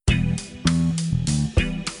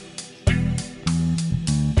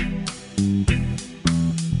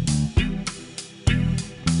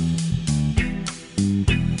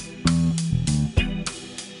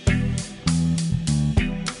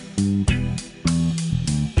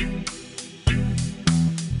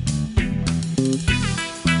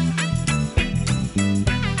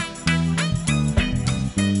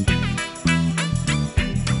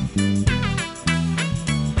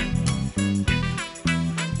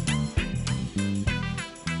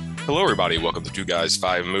Hello, everybody. Welcome to Two Guys,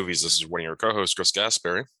 Five Movies. This is one of your co-hosts, Chris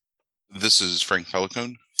Gasperry. This is Frank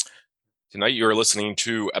Pelicone. Tonight, you are listening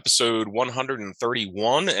to episode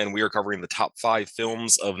 131, and we are covering the top five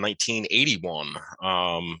films of 1981.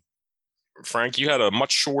 Frank, you had a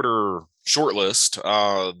much shorter short list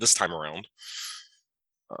this time around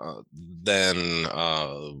than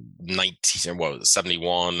 19, what was it,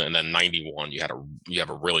 71, and then 91. You have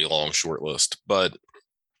a really long short list, but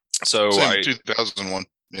so Same I 2001.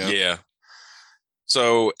 Yeah. yeah.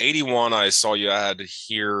 So 81, I saw you had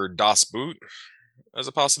here Das Boot as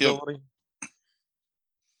a Yep. possibility.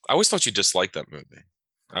 I always thought you disliked that movie.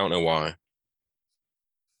 I don't know why.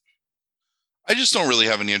 I just don't really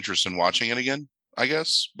have any interest in watching it again, I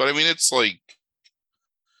guess. But I mean, it's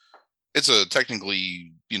a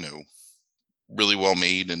technically, really well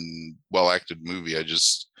made and well acted movie. I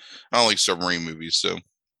don't like submarine movies, so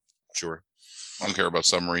Sure. I don't care about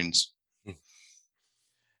submarines.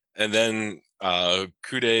 And then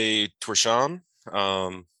Kude Torshan.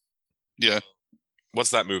 Yeah.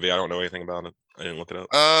 What's that movie? I don't know anything about it. I didn't look it up.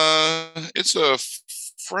 It's a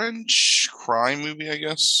French crime movie, I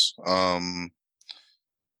guess. I've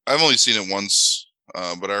only seen it once,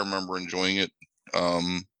 but I remember enjoying it.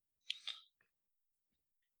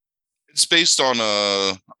 It's based on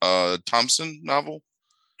a Thompson novel,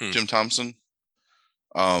 Jim Thompson.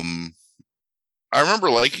 I remember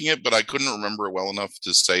liking it, but I couldn't remember it well enough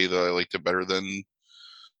to say that I liked it better than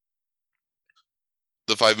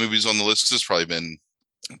the five movies on the list. 'Cause it's probably been,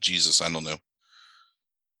 Jesus, I don't know,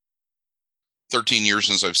 13 years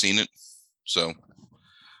since I've seen it. So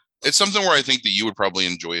it's something where I think that you would probably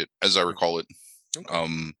enjoy it, as I recall it.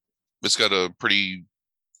 Okay. It's got a pretty,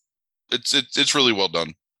 it's really well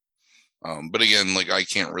done. But again, like I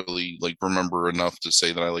can't really like remember enough to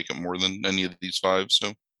say that I like it more than any of these five.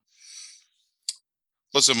 So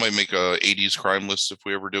plus it might make a 80s crime list if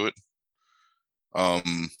we ever do it.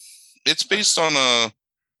 It's based on a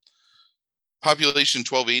Population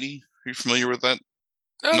 1280. Are you familiar with that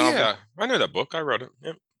novel? Yeah, I know that book. I wrote it.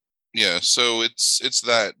 Yep. Yeah, so it's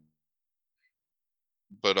that,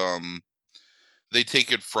 but they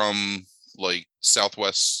take it from like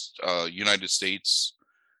Southwest United States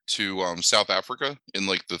to South Africa in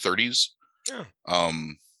like the 30s. Yeah.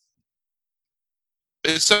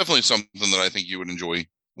 It's definitely something that I think you would enjoy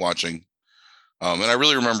watching. And I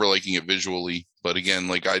really remember liking it visually, but again,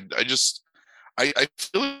 like I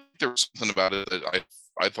feel like there was something about it that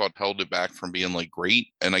I thought held it back from being like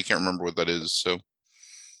great, and I can't remember what that is. So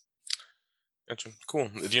Gotcha. Cool.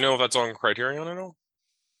 Do you know if that's on Criterion at all?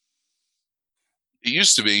 it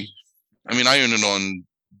used to be. I mean, I own it on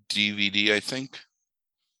DVD, I think.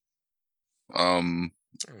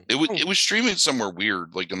 It was streaming somewhere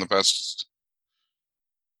weird, like in the past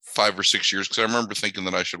 5 or 6 years, because I remember thinking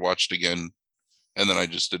that I should watch it again, and then I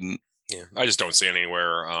just didn't. Yeah, I just don't see it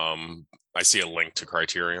anywhere. I see a link to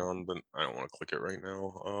Criterion, but I don't want to click it right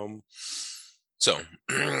now. So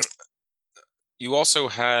you also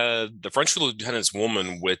had The French Lieutenant's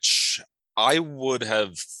Woman, which I would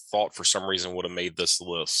have thought for some reason would have made this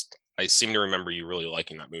list. I seem to remember you really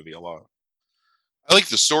liking that movie a lot. I like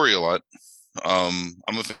the story a lot. I'm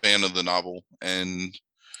a fan of the novel, and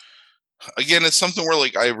again, it's something where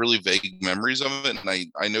like I have really vague memories of it, and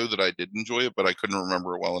I know that I did enjoy it, but I couldn't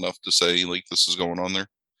remember it well enough to say like this is going on there.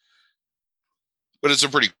 But it's a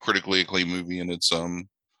pretty critically acclaimed movie, and it's a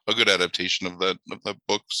good adaptation of that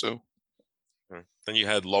book. So Then you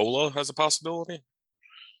had Lola as a possibility.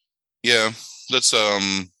 yeah, that's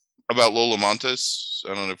about Lola Montes.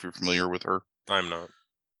 I don't know if you're familiar with her. I'm not.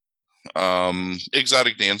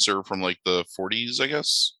 Exotic dancer from like the 40s, I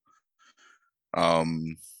guess.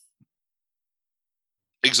 Um,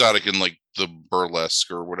 exotic in like the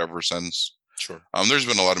burlesque or whatever sense. Sure. There's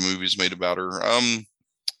been a lot of movies made about her.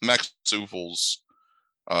 Max Ufels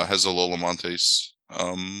has a Lola Montes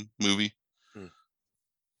movie.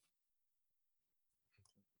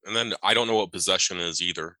 And then I don't know what Possession is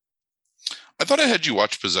either. I thought I had you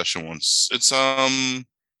watch Possession once.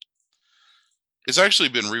 It's actually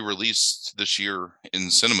been re-released this year in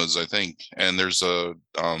cinemas, I think, and there's a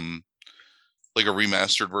like a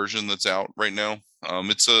remastered version that's out right now.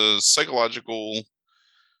 It's a psychological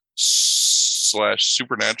slash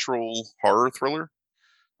supernatural horror thriller.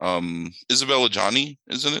 Isabella Johnny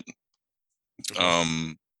is in it.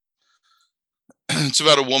 It's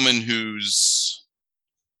about a woman who's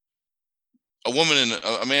a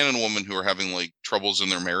man and a woman who are having like troubles in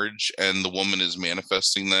their marriage, and the woman is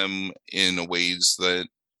manifesting them in ways that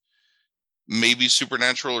maybe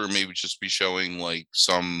supernatural or maybe just be showing like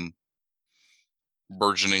some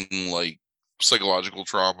burgeoning like psychological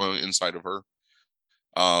trauma inside of her.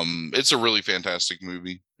 It's a really fantastic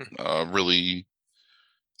movie. Really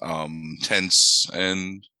tense,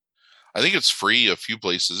 and I think it's free a few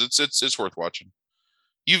places. It's worth watching.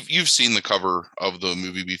 You've seen the cover of the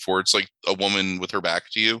movie before. It's like a woman with her back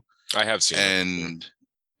to you, I have seen it. and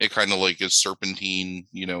it kind of like is serpentine,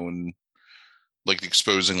 and like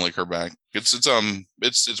exposing like her back.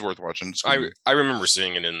 It's worth watching. I remember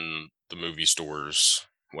seeing it in the movie stores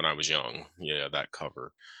when I was young. Yeah, that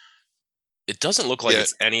cover. It doesn't look like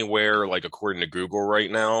it's anywhere like according to Google right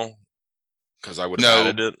now, because I would have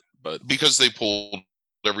added it, but because they pulled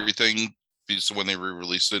everything when they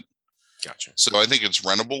re-released it. Gotcha. So I think it's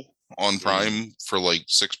rentable on Prime for like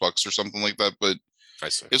 $6 or something like that. But I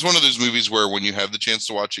see. It's one of those movies where when you have the chance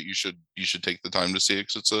to watch it, you should take the time to see it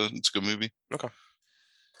because it's a good movie. Okay.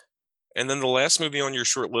 And then the last movie on your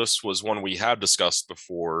short list was one we have discussed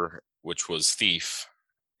before, which was Thief.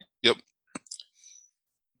 Yep.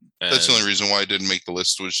 That's the only reason why I didn't make the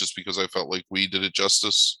list, was just because I felt like we did it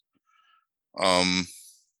justice. When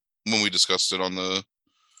we discussed it on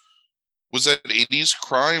was that 80s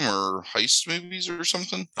crime or heist movies or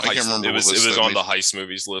something? I can't remember. It was on the heist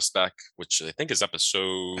movies list back, which I think is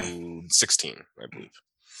episode 16, I believe.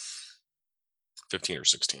 15 or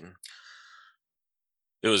 16.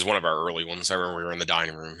 It was one of our early ones. I remember we were in the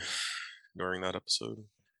dining room during that episode.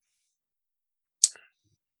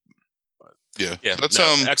 Yeah, that's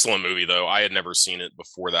excellent movie though. I had never seen it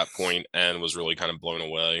before that point and was really kind of blown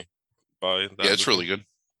away by that. Yeah, it's really good.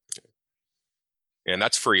 And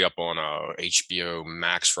that's free up on HBO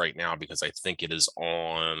Max right now because I think it is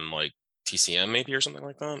on like TCM maybe or something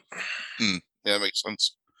like that. Yeah, that makes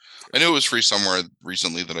sense. I knew it was free somewhere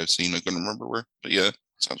recently that I've seen. I couldn't remember where, but yeah,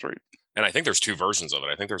 sounds right. And I think there's 2 versions of it.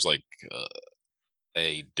 I think there's like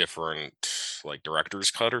a different like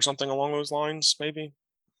director's cut or something along those lines, maybe.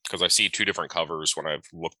 Because I see 2 different covers when I've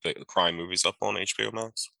looked at crime movies up on HBO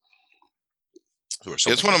Max.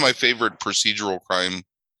 It's one of my favorite procedural crime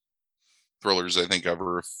thrillers I think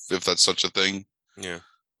ever, if that's such a thing. Yeah.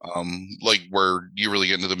 Like where you really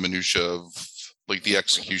get into the minutia of like the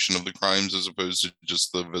execution of the crimes as opposed to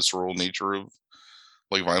just the visceral nature of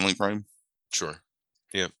like violent crime. Sure.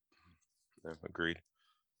 Yeah, agreed.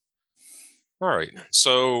 All right.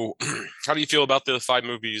 So how do you feel about the 5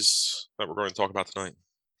 movies that we're going to talk about tonight?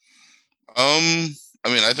 I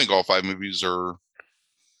mean, I think all 5 movies are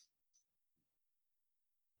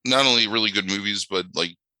not only really good movies, but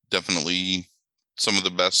like definitely some of the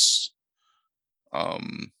best.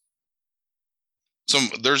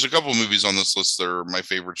 There's a couple movies on this list that are my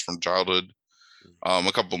favorites from childhood. A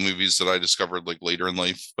couple movies that I discovered like later in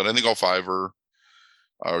life, but I think all 5 are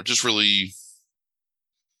just really.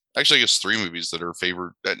 Actually, I guess 3 movies that are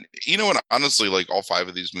favorite. And what? Honestly, like all 5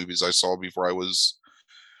 of these movies I saw before I was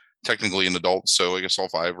technically an adult, so I guess all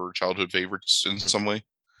 5 are childhood favorites in some way.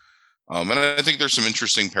 And I think there's some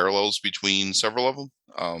interesting parallels between several of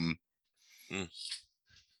them.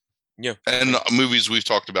 Yeah, and movies we've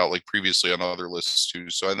talked about like previously on other lists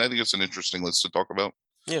too. So I think it's an interesting list to talk about.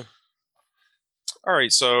 Yeah. All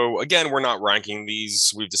right. So again, we're not ranking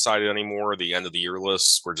these. We've decided anymore. The end of the year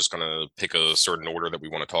lists. We're just going to pick a certain order that we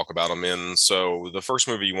want to talk about them in. So the first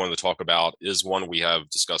movie you wanted to talk about is one we have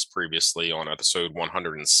discussed previously on episode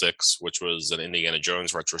 106, which was an Indiana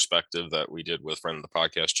Jones retrospective that we did with friend of the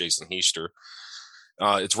podcast, Jason Heister.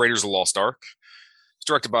 It's Raiders of the Lost Ark. It's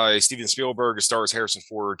directed by Steven Spielberg. It stars Harrison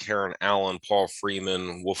Ford, Karen Allen, Paul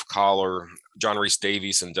Freeman, Wolf Collar, John Rhys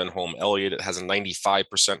Davies, and Denholm Elliott. It has a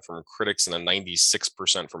 95% from critics and a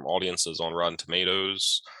 96% from audiences on Rotten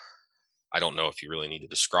Tomatoes. I don't know if you really need to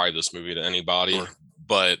describe this movie to anybody, sure.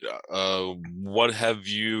 But what have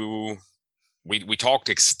you... We talked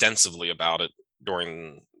extensively about it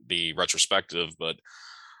during the retrospective, but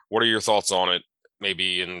what are your thoughts on it,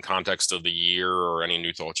 maybe in context of the year or any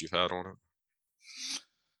new thoughts you've had on it?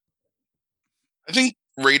 I think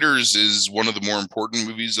Raiders is one of the more important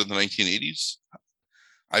movies of the 1980s.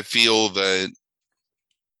 I feel that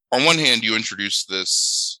on one hand, you introduce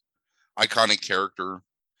this iconic character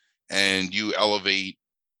and you elevate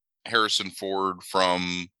Harrison Ford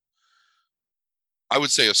from, I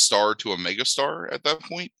would say, a star to a megastar at that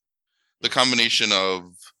point. The combination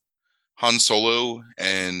of Han Solo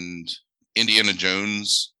and Indiana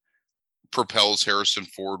Jones propels Harrison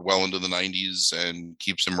Ford well into the 90s and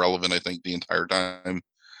keeps him relevant, I think, the entire time.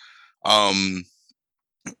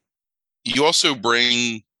 You also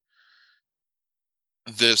bring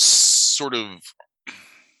this sort of,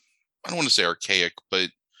 I don't want to say archaic,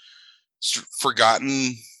 but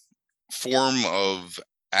forgotten form of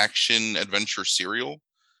action adventure serial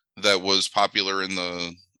that was popular in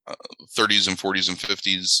the 30s and 40s and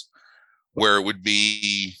 50s, where it would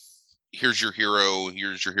be here's your hero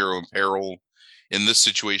in peril in this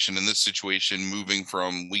situation, moving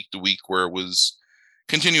from week to week, where it was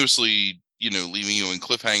continuously, leaving you in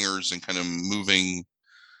cliffhangers and kind of moving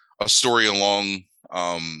a story along.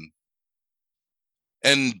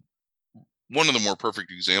 And one of the more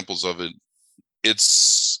perfect examples of it,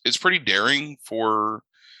 it's pretty daring for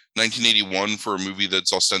 1981 for a movie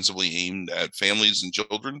that's ostensibly aimed at families and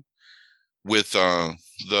children, with the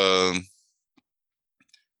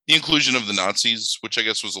the inclusion of the Nazis, which I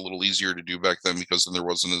guess was a little easier to do back then because then there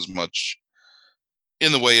wasn't as much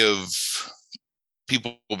in the way of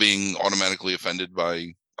people being automatically offended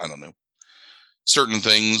by, I don't know, certain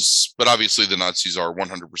things. But obviously the Nazis are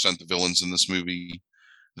 100% the villains in this movie.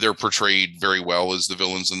 They're portrayed very well as the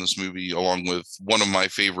villains in this movie, along with one of my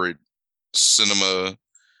favorite cinema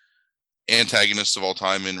antagonists of all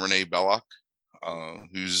time in Renee Belloc,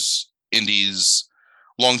 who's Indy's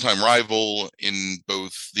longtime rival in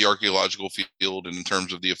both the archaeological field and in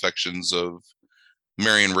terms of the affections of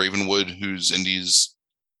Marion Ravenwood, who's Indy's,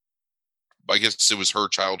 I guess it was her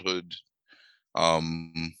childhood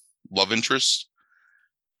love interest.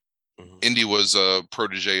 Mm-hmm. Indy was a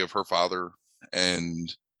protege of her father,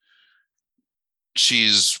 and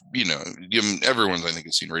she's, everyone's, I think,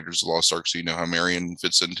 has seen Raiders of the Lost Ark, so you know how Marion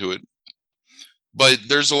fits into it. But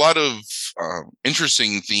there's a lot of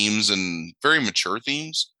interesting themes and very mature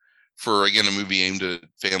themes for, again, a movie aimed at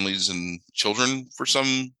families and children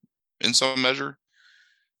in some measure.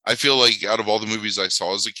 I feel like out of all the movies I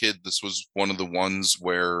saw as a kid, this was one of the ones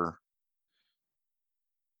where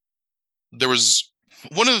there was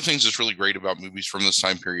one of the things that's really great about movies from this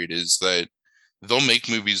time period is that they'll make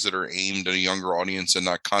movies that are aimed at a younger audience and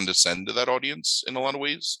not condescend to that audience in a lot of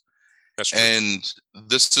ways. That's true. And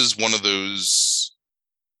this is one of those,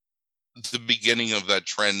 the beginning of that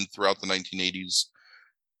trend throughout the 1980s.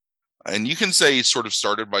 And you can say sort of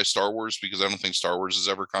started by Star Wars, because I don't think Star Wars is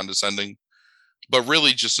ever condescending, but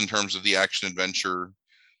really just in terms of the action adventure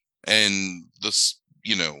and this,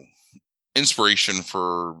 inspiration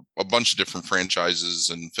for a bunch of different franchises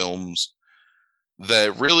and films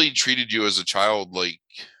that really treated you as a child, like,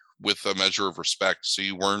 with a measure of respect. So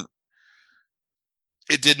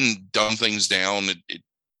it didn't dumb things down.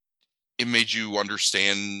 It made you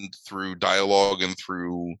understand through dialogue and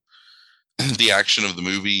through the action of the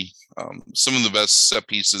movie. Some of the best set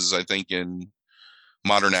pieces, I think, in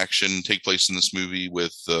modern action take place in this movie,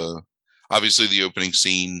 with obviously the opening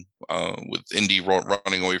scene with Indy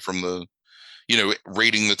running away from the,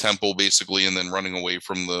 raiding the temple basically, and then running away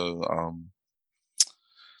from the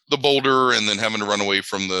boulder, and then having to run away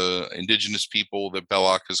from the indigenous people that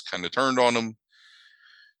Belloc has kind of turned on him.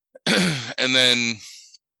 And then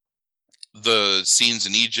the scenes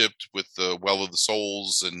in Egypt with the Well of the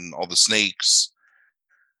Souls and all the snakes,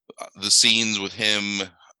 the scenes with him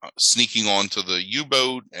sneaking onto the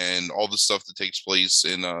U-boat, and all the stuff that takes place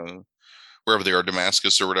in wherever they are,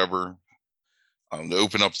 Damascus or whatever, to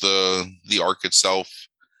open up the Ark itself.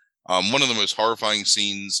 One of the most horrifying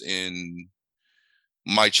scenes in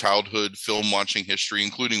my childhood film watching history,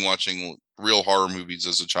 including watching real horror movies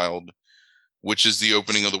as a child, which is the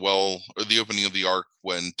opening of the well, or the opening of the Ark,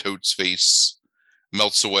 when Tote's face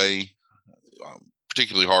melts away.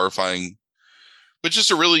 Particularly horrifying, but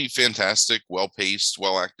just a really fantastic, well-paced,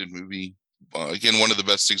 well-acted movie. Again, one of the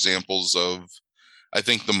best examples of, I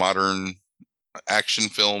think, the modern action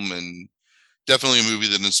film, and definitely a movie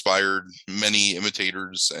that inspired many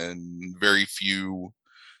imitators and very few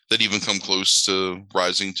that even come close to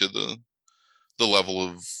rising to the level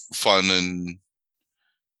of fun and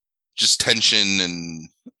just tension and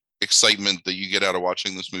excitement that you get out of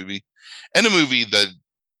watching this movie. And a movie that,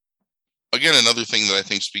 again, another thing that I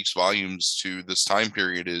think speaks volumes to this time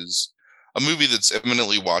period, is a movie that's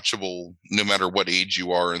eminently watchable no matter what age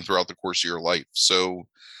you are and throughout the course of your life. So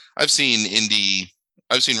I've seen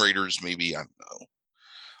Raiders maybe, I don't know,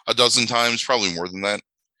 a dozen times, probably more than that.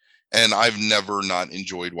 And I've never not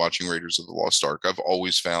enjoyed watching Raiders of the Lost Ark. I've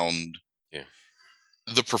always found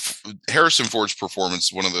Harrison Ford's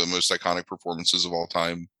performance one of the most iconic performances of all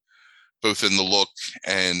time, both in the look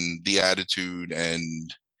and the attitude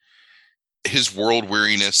and his world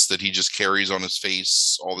weariness that he just carries on his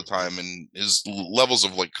face all the time, and his levels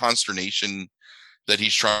of like consternation that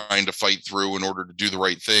he's trying to fight through in order to do the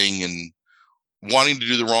right thing, and wanting to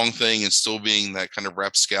do the wrong thing and still being that kind of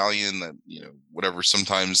rapscallion that, whatever,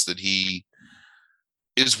 sometimes that he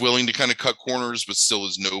is willing to kind of cut corners, but still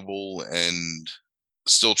is noble and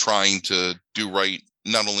still trying to do right,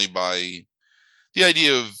 not only by the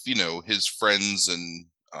idea of, his friends and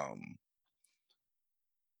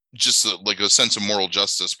just like a sense of moral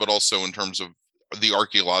justice, but also in terms of the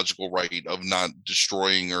archaeological right of not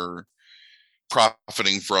destroying or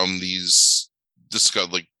profiting from these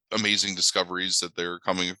like amazing discoveries that they're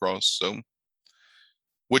coming across. So,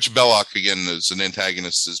 which Belloc again as an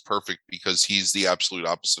antagonist is perfect because he's the absolute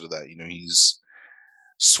opposite of that. You know, he's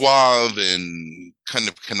suave and kind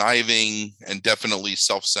of conniving and definitely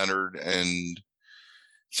self-centered and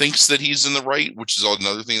thinks that he's in the right, which is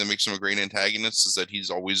another thing that makes him a great antagonist, is that he's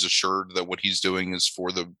always assured that what he's doing is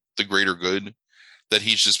for the greater good, that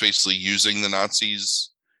he's just basically using the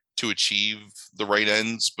Nazis to achieve the right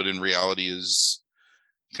ends, but in reality is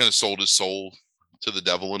kind of sold his soul to the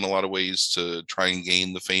devil in a lot of ways to try and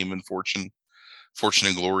gain the fame and fortune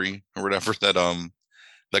and glory or whatever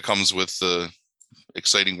that comes with the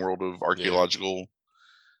exciting world of archaeological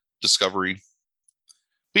discovery.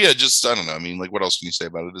 But yeah, just I don't know. I mean, like, what else can you say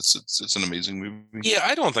about it? It's an amazing movie. Yeah,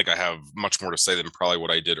 I don't think I have much more to say than probably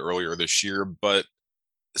what I did earlier this year. But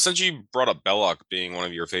since you brought up Belloc being one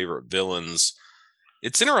of your favorite villains,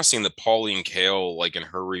 it's interesting that Pauline Kael, like in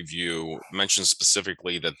her review, mentioned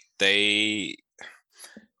specifically that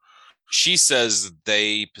she says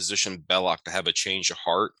they position Belloc to have a change of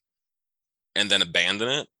heart and then abandon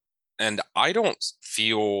it. And I don't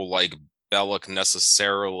feel like Belloc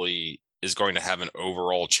necessarily is going to have an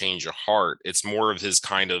overall change of heart. It's more of his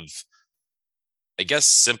kind of, I guess,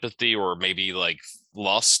 sympathy or maybe like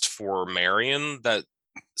lust for Marion that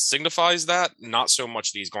signifies that. Not so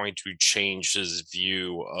much that he's going to change his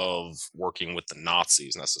view of working with the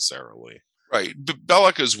Nazis necessarily. Right. But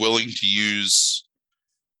Belloc is willing to use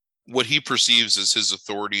what he perceives as his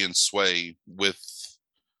authority and sway with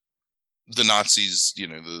the Nazis, you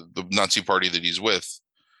know, the Nazi party that he's with,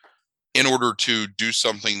 in order to do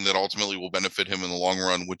something that ultimately will benefit him in the long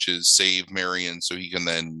run, which is save Marion so he can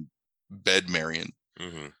then bed Marion.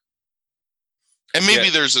 Mm-hmm. And maybe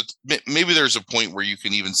there's a point where you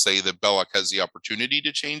can even say that Belloc has the opportunity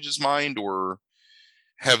to change his mind or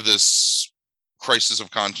have this crisis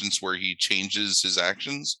of conscience where he changes his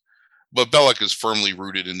actions. But Belloc is firmly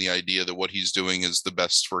rooted in the idea that what he's doing is the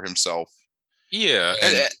best for himself. Yeah,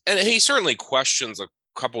 and he certainly questions a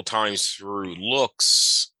couple times through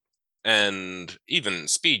looks and even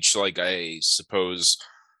speech, like I suppose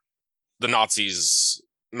the Nazis'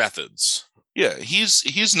 methods. Yeah,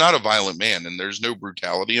 he's not a violent man, and there's no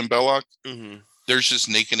brutality in Belloc. Mm-hmm. There's just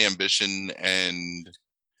naked ambition and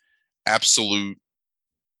absolute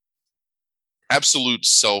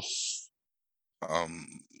self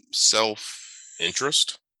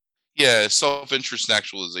interest. Yeah, self-interest and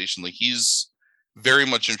actualization. Like, he's very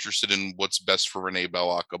much interested in what's best for Rene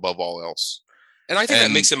Belloc above all else. And I think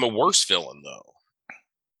that makes him a worse villain, though,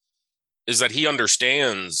 is that he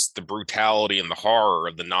understands the brutality and the horror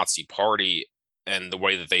of the Nazi party and the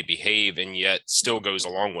way that they behave, and yet still goes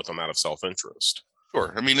along with them out of self-interest.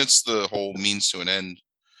 Sure. I mean, it's the whole means to an end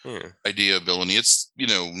idea of villainy. It's, you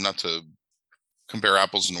know, not to compare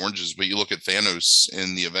apples and oranges, but you look at Thanos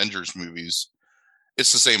in the Avengers movies,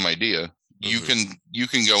 it's the same idea. Mm-hmm. You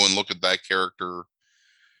can go and look at that character,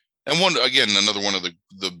 and another one of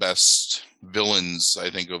the best villains, I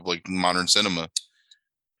think, of like modern cinema.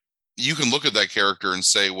 You can look at that character and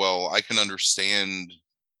say, well, I can understand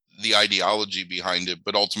the ideology behind it,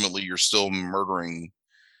 but ultimately you're still murdering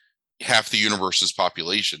half the universe's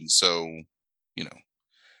population. So, you know,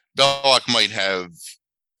 Belloc might have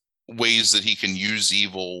ways that he can use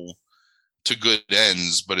evil to good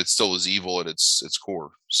ends, but it still is evil at its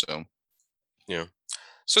core. So, yeah.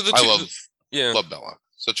 So I love Belloc.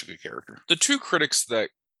 Such a good character. The two critics that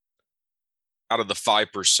out of the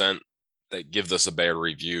 5% that give this a bad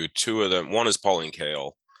review, two of them, one is Pauline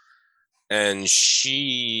Kael, and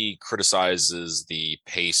she criticizes the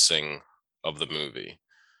pacing of the movie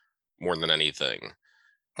more than anything.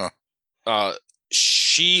 Huh.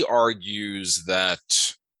 She argues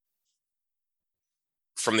that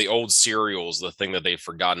from the old serials, the thing that they've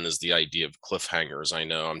forgotten is the idea of cliffhangers. I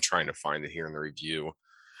know, I'm trying to find it here in the review.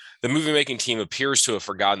 The movie-making team appears to have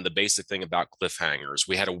forgotten the basic thing about cliffhangers.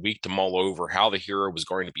 We had a week to mull over how the hero was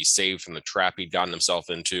going to be saved from the trap he'd gotten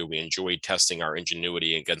himself into. We enjoyed testing our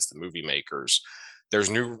ingenuity against the movie makers.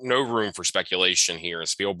 There's no room for speculation here, and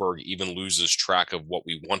Spielberg even loses track of what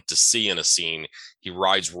we want to see in a scene. He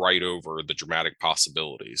rides right over the dramatic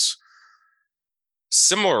possibilities.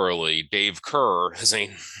 Similarly, Dave Kerr,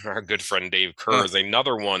 our good friend Dave Kerr, is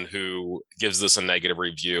another one who gives this a negative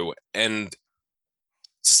review and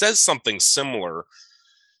says something similar.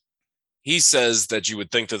 He says that you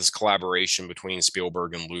would think that this collaboration between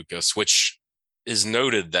Spielberg and Lucas, which is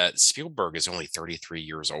noted that Spielberg is only 33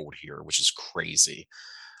 years old here, which is crazy.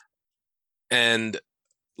 And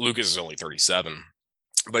Lucas is only 37.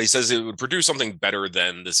 But he says it would produce something better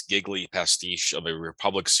than this giggly pastiche of a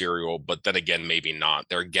Republic serial, but then again, maybe not.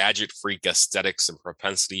 Their gadget freak aesthetics and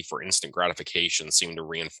propensity for instant gratification seem to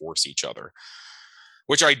reinforce each other,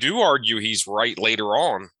 which I do argue he's right later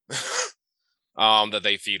on. That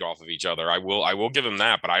they feed off of each other. I will give him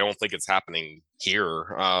that, but I don't think it's happening here.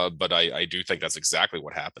 But I do think that's exactly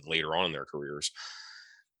what happened later on in their careers.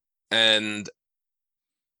 And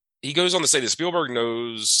he goes on to say that Spielberg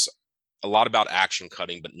knows a lot about action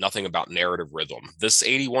cutting, but nothing about narrative rhythm. This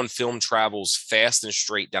 81 film travels fast and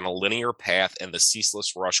straight down a linear path, and the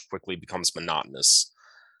ceaseless rush quickly becomes monotonous.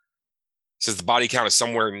 He says the body count is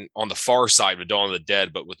somewhere on the far side of Dawn of the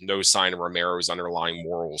Dead, but with no sign of Romero's underlying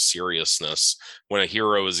moral seriousness. When a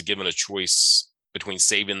hero is given a choice between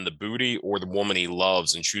saving the booty or the woman he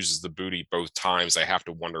loves and chooses the booty both times, I have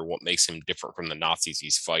to wonder what makes him different from the Nazis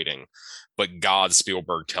he's fighting. But God,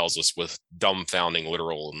 Spielberg tells us with dumbfounding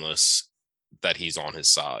literalness that he's on his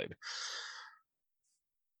side.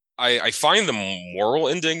 I find the moral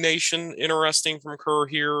indignation interesting from Kerr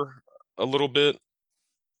here a little bit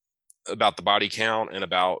about the body count and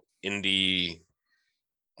about Indy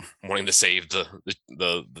wanting to save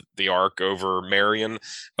the ark over Marion.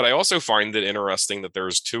 But I also find it interesting that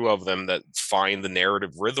there's two of them that find the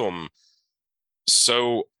narrative rhythm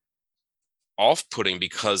so off-putting,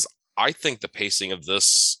 because I think the pacing of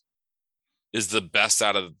this is the best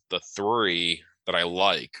out of the three that I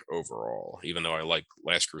like overall. Even though I like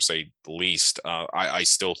Last Crusade the least, I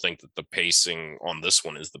still think that the pacing on this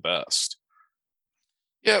one is the best.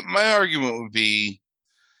 Yeah, my argument would be,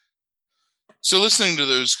 so listening to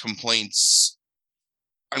those complaints,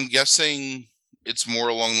 I'm guessing it's more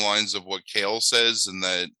along the lines of what Kale says, and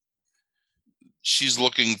that she's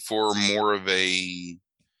looking for more of a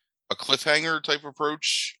cliffhanger type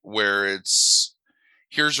approach, where it's,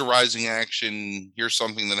 here's a rising action, here's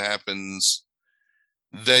something that happens,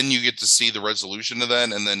 then you get to see the resolution of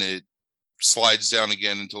that, and then it slides down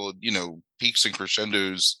again until it, peaks and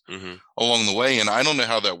crescendos along the way. And I don't know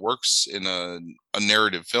how that works in a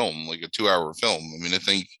narrative film, like a 2-hour film. I mean, I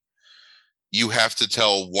think you have to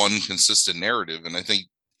tell one consistent narrative. And I think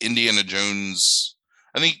Indiana Jones,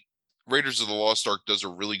 I think Raiders of the Lost Ark does a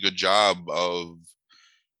really good job of,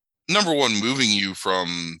 number one, moving you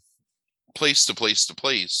from place to place to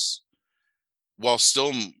place while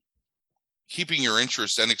still keeping your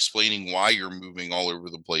interest and explaining why you're moving all over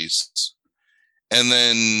the place. And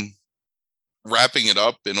then wrapping it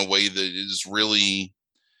up in a way that is really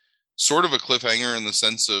sort of a cliffhanger, in the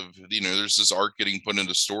sense of, there's this ark getting put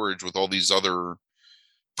into storage with all these other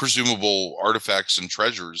presumable artifacts and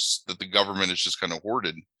treasures that the government has just kind of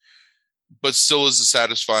hoarded, but still is a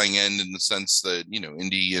satisfying end, in the sense that,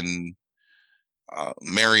 Indy and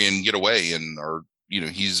Marion get away and are,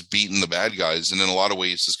 he's beaten the bad guys, and in a lot of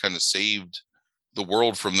ways has kind of saved the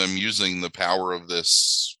world from them using the power of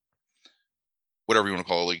this, whatever you want to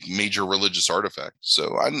call it, like major religious artifact.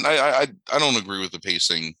 So I don't agree with the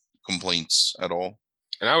pacing complaints at all.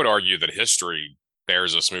 And I would argue that history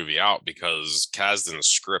bears this movie out, because Kasdan's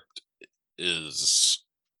script is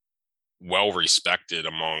well respected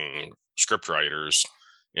among scriptwriters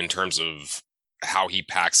in terms of how he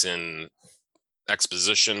packs in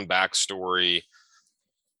exposition, backstory,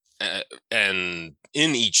 and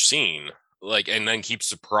in each scene, and then keeps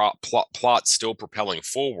the plot still propelling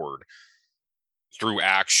forward through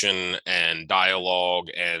action and dialogue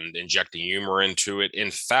and injecting humor into it.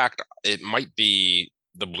 In fact, it might be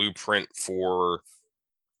the blueprint for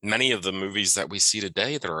many of the movies that we see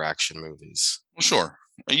today that are action movies. Well, sure.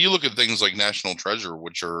 You look at things like National Treasure,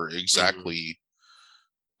 which are exactly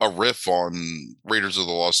a riff on Raiders of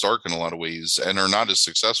the Lost Ark in a lot of ways, and are not as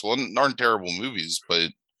successful and aren't terrible movies,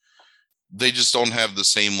 but they just don't have the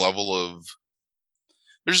same level of,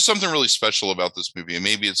 there's just something really special about this movie. And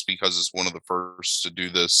maybe it's because it's one of the first to do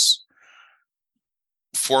this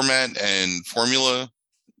format and formula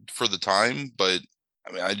for the time. But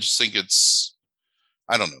I mean, I just think it's,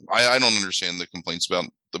 I don't know. I don't understand the complaints about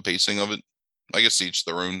the pacing of it. I guess each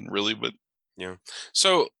their own, really, but yeah.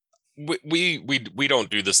 So we don't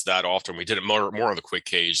do this that often. We did it more on the Quick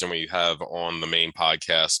Cage than we have on the main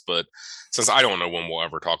podcast. But since I don't know when we'll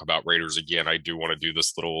ever talk about Raiders again, I do want to do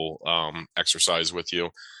this little exercise with you.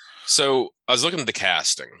 So I was looking at the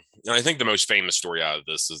casting, and I think the most famous story out of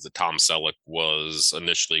this is that Tom Selleck was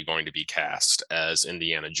initially going to be cast as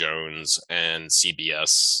Indiana Jones, and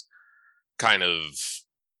CBS kind of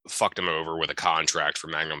fucked him over with a contract for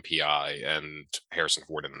Magnum PI, and Harrison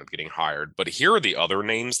Ford ended up getting hired. But here are the other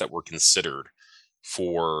names that were considered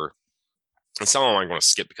for, and some of them I'm going to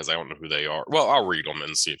skip because I don't know who they are. Well, I'll read them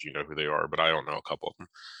and see if you know who they are, but I don't know a couple of them.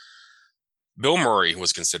 Bill Murray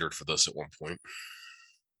was considered for this at one point.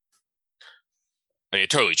 I mean, it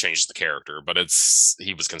totally changes the character, but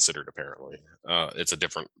he was considered apparently. It's a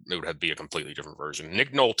different. It would be a completely different version.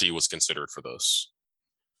 Nick Nolte was considered for this.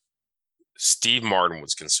 Steve Martin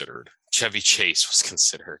was considered. Chevy Chase was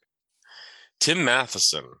considered. Tim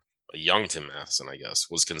Matheson, a young Tim Matheson, I guess,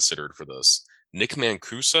 was considered for this. Nick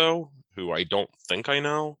Mancuso, who I don't think I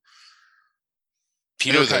know.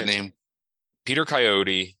 I know that name. Peter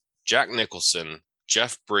Coyote, Jack Nicholson,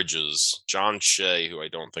 Jeff Bridges, John Shea, who I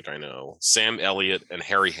don't think I know, Sam Elliott, and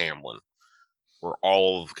Harry Hamlin were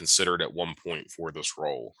all considered at one point for this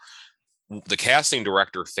role. The casting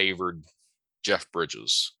director favored Jeff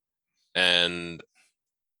Bridges, and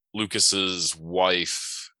Lucas's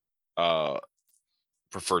wife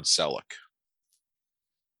preferred Selleck.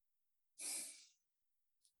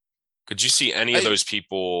 Could you see any of those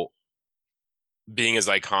people being as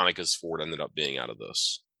iconic as Ford ended up being out of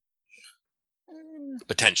this?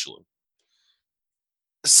 Potentially.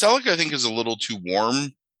 Selleck, I think, is a little too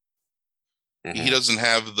warm. Mm-hmm. He doesn't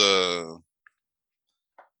have the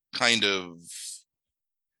kind of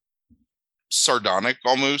sardonic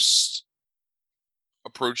almost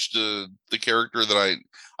approach to the character that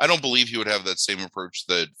I don't believe he would have that same approach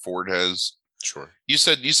that Ford has. Sure. You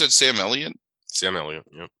said Sam Elliott? Sam Elliott,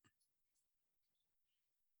 yep.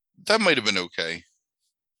 That might have been okay.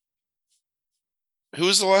 Who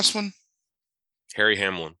was the last one? Harry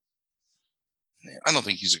Hamlin. I don't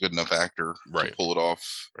think he's a good enough actor to pull it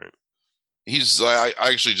off. Right. I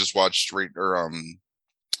actually just watched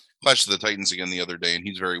Clash of the Titans again the other day, and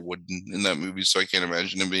he's very wooden in that movie, so I can't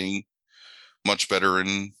imagine him being much better. I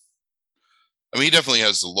mean, he definitely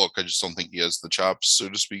has the look. I just don't think he has the chops, so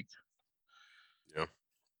to speak. Yeah.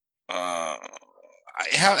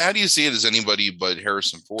 How do you see it as anybody but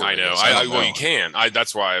Harrison Ford? I know. Well, you can.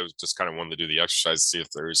 That's why I was just kind of wanted to do the exercise to see if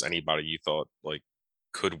there's anybody you thought like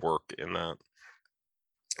could work in that,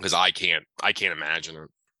 because I can't imagine it.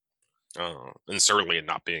 And certainly it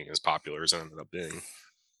not being as popular as it ended up being.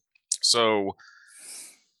 So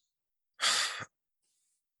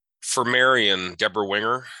for Marion, Deborah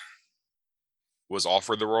Winger was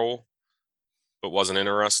offered the role, but wasn't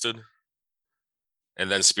interested. And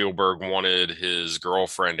then Spielberg wanted his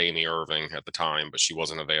girlfriend, Amy Irving, at the time, but she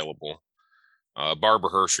wasn't available. Barbara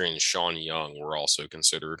Hershey and Sean Young were also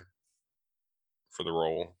considered for the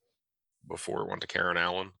role before it went to Karen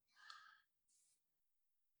Allen.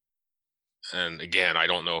 And again, I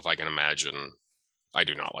don't know if I can imagine. I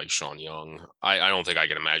do not like Sean Young. I don't think I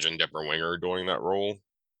can imagine Deborah Winger doing that role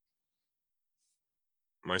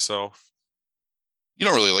myself. You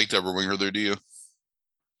don't really like Deborah Winger, though, do you?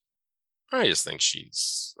 I just think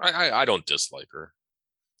I don't dislike her.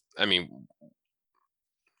 I mean,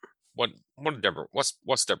 what's Deborah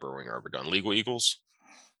Winger ever done? Legal Eagles?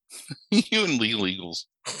 You and Legal Eagles.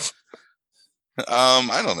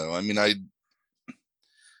 I don't know. I mean, I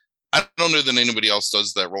don't know that anybody else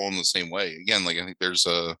does that role in the same way. Again, like I think there's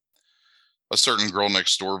a certain girl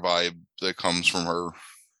next door vibe that comes from her.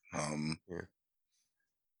 Yeah.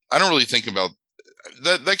 I don't really think about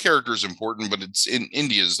that character is important, but it's in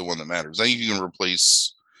India is the one that matters. I think you can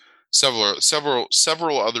replace several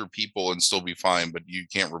other people and still be fine, but you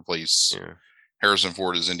can't replace Harrison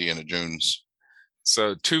Ford as Indiana Jones.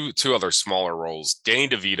 So two other smaller roles. Danny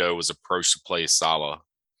DeVito was approached to play Sallah.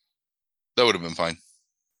 That would have been fine.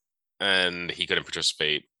 And he couldn't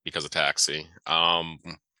participate because of Taxi. And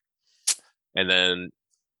then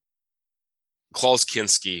Klaus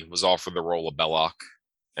Kinski was offered the role of Belloc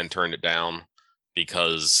and turned it down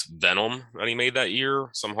because Venom that he made that year,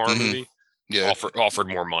 some horror movie, offered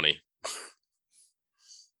more money.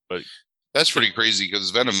 But that's pretty crazy because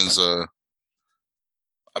Venom is I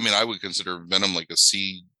would consider Venom like a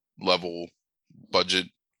C level budget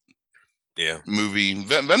movie.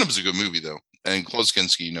 Venom's a good movie though. And Klaus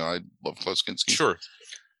Kinski, I love Klaus Kinski. Sure.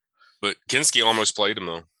 But Kinski almost played him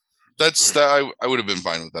though. I would have been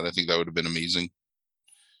fine with that. I think that would have been amazing.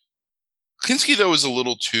 Kinski, though, is a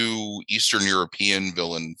little too Eastern European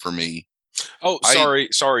villain for me. Oh, sorry.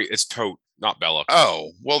 It's Tote, not Belloc.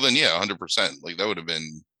 Oh, well then, yeah, 100%. Like, that would have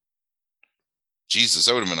been... Jesus,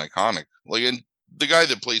 that would have been iconic. Like, and the guy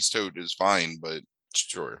that plays Tote is fine, but...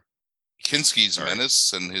 Sure. Kinski's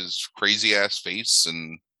menace and his crazy-ass face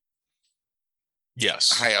and...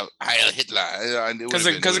 Yes. Heil Hitler.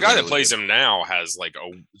 Because the guy that plays him now has, like,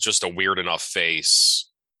 just a weird enough face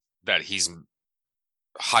that he's...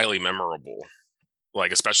 highly memorable,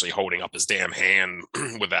 like especially holding up his damn hand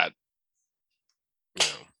with that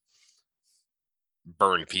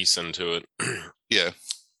burned piece into it. Yeah,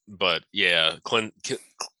 but yeah,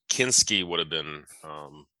 Kinski would have been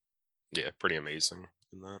pretty amazing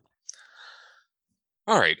in that.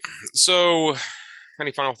 All right, so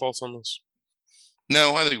any final thoughts on this?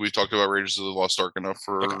 No, I think we've talked about Raiders of the Lost Ark enough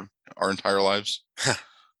Okay. for our entire lives.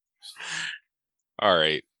 All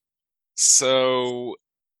right. So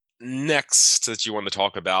next that you want to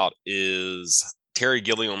talk about is Terry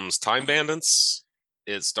Gilliam's Time Bandits.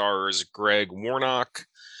 It stars Greg Warnock,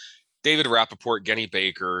 David Rappaport, Kenny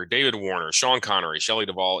Baker, David Warner, Sean Connery, Shelley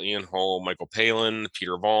Duvall, Ian Holm, Michael Palin,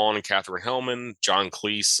 Peter Vaughn, Catherine Hellman, John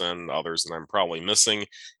Cleese, and others that I'm probably missing.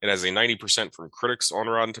 It has a 90% from critics on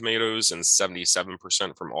Rotten Tomatoes and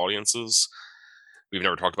 77% from audiences. We've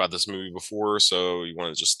never talked about this movie before, so you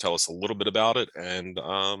want to just tell us a little bit about it and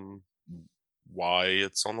why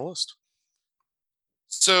it's on the list.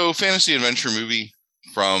 So, fantasy adventure movie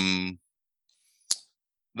from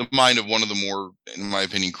the mind of one of the more, in my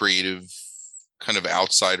opinion, creative kind of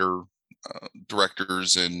outsider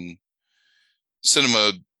directors in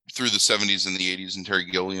cinema through the 70s and the 80s, and Terry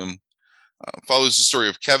Gilliam. Follows the story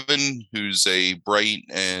of Kevin, who's a bright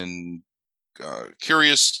and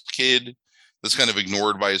curious kid that's kind of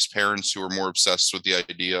ignored by his parents, who are more obsessed with the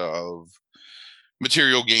idea of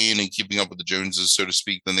material gain and keeping up with the Joneses, so to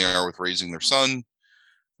speak, than they are with raising their son.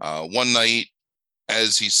 One night,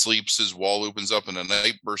 as he sleeps, his wall opens up and a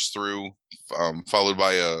knight bursts through, followed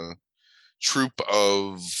by a troop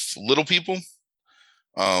of little people.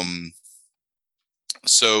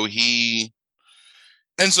 So he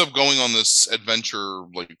ends up going on this adventure,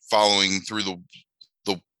 like following through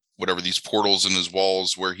the whatever these portals in his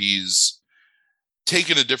walls, where he's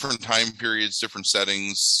taken at different time periods, different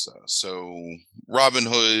settings. So Robin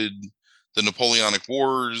Hood, the Napoleonic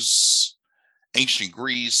Wars, ancient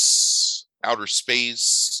Greece, outer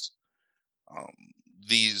space,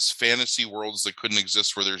 these fantasy worlds that couldn't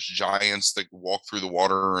exist, where there's giants that walk through the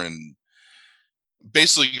water, and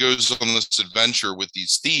basically goes on this adventure with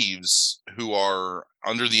these thieves who are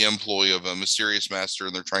under the employ of a mysterious master,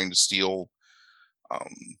 and they're trying to steal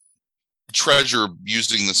treasure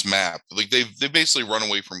using this map. Like they basically run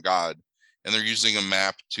away from God, and they're using a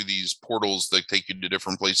map to these portals that take you to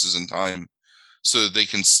different places in time so that they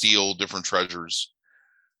can steal different treasures.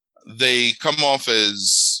 They come off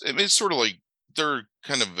as, it's sort of like, they're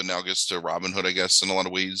kind of analogous to Robin Hood, I guess, in a lot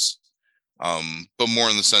of ways. But more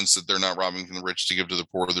in the sense that they're not robbing from the rich to give to the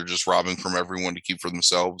poor. They're just robbing from everyone to keep for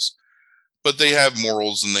themselves. But they have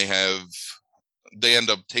morals, and they end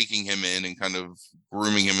up taking him in and kind of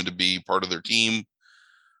grooming him to be part of their team.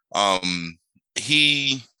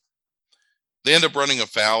 They end up running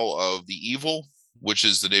afoul of the evil, which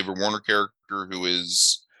is the David Warner character, who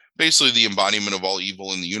is basically the embodiment of all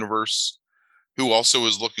evil in the universe, who also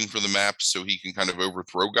is looking for the map so he can kind of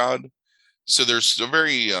overthrow God. So there's a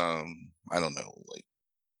very, I don't know, like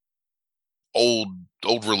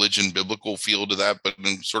old religion, biblical feel to that, but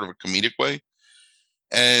in sort of a comedic way.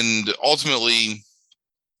 And ultimately,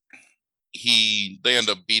 they end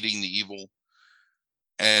up beating the evil.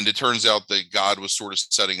 And it turns out that God was sort of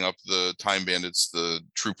setting up the Time Bandits, the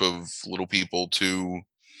troop of little people, to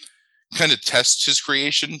kind of test his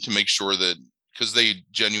creation, to make sure that, because they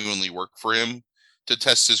genuinely work for him, to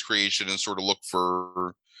test his creation and sort of look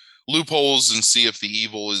for loopholes and see if the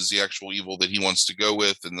evil is the actual evil that he wants to go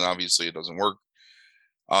with. And obviously it doesn't work.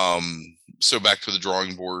 So back to the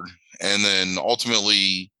drawing board. And then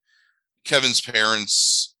ultimately, Kevin's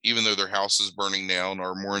parents, even though their house is burning down,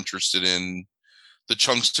 are more interested in the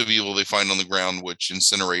chunks of evil they find on the ground, which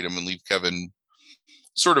incinerate him and leave Kevin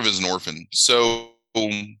sort of as an orphan. So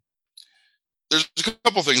there's a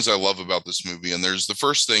couple things I love about this movie. And there's the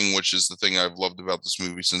first thing, which is the thing I've loved about this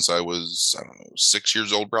movie since I was, I don't know, 6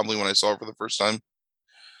 years old, probably, when I saw it for the first time.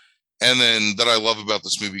 And then that I love about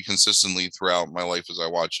this movie consistently throughout my life as I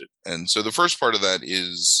watch it. And so the first part of that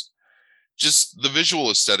is just the visual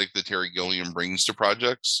aesthetic that Terry Gilliam brings to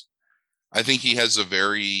projects. I think he has a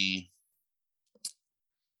very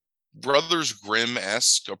Brothers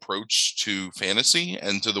Grimm-esque approach to fantasy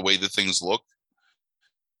and to the way that things look.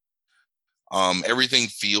 Everything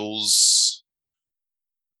feels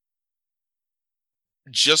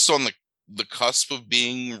just on the cusp of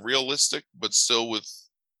being realistic, but still with,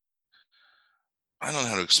 I don't know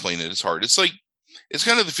how to explain it. It's hard. It's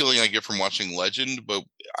kind of the feeling I get from watching Legend, but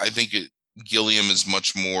I think Gilliam is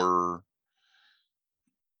much more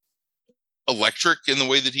electric in the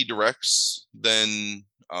way that he directs than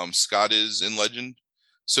Scott is in Legend.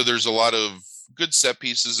 So there's a lot of good set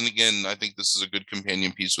pieces. And again, I think this is a good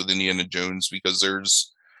companion piece with Indiana Jones, because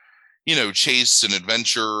there's, chase and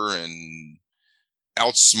adventure and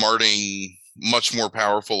outsmarting much more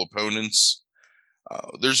powerful opponents.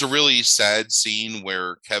 There's a really sad scene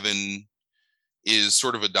where Kevin is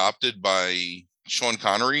sort of adopted by Sean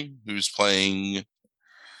Connery, who's playing,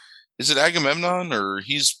 is it Agamemnon, or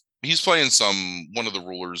he's he's playing one of the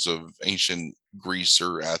rulers of ancient Greece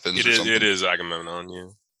or Athens It or is. It something, is Agamemnon. Yeah.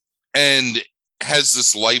 and has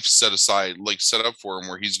this life set aside, like set up for him,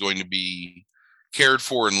 where he's going to be cared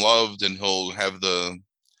for and loved, and he'll have the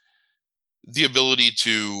ability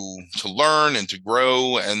to learn and to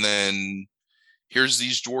grow. And then here's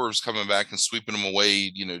these dwarves coming back and sweeping him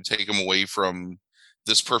away, take him away from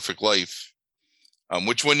this perfect life.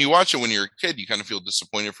 Which when you watch it when you're a kid, you kind of feel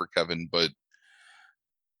disappointed for Kevin. But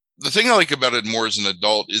the thing I like about it more as an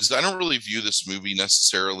adult is I don't really view this movie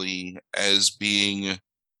necessarily as being.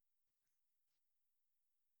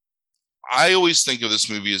 I always think of this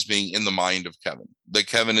movie as being in the mind of Kevin. That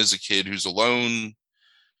Kevin is a kid who's alone,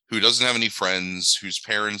 who doesn't have any friends, whose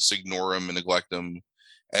parents ignore him and neglect him,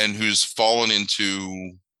 and who's fallen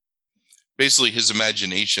into basically his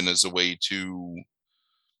imagination as a way to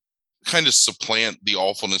kind of supplant the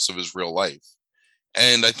awfulness of his real life.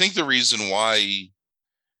 And I think the reason why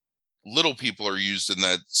little people are used in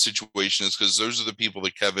that situation is because those are the people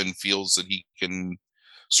that Kevin feels that he can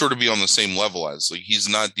sort of be on the same level as. Like, he's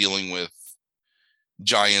not dealing with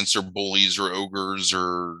giants or bullies or ogres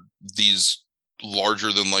or these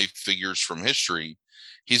larger than life figures from history.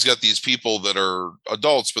 He's got these people that are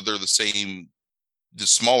adults, but they're the same,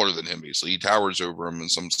 just smaller than him. Basically, he towers over him in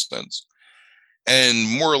some sense.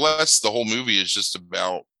 And more or less, the whole movie is just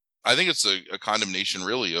about. I think it's a condemnation,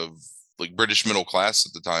 really, of like British middle class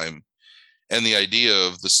at the time, and the idea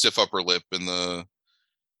of the stiff upper lip and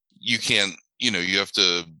you can't, you have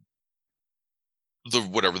to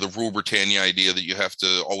the rule Britannia idea that you have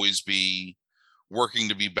to always be working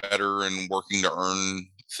to be better and working to earn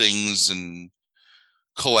things and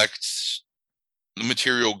collect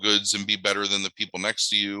material goods and be better than the people next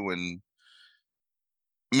to you. And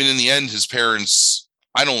I mean, in the end, his parents,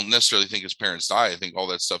 I don't necessarily think his parents die. I think all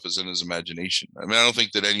that stuff is in his imagination. I mean, I don't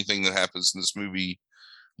think that anything that happens in this movie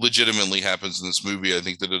legitimately happens in this movie. I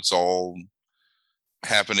think that it's all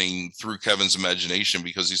happening through Kevin's imagination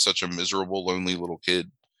because he's such a miserable, lonely little kid.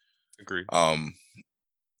 Agreed.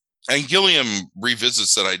 And Gilliam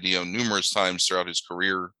revisits that idea numerous times throughout his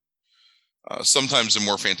career, sometimes in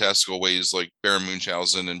more fantastical ways like Baron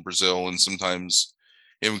Munchausen in Brazil, and sometimes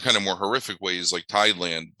in kind of more horrific ways like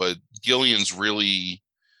Tideland. But Gilliam's really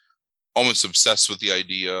almost obsessed with the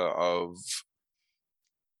idea of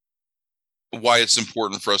why it's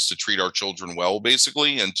important for us to treat our children well,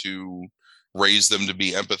 basically, and to raise them to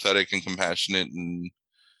be empathetic and compassionate and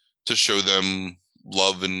to show them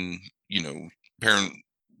love and,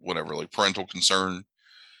 parental concern.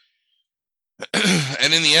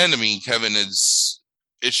 And in the end, I mean, Kevin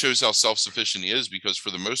it shows how self-sufficient he is, because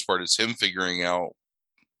for the most part, it's him figuring out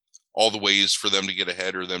all the ways for them to get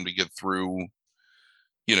ahead or them to get through,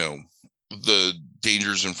 the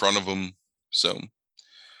dangers in front of them. So,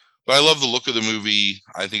 but I love the look of the movie.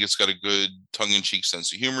 I think it's got a good tongue-in-cheek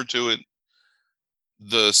sense of humor to it.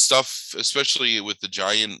 The stuff, especially with the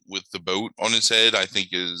giant with the boat on his head, I think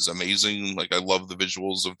is amazing. Like, I love the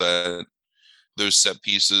visuals of those set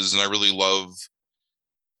pieces, and I really love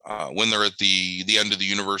when they're at the end of the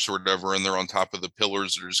universe or whatever, and they're on top of the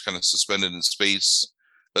pillars that are just kind of suspended in space.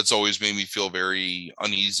 That's always made me feel very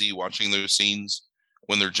uneasy watching those scenes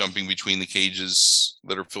when they're jumping between the cages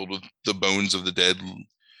that are filled with the bones of the dead,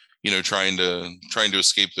 trying to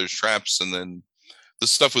escape those traps. And then the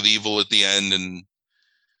stuff with evil at the end, and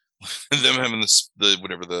them having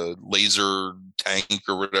the laser tank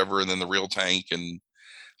or whatever, and then the real tank and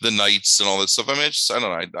the knights and all that stuff. I mean, I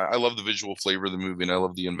don't know. I love the visual flavor of the movie, and I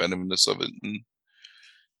love the inventiveness of it. And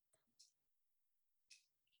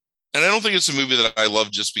I don't think it's a movie that I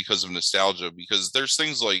love just because of nostalgia, because there's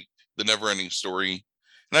things like The Neverending Story,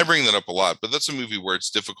 and I bring that up a lot, but that's a movie where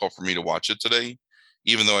it's difficult for me to watch it today,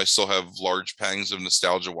 even though I still have large pangs of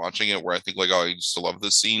nostalgia watching it, where I think like, oh, I used to love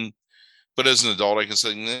this scene. But as an adult, I can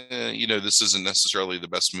say, this isn't necessarily the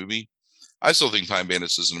best movie. I still think Time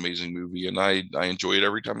Bandits is an amazing movie, and I enjoy it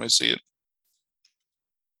every time I see it.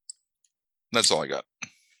 That's all I got.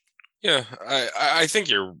 Yeah, I think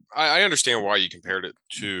I understand why you compared it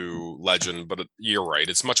to Legend, but you're right.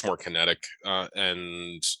 It's much more kinetic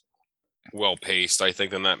and well paced, I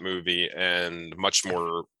think, than that movie, and much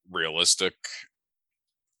more realistic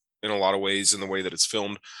in a lot of ways in the way that it's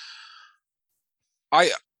filmed. I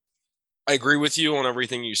agree with you on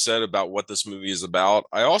everything you said about what this movie is about.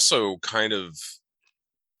 I also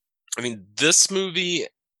this movie,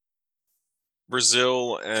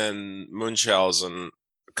 Brazil and Munchausen,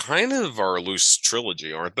 kind of are a loose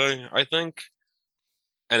trilogy, aren't they? I think,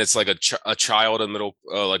 and it's like a child,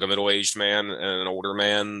 like a middle-aged man, and an older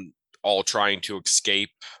man, all trying to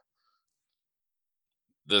escape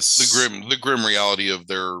this the grim reality of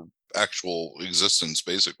their actual existence,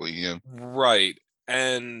 basically. Yeah. Right.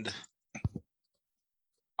 And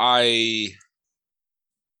I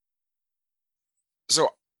so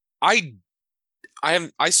I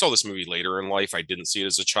saw this movie later in life. I didn't see it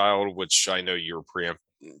as a child, which I know you're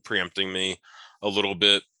preempting me a little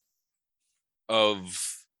bit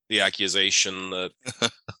of the accusation that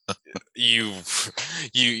you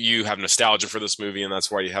you have nostalgia for this movie and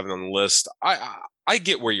that's why you have it on the list. I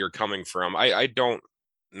get where you're coming from. I don't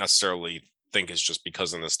necessarily think it's just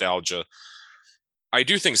because of nostalgia. I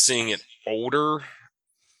do think seeing it older,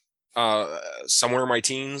 somewhere in my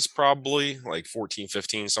teens, probably like 14,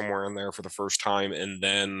 15, somewhere in there for the first time, and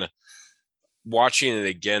then watching it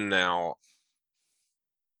again now,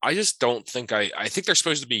 I just don't think I think there's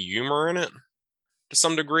supposed to be humor in it to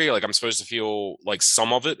some degree. Like I'm supposed to feel like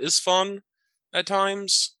some of it is fun at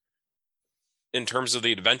times in terms of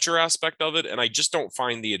the adventure aspect of it, and I just don't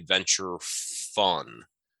find the adventure fun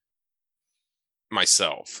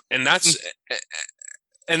myself. And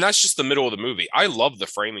that's just the middle of the movie. I love the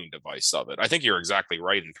framing device of it. I think you're exactly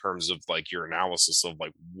right in terms of like your analysis of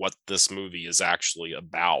like what this movie is actually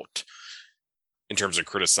about in terms of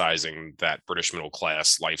criticizing that British middle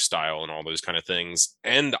class lifestyle and all those kind of things.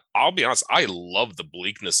 And I'll be honest, I love the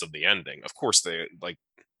bleakness of the ending. Of course, they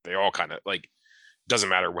all kind of like, doesn't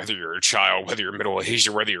matter whether you're a child, whether you're middle aged,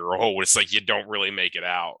 or whether you're old. It's like you don't really make it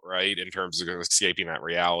out, right? In terms of escaping that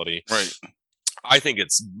reality. Right. I think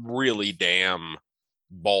it's really damn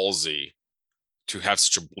ballsy to have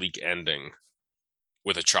such a bleak ending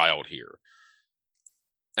with a child here.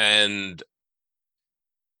 And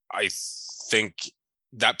I think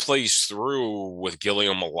that plays through with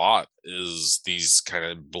Gilliam a lot, is these kind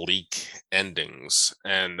of bleak endings.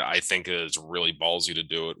 And I think it's really ballsy to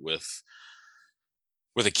do it with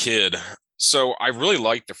a kid. So I really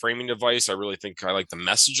like the framing device. I really think I like the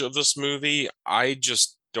message of this movie. I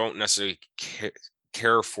just don't necessarily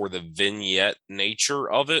care for the vignette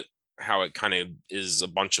nature of it, how it kind of is a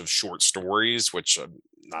bunch of short stories, which I'm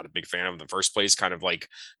not a big fan of in the first place, kind of like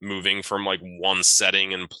moving from like one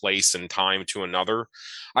setting and place and time to another.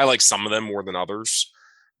 I like some of them more than others,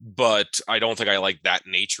 but I don't think I like that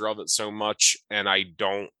nature of it so much. And I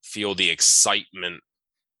don't feel the excitement.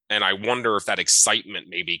 And I wonder if that excitement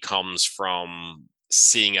maybe comes from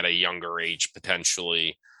seeing at a younger age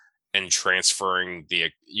potentially, and transferring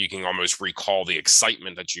you can almost recall the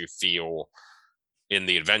excitement that you feel in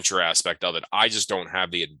the adventure aspect of it. I just don't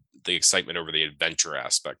have the excitement over the adventure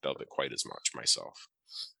aspect of it quite as much myself.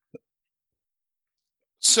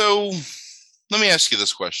 So let me ask you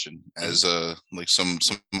this question as like some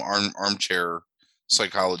armchair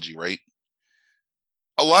psychology, right?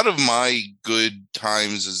 A lot of my good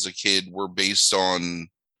times as a kid were based on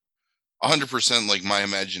 100% like my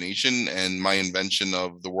imagination and my invention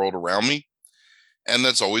of the world around me. And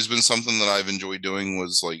that's always been something that I've enjoyed doing,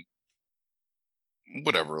 was like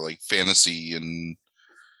whatever, like fantasy and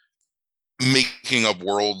making up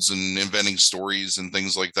worlds and inventing stories and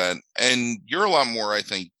things like that. And you're a lot more, I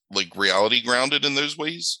think, like reality grounded in those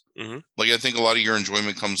ways. Mm-hmm. Like I think a lot of your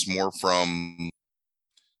enjoyment comes more from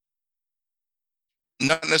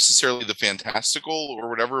not necessarily the fantastical or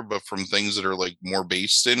whatever, but from things that are like more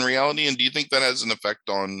based in reality. And do you think that has an effect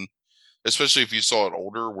on, especially if you saw it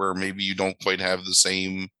older, where maybe you don't quite have the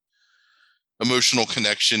same emotional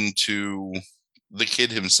connection to the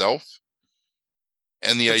kid himself,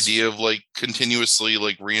 and the idea of like continuously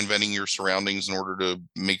like reinventing your surroundings in order to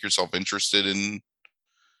make yourself interested in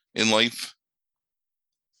life?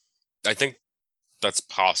 I think that's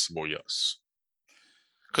possible, yes.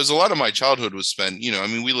 Because a lot of my childhood was spent, I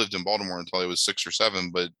mean, we lived in Baltimore until I was 6 or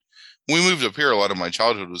 7, but when we moved up here, a lot of my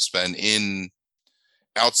childhood was spent in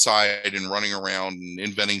outside and running around and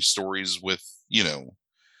inventing stories with,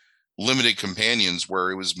 limited companions,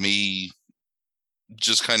 where it was me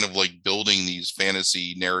just kind of like building these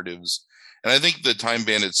fantasy narratives. And I think the Time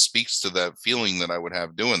Bandits speaks to that feeling that I would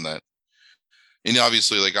have doing that. And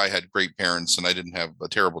obviously, like, I had great parents and I didn't have a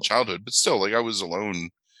terrible childhood, but still, like, I was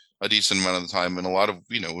alone a decent amount of the time. And a lot of,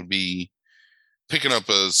 would be picking up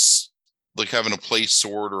like having a play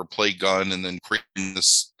sword or a play gun and then creating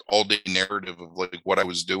this all day narrative of like what I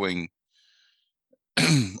was doing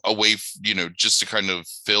away, just to kind of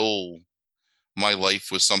fill my life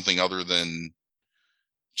with something other than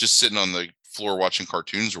just sitting on the floor watching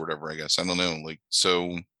cartoons or whatever, I guess. I don't know. Like,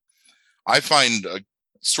 so I find a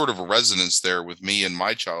sort of a resonance there with me and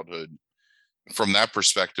my childhood from that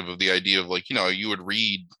perspective of the idea of like, you would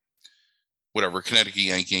read whatever, Connecticut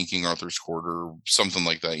Yankee and King Arthur's Court or something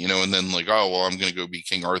like that, and then like, oh, well, I'm going to go be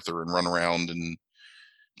King Arthur and run around and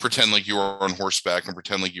pretend like you were on horseback and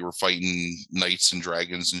pretend like you were fighting knights and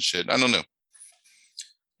dragons and shit. I don't know.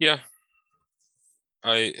 Yeah,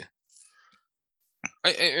 I,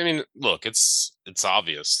 I mean, look, it's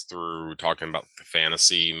obvious through talking about the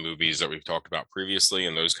fantasy movies that we've talked about previously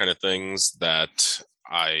and those kind of things that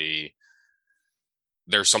I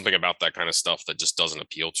there's something about that kind of stuff that just doesn't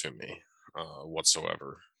appeal to me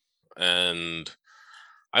whatsoever. And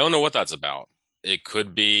I don't know what that's about. It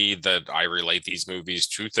could be that I relate these movies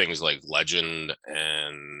to things like Legend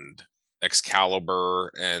and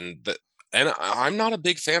Excalibur, and I'm not a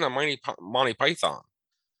big fan of Monty Python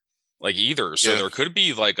like either. So Yeah, there could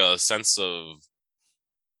be like a sense of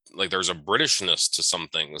like there's a Britishness to some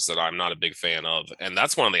things that I'm not a big fan of, and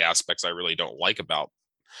that's one of the aspects I really don't like about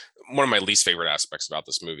one of my least favorite aspects about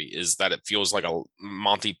this movie is that it feels like a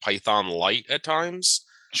Monty Python light at times.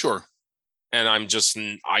 sure. And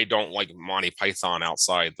I don't like Monty Python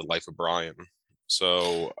outside the Life of Brian.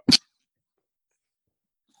 So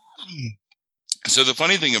So the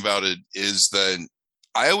funny thing about it is that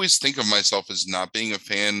I always think of myself as not being a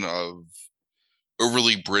fan of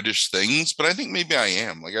overly British things, but I think maybe I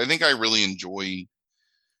am. Like I think I really enjoy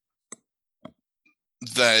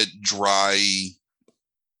that dry,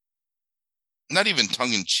 not even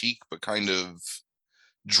tongue in cheek, but kind of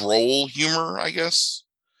droll humor, I guess.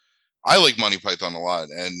 I like Monty Python a lot,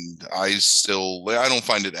 and I don't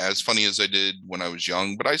find it as funny as I did when I was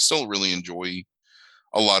young, but I still really enjoy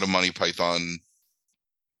a lot of Monty Python,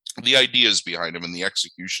 the ideas behind them and the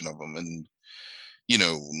execution of them, and you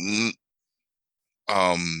know,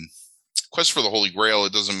 um, Quest for the Holy Grail.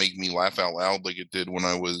 It doesn't make me laugh out loud like it did when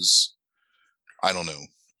I was, I don't know,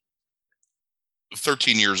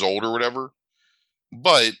 13 years old or whatever,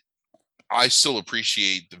 but I still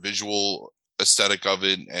appreciate the visual aesthetic of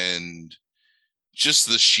it and just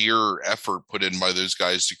the sheer effort put in by those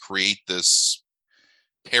guys to create this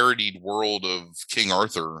parodied world of King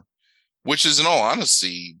Arthur, which is in all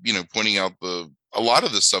honesty, pointing out a lot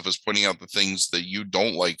of this stuff is pointing out the things that you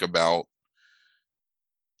don't like about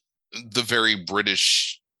the very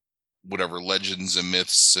British, whatever, legends and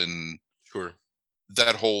myths and sure.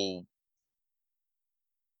 that whole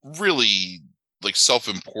really like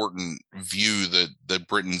self-important view that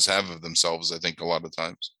Britons have of themselves, I think a lot of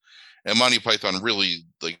times. And Monty Python really,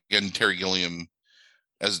 like, again, Terry Gilliam,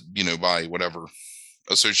 as by whatever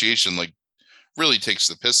association, like really takes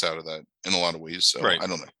the piss out of that in a lot of ways. So Right. I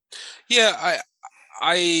don't know. Yeah, I,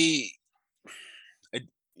 I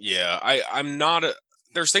yeah, I'm not a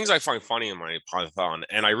there's things I find funny in my Python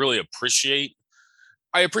and I appreciate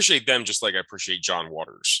them just like I appreciate John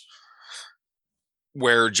Waters.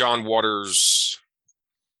 Where John Waters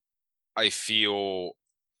I feel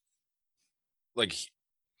like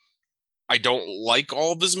I don't like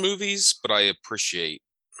all of his movies, but I appreciate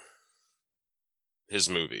his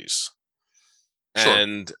movies. Sure.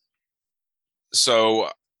 And so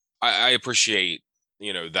I appreciate,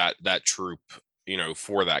 that troop,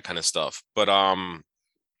 for that kind of stuff. But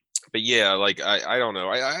yeah, like I don't know.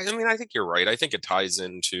 I mean I think you're right. I think it ties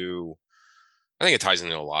into a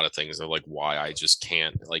lot of things of like why I just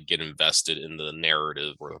can't like get invested in the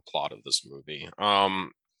narrative or the plot of this movie.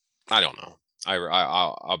 I don't know.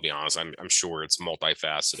 I'll be honest. I'm sure it's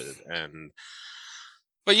multifaceted and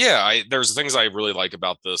but yeah, there's things I really like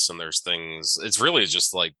about this, and there's things. It's really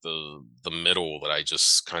just like the middle that I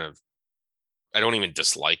just kind of I don't even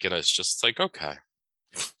dislike it. It's just like okay.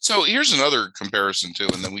 So here's another comparison too,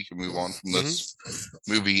 and then we can move on from Mm-hmm. this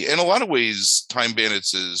movie. In a lot of ways, Time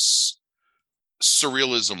Bandits is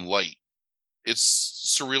surrealism light.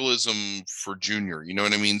 It's surrealism for Junior. You know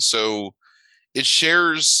what I mean? So it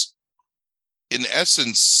shares, in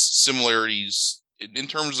essence, similarities in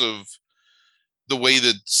terms of the way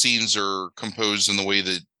that scenes are composed and the way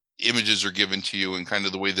that images are given to you and kind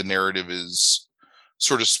of the way the narrative is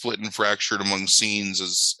sort of split and fractured among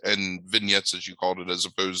scenes and vignettes, as you called it, as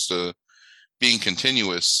opposed to being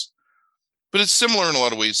continuous. But it's similar in a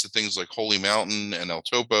lot of ways to things like Holy Mountain and El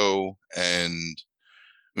Topo and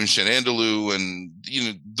Un Chien Andalou and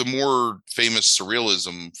the more famous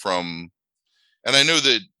surrealism from. And I know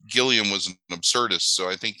that Gilliam was an absurdist, so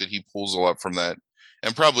I think that he pulls a lot from that,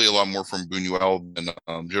 and probably a lot more from Buñuel than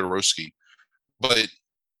Jodorowsky. But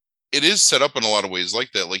it is set up in a lot of ways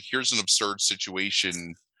like that. Like here's an absurd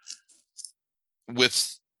situation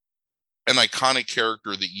with an iconic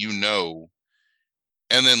character that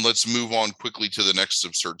and then let's move on quickly to the next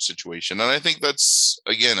absurd situation. And I think that's,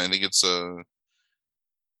 again, I think it's a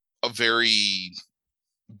very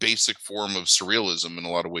basic form of surrealism in a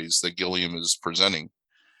lot of ways that Gilliam is presenting.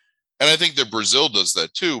 And I think that Brazil does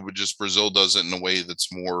that too, but just Brazil does it in a way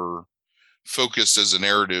that's more focused as a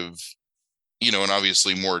narrative, and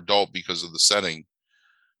obviously more adult because of the setting.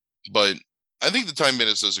 But I think the Time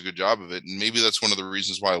Bandits does a good job of it, and maybe that's one of the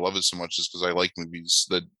reasons why I love it so much, is because I like movies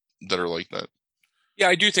that are like that. Yeah,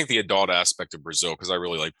 I do think the adult aspect of Brazil, because I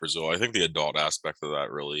really like Brazil. I think the adult aspect of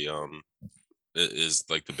that really is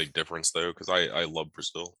like the big difference though, because I love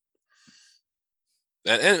Brazil.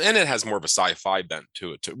 And it has more of a sci-fi bent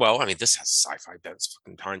to it too. Well, I mean, this has sci-fi bent. It's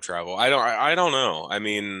fucking time travel. I don't know. I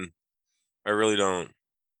mean, I really don't,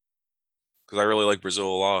 because I really like Brazil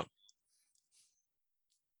a lot.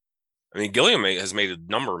 I mean, Gilliam has made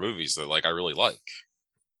a number of movies that like I really like,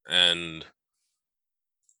 and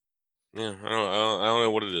yeah, I don't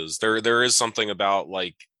know what it is. There is something about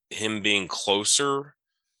like him being closer,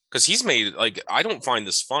 because he's made like, I don't find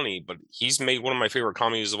this funny, but he's made one of my favorite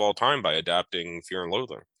comedies of all time by adapting Fear and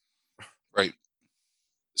Loathing. Right.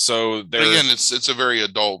 So But again, it's a very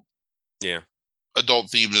adult yeah,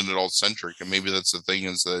 themed and adult centric, and maybe that's the thing,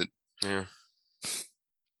 is that yeah,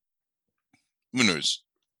 who knows?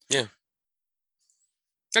 yeah.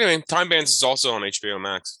 Anyway, Time Bands is also on HBO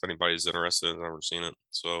Max if anybody's interested and never seen it.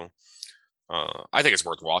 So I think it's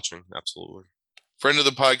worth watching. Absolutely. Friend of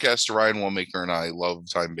the podcast, Ryan Wellmaker, and I love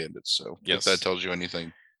Time Bandits. So Yes. if that tells you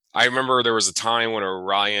anything. I remember there was a time when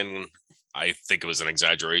Orion, I think it was an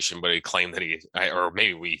exaggeration, but he claimed that or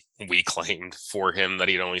maybe we claimed for him that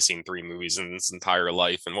he'd only seen 3 movies in his entire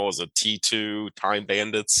life. And what was it? T2, Time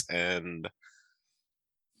Bandits, and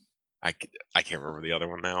I can't remember the other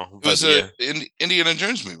one now. It was an Indiana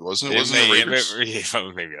Jones movie, wasn't it? Wasn't it Raiders?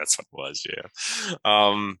 Maybe that's what it was. Yeah.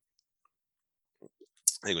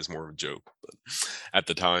 I think it was more of a joke, but at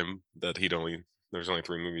the time that there's only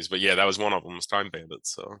 3 movies, but yeah, that was one of them, was Time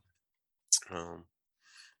Bandits. So,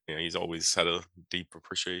 yeah, he's always had a deep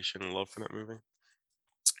appreciation and love for that movie.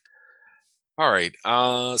 All right.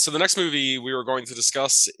 So the next movie we were going to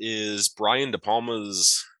discuss is Brian De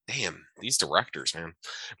Palma's. Damn, these directors, man.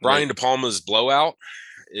 Brian De Palma's Blowout.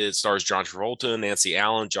 It stars John Travolta, Nancy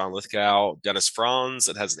Allen, John Lithgow, Dennis Franz.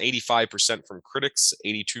 It has an 85% from critics,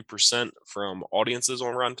 82% from audiences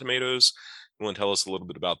on Rotten Tomatoes. You want to tell us a little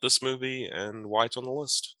bit about this movie and why it's on the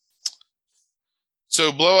list?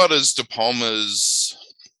 So Blowout is De Palma's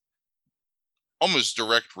almost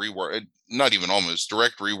direct rework, not even almost,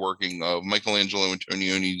 direct reworking of Michelangelo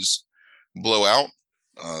Antonioni's Blowout,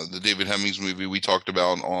 the David Hemmings movie we talked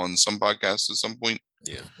about on some podcasts at some point.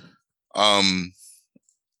 Yeah.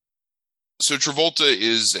 So Travolta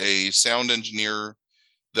is a sound engineer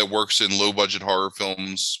that works in low budget horror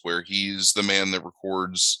films, where he's the man that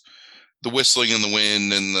records the whistling in the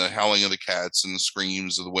wind and the howling of the cats and the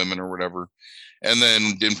screams of the women or whatever. And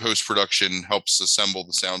then in post production helps assemble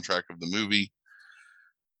the soundtrack of the movie.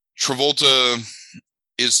 Travolta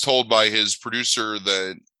is told by his producer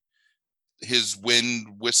that his wind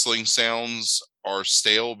whistling sounds are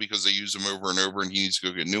stale because they use them over and over and he needs to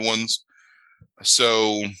go get new ones.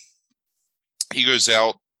 So he goes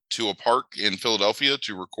out to a park in Philadelphia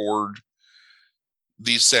to record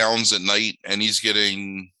these sounds at night, and he's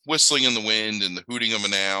getting whistling in the wind and the hooting of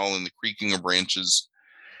an owl and the creaking of branches.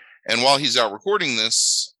 And while he's out recording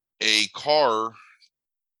this, a car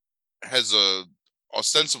has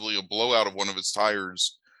ostensibly a blowout of one of its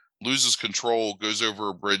tires, loses control, goes over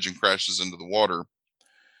a bridge and crashes into the water.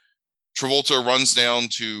 Travolta runs down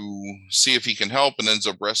to see if he can help and ends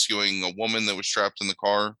up rescuing a woman that was trapped in the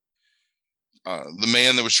car. The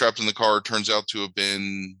man that was trapped in the car turns out to have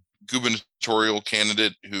been gubernatorial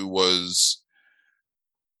candidate who was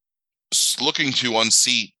looking to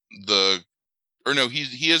unseat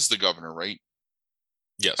he is the governor, right?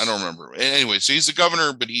 Yes. I don't remember. Anyway, so he's the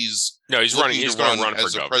governor, but he's running. He's going to run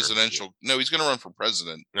as for a presidential. Yeah. No, he's going to run for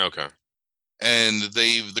president. Okay. And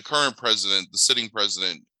the current president, the sitting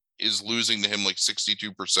president, is losing to him like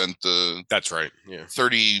 62%. That's right. Yeah.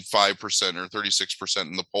 35% or 36%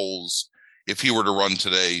 in the polls if he were to run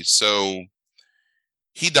today. So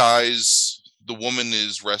he dies. The woman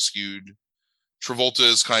is rescued. Travolta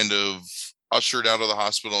is kind of ushered out of the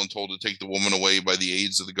hospital and told to take the woman away by the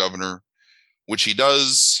aides of the governor, which he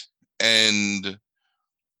does. And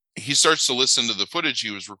he starts to listen to the footage he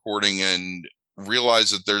was recording and realize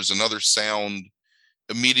that there's another sound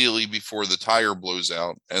immediately before the tire blows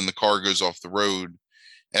out and the car goes off the road,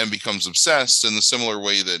 and becomes obsessed in the similar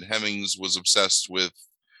way that Hemmings was obsessed with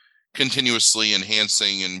continuously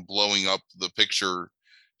enhancing and blowing up the picture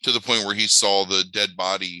to the point where he saw the dead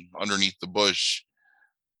body underneath the bush.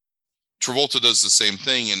 Travolta does the same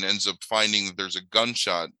thing and ends up finding that there's a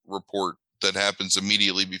gunshot report that happens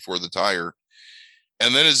immediately before the tire,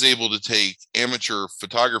 and then is able to take amateur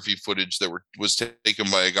photography footage that was taken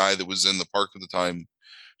by a guy that was in the park at the time,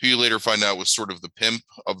 who you later find out was sort of the pimp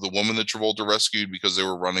of the woman that Travolta rescued, because they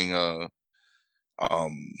were running a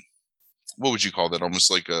what would you call that? Almost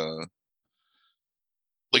like a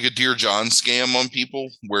like a Dear John scam on people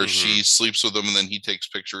where Mm-hmm. she sleeps with them and then he takes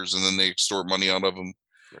pictures and then they extort money out of them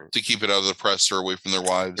Right. to keep it out of the press or away from their I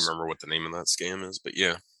can't wives. remember what the name of that scam is, but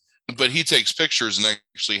yeah. But he takes pictures and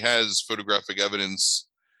actually has photographic evidence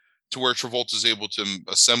to where Travolta is able to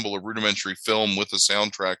assemble a rudimentary film with a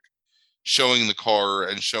soundtrack showing the car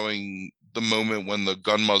and showing the moment when the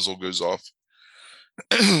gun muzzle goes off.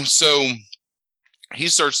 So he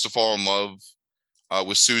starts to fall in love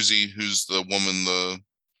with Susie, who's the woman, the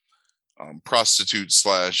prostitute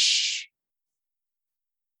slash,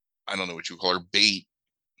 I don't know what you call her, bait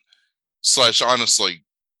slash honest like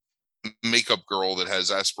makeup girl that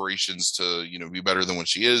has aspirations to, you know, be better than what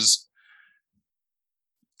she is.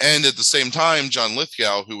 And at the same time, John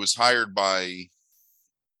Lithgow, who was hired by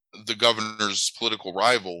the governor's political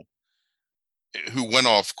rival, who went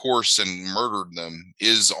off course and murdered them,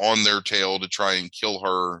 is on their tail to try and kill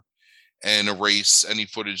her and erase any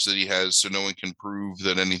footage that he has so no one can prove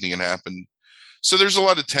that anything had happened. So there's a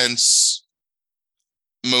lot of tense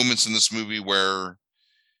moments in this movie where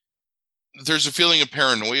there's a feeling of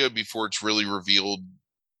paranoia before it's really revealed.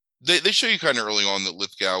 They show you kind of early on that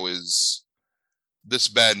Lithgow is this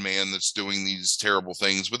bad man that's doing these terrible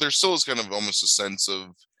things, but there still is kind of almost a sense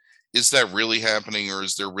of, is that really happening or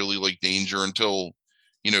is there really like danger until,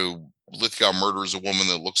 you know, Lithgow murders a woman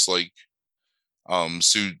that looks like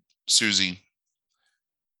Susie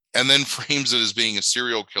and then frames it as being a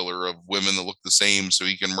serial killer of women that look the same so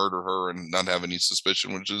he can murder her and not have any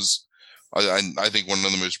suspicion, which is I think one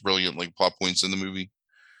of the most brilliant like plot points in the movie.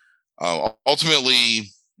 Ultimately,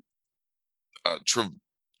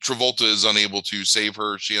 Travolta is unable to save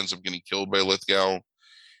her. She ends up getting killed by Lithgow,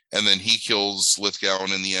 and then he kills Lithgow,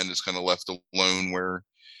 and in the end is kind of left alone. Where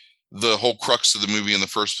the whole crux of the movie in the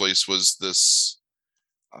first place was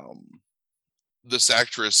um, this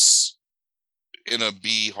actress in a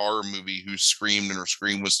B horror movie who screamed and her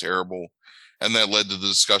scream was terrible, and that led to the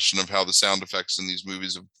discussion of how the sound effects in these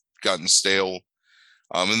movies have gotten stale.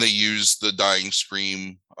 And they use the dying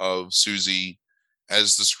scream of Susie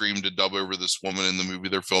as the scream to dub over this woman in the movie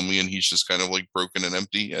they're filming, and he's just kind of like broken and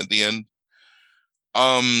empty at the end.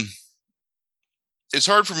 Um, it's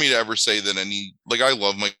hard for me to ever say that any like I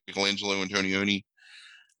love Michelangelo Antonioni.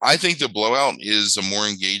 I think the Blowout is a more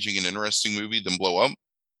engaging and interesting movie than Blow Up.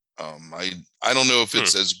 I don't know if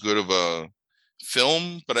it's as good of a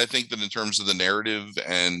film, but I think that in terms of the narrative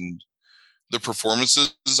and the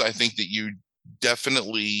performances, I think that you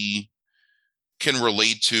definitely can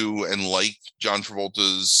relate to and like John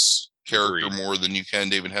Travolta's character Agreed. more than you can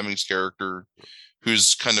David Hemming's character,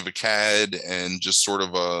 who's kind of a cad and just sort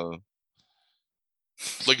of a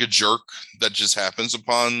like a jerk that just happens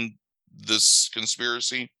upon this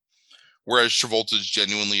conspiracy. Whereas Travolta's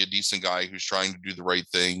genuinely a decent guy who's trying to do the right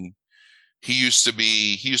thing. He used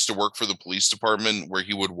to work for the police department where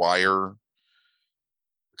he would wire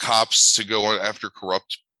cops to go after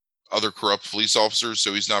other corrupt police officers.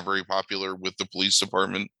 So he's not very popular with the police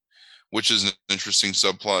department, which is an interesting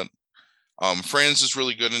subplot. Franz is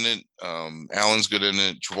really good in it. Alan's good in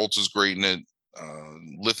it. Travolta's great in it.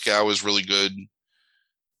 Lithgow is really good.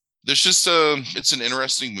 There's just it's an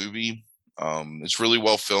interesting movie. It's really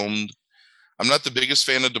well filmed. I'm not the biggest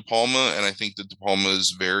fan of De Palma, and I think that De Palma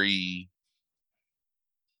is very.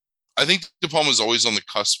 I think De Palma is always on the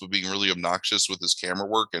cusp of being really obnoxious with his camera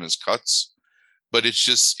work and his cuts, but it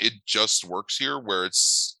just works here where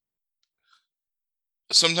it's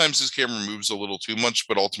sometimes his camera moves a little too much,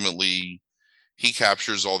 but ultimately he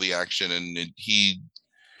captures all the action and he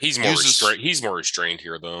He's more restrained. He's more restrained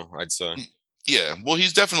here, though. I'd say. Yeah, well,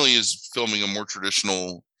 he's definitely is filming a more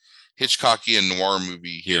traditional Hitchcockian noir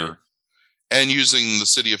movie here, yeah. And using the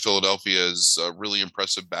city of Philadelphia as a really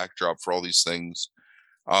impressive backdrop for all these things,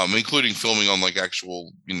 including filming on like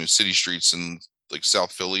actual city streets in like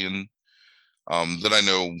South Philly and that I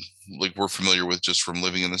know like we're familiar with just from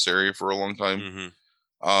living in this area for a long time.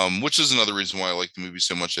 Mm-hmm. Which is another reason why I like the movie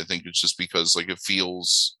so much. I think it's just because like it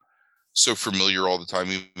feels so familiar all the time,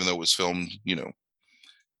 even though it was filmed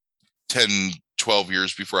 10, 12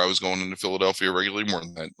 years before I was going into Philadelphia regularly, more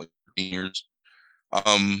than that, like 13 years.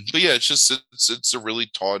 But yeah, it's a really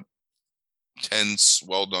taut, tense,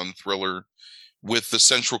 well done thriller with the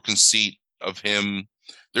central conceit of him.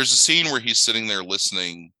 There's a scene where he's sitting there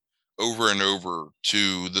listening over and over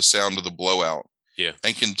to the sound of the blowout, yeah,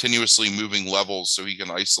 and continuously moving levels so he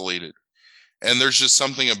can isolate it. And there's just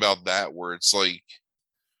something about that where it's like,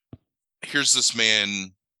 here's this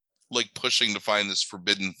man like pushing to find this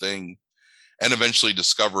forbidden thing and eventually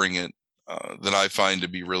discovering it, that I find to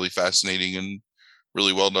be really fascinating and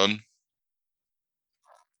really well done.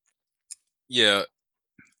 Yeah.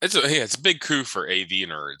 it's a big coup for AV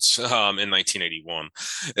nerds in 1981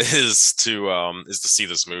 is to see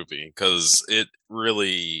this movie because it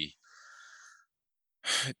really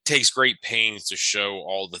takes great pains to show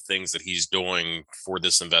all the things that he's doing for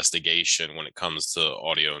this investigation when it comes to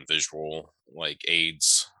audio and visual like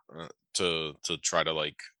aids to try to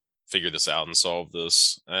like figure this out and solve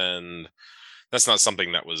this. And that's not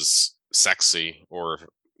something that was sexy or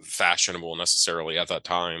fashionable necessarily at that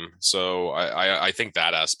time. So I think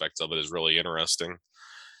that aspect of it is really interesting.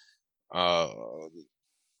 Uh,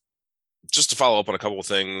 just to follow up on a couple of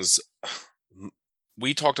things,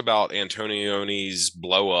 we talked about Antonioni's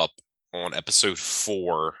blow up on episode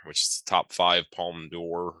 4, which is the top 5 Palme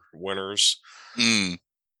d'Or winners. Mm.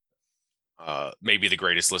 Maybe the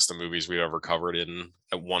greatest list of movies we've ever covered in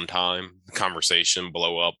at one time. The Conversation,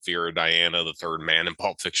 Blow Up, Vera Diana, The Third Man, and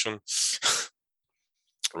Pulp Fiction.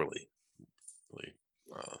 really, really.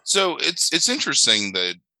 So it's interesting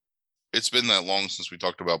that it's been that long since we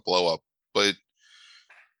talked about Blow Up, but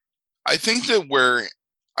I think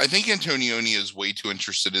Antonioni is way too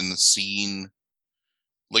interested in the scene,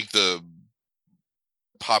 like the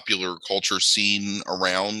popular culture scene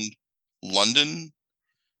around London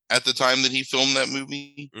at the time that he filmed that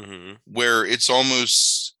movie, mm-hmm. where it's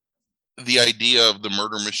almost the idea of the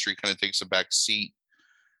murder mystery kind of takes a back seat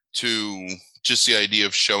to just the idea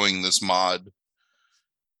of showing this mod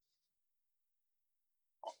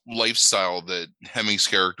lifestyle that Hemming's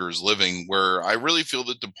character is living, where I really feel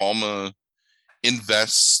that De Palma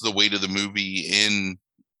invests the weight of the movie in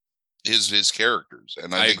his characters,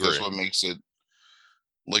 and I think agree. that's what makes it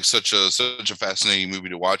like such a fascinating movie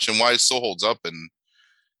to watch, and why it still holds up. And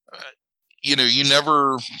you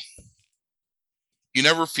never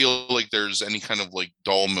feel like there's any kind of like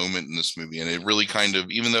dull moment in this movie, and it really kind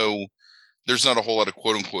of, even though there's not a whole lot of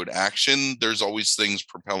quote unquote action, there's always things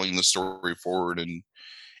propelling the story forward and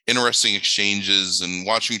interesting exchanges, and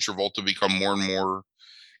watching Travolta become more and more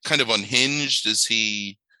kind of unhinged as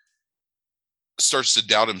he starts to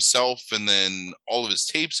doubt himself, and then all of his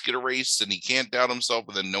tapes get erased and he can't doubt himself,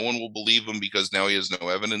 and then no one will believe him because now he has no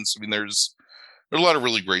evidence. I mean, there's a lot of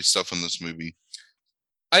really great stuff in this movie.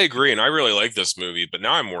 I agree, and I really like this movie, but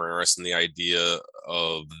now I'm more interested in the idea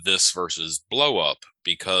of this versus Blow Up,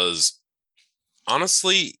 because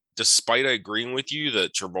honestly, despite agreeing with you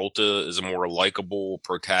that Travolta is a more likable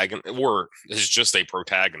protagonist, or is just a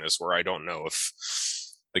protagonist, where I don't know if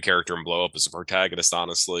the character in Blow Up is a protagonist,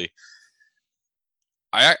 honestly,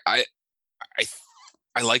 I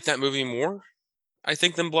like that movie more, I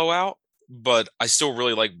think, than Blowout. But I still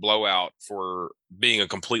really like Blowout for being a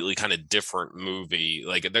completely kind of different movie.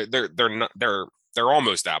 Like they're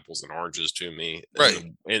almost apples and oranges to me, right?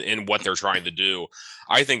 In what they're trying to do.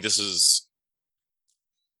 I think this is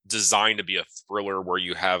designed to be a thriller where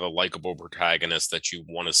you have a likable protagonist that you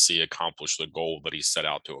want to see accomplish the goal that he set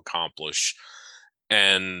out to accomplish.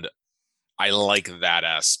 And I like that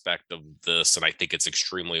aspect of this, and I think it's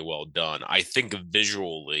extremely well done. I think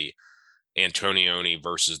visually, Antonioni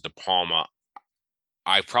versus De Palma,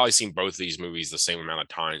 I've probably seen both of these movies the same amount of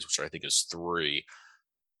times, which I think is 3.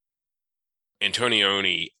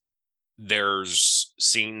 Antonioni, there's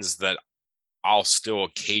scenes that I'll still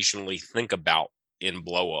occasionally think about in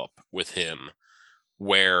Blow Up with him,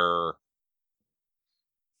 where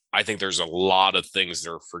I think there's a lot of things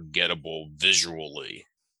that are forgettable visually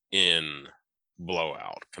in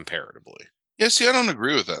Blowout comparatively. Yeah, see, I don't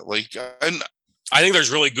agree with that. Like, I think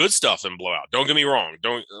there's really good stuff in Blowout. Don't get me wrong.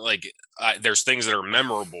 There's things that are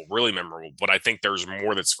memorable, really memorable, but I think there's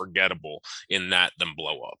more that's forgettable in that than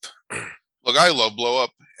Blow Up. Look, I love Blow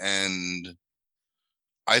Up, and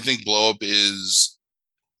I think Blow Up is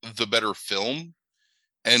the better film,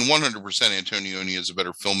 and 100% Antonioni is a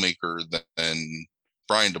better filmmaker than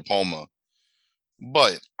Brian De Palma.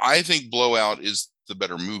 But I think Blowout is the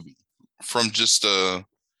better movie from just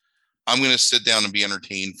I'm going to sit down and be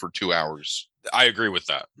entertained for 2 hours. I agree with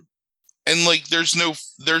that. And like, there's no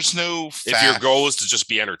if your goal is to just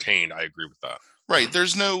be entertained, I agree with that. Right.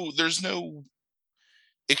 There's no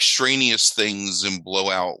extraneous things in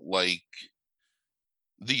Blowout, like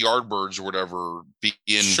the Yardbirds or whatever, be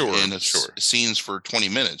in scenes for 20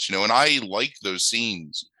 minutes, and I like those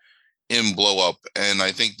scenes in Blow Up, and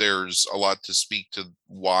I think there's a lot to speak to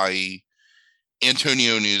why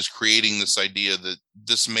Antonioni is creating this idea that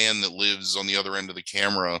this man that lives on the other end of the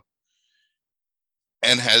camera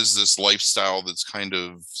and has this lifestyle that's kind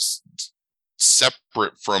of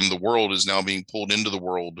separate from the world is now being pulled into the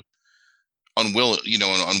world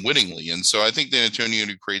unwittingly. And so I think that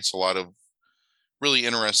Antonioni creates a lot of really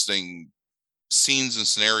interesting scenes and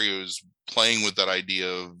scenarios playing with that idea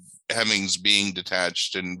of Hemmings being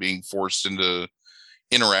detached and being forced into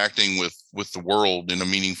interacting with the world in a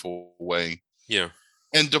meaningful way. Yeah.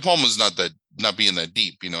 And De Palma's not being that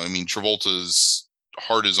deep, you know. I mean, Travolta's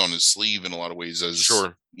heart is on his sleeve in a lot of ways, as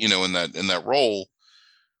Sure. you know, in that role.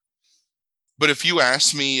 But if you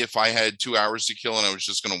asked me if I had 2 hours to kill and I was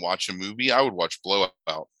just going to watch a movie, I would watch Blow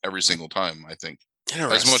Out every single time. I think, as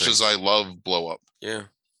much Interesting. as I love Blow Up. Yeah.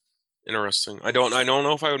 Interesting. I don't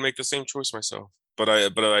know if I would make the same choice myself, but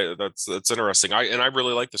that's interesting. I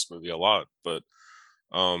really like this movie a lot, but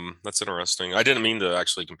that's interesting. I didn't mean to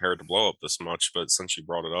actually compare it to Blow Up this much, but since you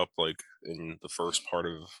brought it up, like in the first part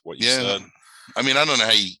of what you Yeah, said. I mean, I don't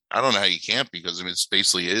know how you can't, because I mean, it's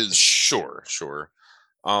basically is. Sure, sure.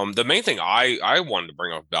 The main thing I wanted to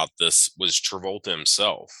bring up about this was Travolta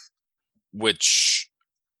himself, which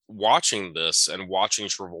watching this and watching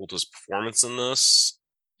Travolta's performance in this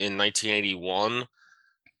in 1981,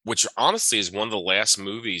 which honestly is one of the last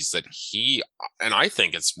movies that and I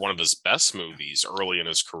think it's one of his best movies early in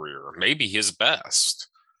his career, maybe his best,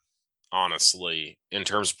 honestly, in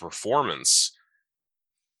terms of performance.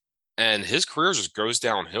 And his career just goes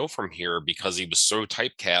downhill from here because he was so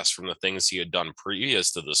typecast from the things he had done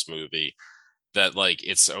previous to this movie that, like,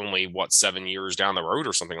 it's only 7 years down the road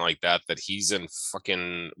or something like that that he's in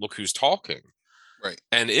fucking Look Who's Talking. Right.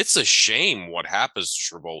 And it's a shame what happens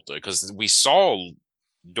to Travolta, because we saw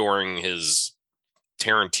during his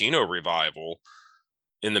Tarantino revival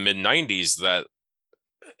in the mid 90s that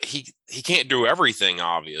he can't do everything,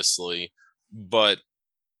 obviously, but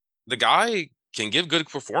the guy can give good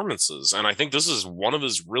performances, and I think this is one of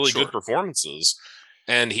his really good Sure. performances.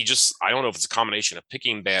 And I don't know if it's a combination of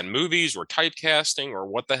picking bad movies or typecasting or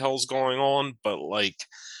what the hell's going on, but like,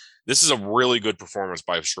 this is a really good performance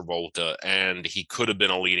by Travolta, and he could have been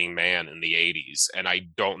a leading man in the 80s. And I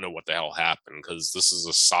don't know what the hell happened, because this is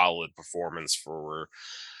a solid performance for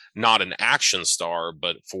not an action star,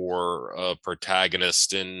 but for a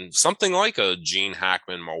protagonist in something like a Gene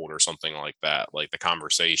Hackman mold or something like that, like The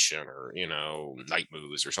Conversation or, Night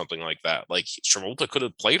Moves or something like that. Like, Travolta could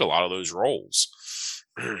have played a lot of those roles.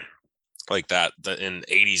 Like that in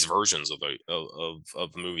 80s versions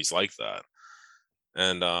of movies like that.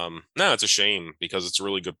 And no, it's a shame because it's a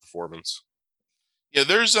really good performance. Yeah,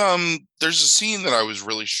 there's a scene that I was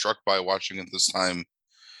really struck by watching it this time.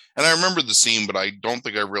 And I remember the scene, but I don't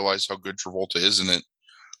think I realized how good Travolta is in it,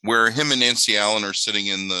 where him and Nancy Allen are sitting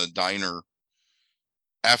in the diner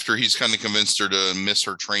after he's kind of convinced her to miss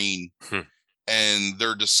her train, and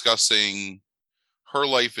they're discussing her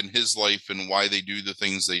life and his life and why they do the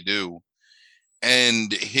things they do.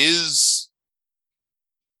 And his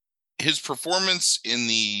performance in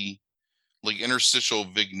the like interstitial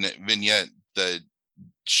vignette that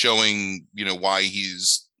showing, why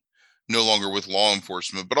he's no longer with law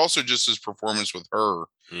enforcement, but also just his performance with her.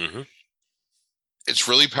 Mm-hmm. It's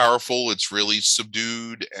really powerful. It's really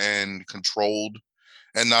subdued and controlled,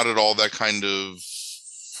 and not at all that kind of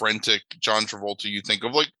frantic John Travolta you think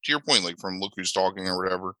of, like, to your point, like from Look Who's Talking or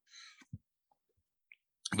whatever.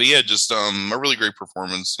 But yeah, just a really great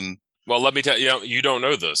performance. And well, let me tell you, you don't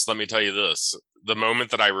know this. Let me tell you this. The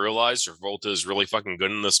moment that I realized Travolta is really fucking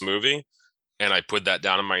good in this movie, and I put that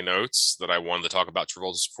down in my notes that I wanted to talk about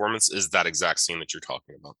Travolta's performance, is that exact scene that you're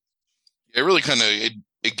talking about. it really kind of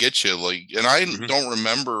it gets you, like, and I don't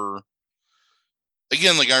remember,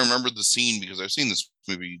 again, like, I remember the scene because I've seen this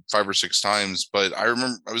movie 5 or 6 times, but I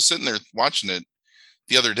remember I was sitting there watching it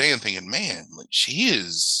the other day and thinking, man, like, he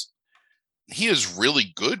is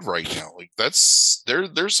really good right now. Like,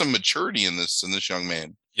 there's some maturity in this young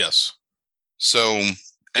man. Yes. So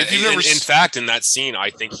if you've never, in fact, in that scene,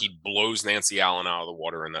 I think he blows Nancy Allen out of the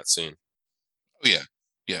water in that scene. Oh yeah,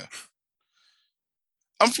 yeah.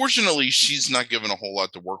 Unfortunately, she's not given a whole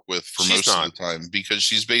lot to work with for most of the time, because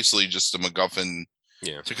she's basically just a MacGuffin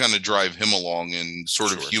to kind of drive him along and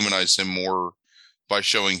sort of humanize him more by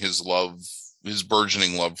showing his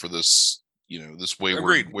burgeoning love for this, this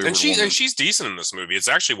wayward and she's decent in this movie. It's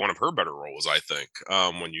actually one of her better roles, I think,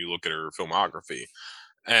 when you look at her filmography.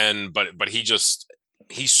 And but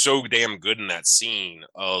he's so damn good in that scene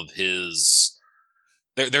of his.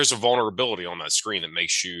 There's a vulnerability on that screen that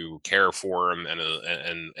makes you care for him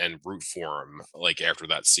and root for him, like, after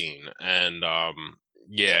that scene. And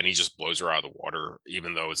yeah, and he just blows her out of the water,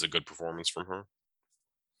 even though it's a good performance from her.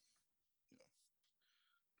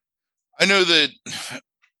 I know that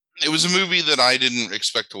it was a movie that I didn't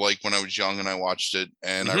expect to like when I was young, and I watched it,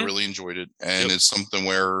 and I really enjoyed it. And it's something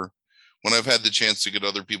where, when I've had the chance to get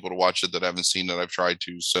other people to watch it that haven't seen it, I've tried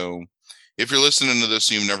to. So if you're listening to this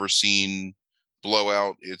and you've never seen Blow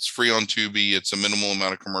Out, it's free on Tubi. It's a minimal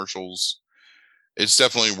amount of commercials. It's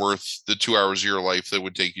definitely worth the 2 hours of your life that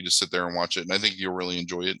would take you to sit there and watch it. And I think you'll really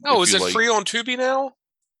enjoy it. Oh, is it free on Tubi now?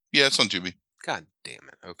 Yeah, it's on Tubi. God damn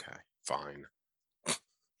it. Okay, fine.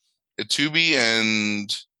 Tubi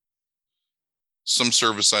and some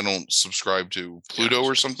service I don't subscribe to, Pluto or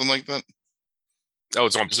Gotcha. something like that. Oh,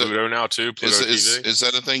 it's on Is that Pluto now too. Pluto TV. is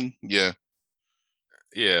that a thing? Yeah,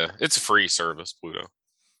 Yeah, it's a free service, Pluto.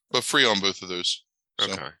 but free on both of those.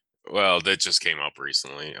 So Okay. Well, that just came up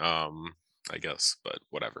recently. I guess, but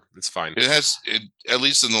whatever. It's fine. it has it at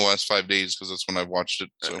least in the last 5 days because that's when I watched it.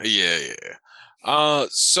 So Yeah.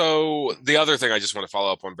 So the other thing I just want to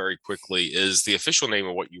follow up on very quickly is the official name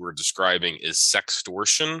of what you were describing is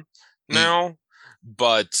sextortion mm, now,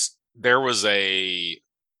 but there was a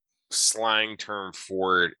slang term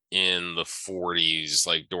for it in the 40s,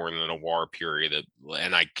 like during the noir period,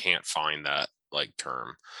 and I can't find that like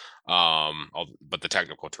term. But the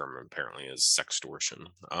technical term apparently is sextortion.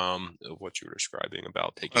 What you were describing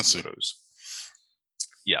about taking let's see. photos.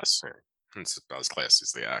 Yes, it's about as classy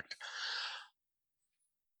as the act.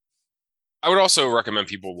 I would also recommend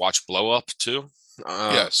people watch Blow Up too.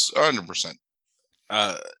 Yes, 100%.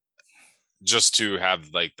 Uh, just to have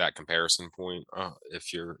like that comparison point,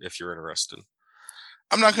 if you're interested.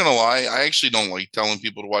 I'm not gonna lie. I actually don't like telling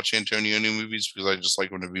people to watch Antonioni movies because I just like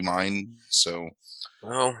them to be mine. So,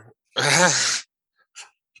 Well,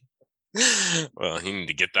 well, you need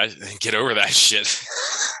to get over that shit.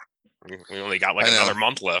 We only got like another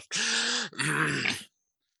month left.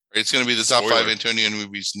 It's gonna be the top 5 Antonioni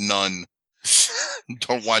movies. None.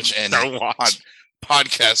 Don't watch any. Don't watch.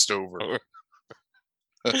 Podcast over.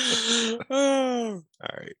 All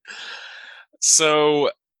right. So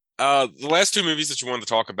the last two movies that you wanted to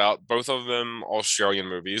talk about, both of them Australian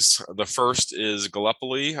movies. The first is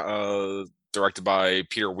Gallipoli, directed by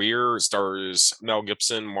Peter Weir. It stars Mel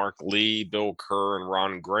Gibson, Mark Lee, Bill Kerr, and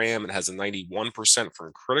Ron Graham. It has a 91%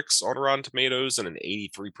 from critics on Rotten Tomatoes and an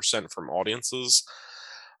 83% from audiences.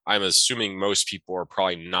 I'm assuming most people are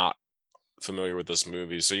probably not familiar with this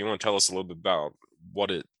movie. So you want to tell us a little bit about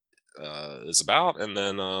what it is about, and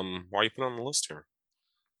then why you put it on the list here?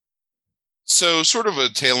 So, sort of a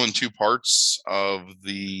tale in two parts of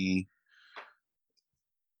the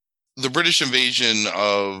British invasion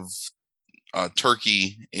of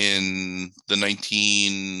Turkey in the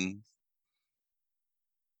 1910s,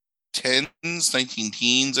 19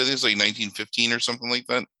 teens. I think it's like 1915 or something like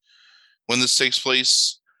that when this takes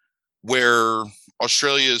place, where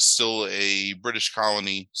Australia is still a British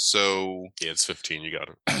colony. So yeah, it's 15. You got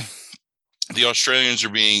it. The Australians are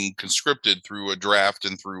being conscripted through a draft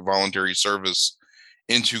and through voluntary service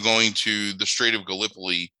into going to the Strait of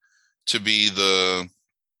Gallipoli to be the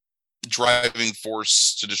driving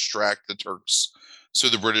force to distract the Turks so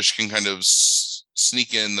the British can kind of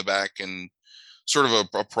sneak in the back and sort of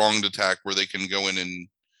a pronged attack where they can go in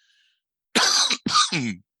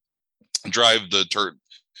and drive the Turk.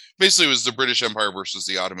 Basically, it was the British Empire versus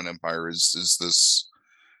the Ottoman Empire is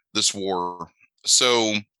this war.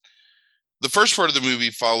 So the first part of the movie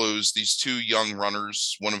follows these two young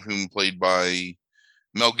runners, one of whom played by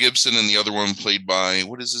Mel Gibson and the other one played by,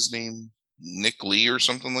 what is his name? Nick Lee or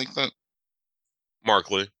something like that? Mark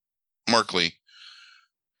Lee. Mark Lee.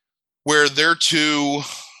 Where they're two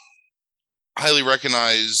highly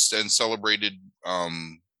recognized and celebrated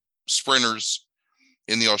sprinters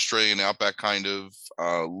in the Australian outback, kind of.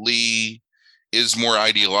 Lee is more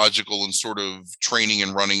ideological and sort of training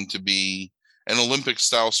and running to be an Olympic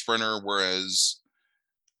style sprinter, whereas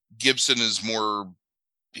Gibson is more,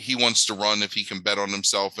 he wants to run if he can bet on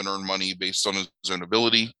himself and earn money based on his own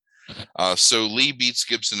ability. So Lee beats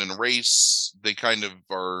Gibson in a race. They kind of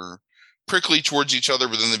are prickly towards each other,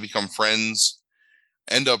 but then they become friends,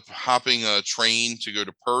 end up hopping a train to go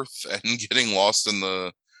to Perth and getting lost in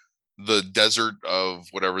the desert of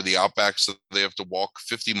whatever the outback, so they have to walk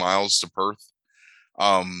 50 miles to Perth.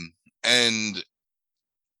 And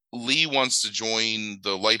Lee wants to join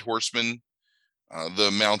the Light Horsemen,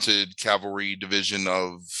 the mounted cavalry division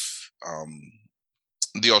of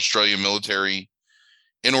the Australian military,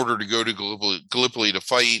 in order to go to Gallipoli to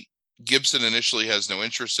fight. Gibson initially has no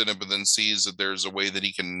interest in it, but then sees that there's a way that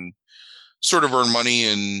he can sort of earn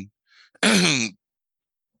money and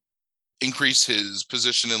increase his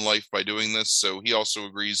position in life by doing this. So he also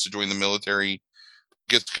agrees to join the military,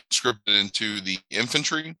 gets conscripted into the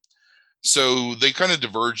infantry. So they kind of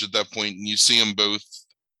diverge at that point, and you see them both,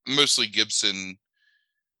 mostly Gibson,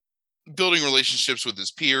 building relationships with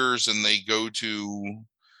his peers, and they go to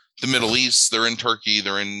the Middle East. They're in Turkey.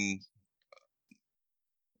 They're in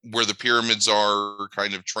where the pyramids are,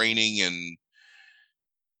 kind of training, and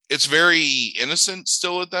it's very innocent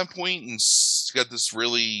still at that point, and it's got this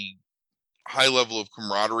really high level of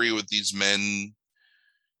camaraderie with these men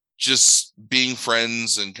just being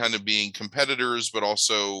friends and kind of being competitors, but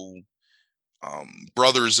also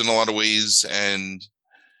brothers in a lot of ways. And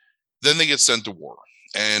then they get sent to war.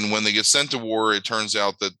 And when they get sent to war, it turns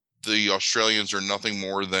out that the Australians are nothing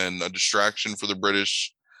more than a distraction for the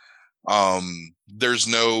British. There's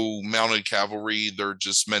no mounted cavalry. They're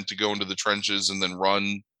just meant to go into the trenches and then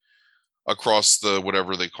run across the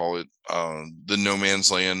whatever they call it, the no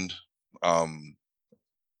man's land, and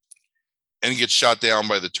get shot down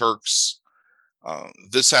by the Turks.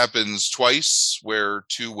 This happens twice, where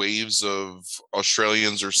two waves of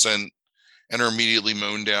Australians are sent and are immediately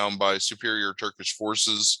mown down by superior Turkish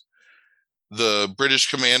forces. The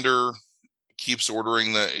British commander keeps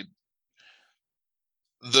ordering that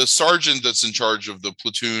the sergeant that's in charge of the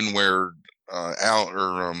platoon where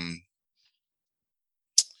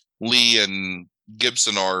Lee and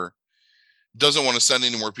Gibson are doesn't want to send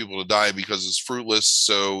any more people to die because it's fruitless.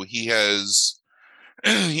 So he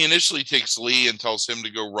initially takes Lee and tells him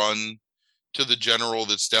to go run to the general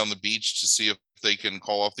that's down the beach to see if they can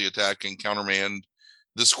call off the attack and countermand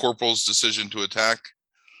this corporal's decision to attack.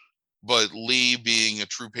 But Lee, being a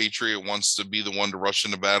true patriot, wants to be the one to rush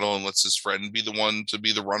into battle and lets his friend be the one to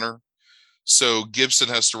be the runner. So Gibson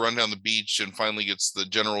has to run down the beach and finally gets the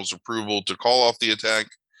general's approval to call off the attack,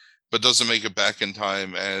 but doesn't make it back in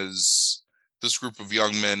time as this group of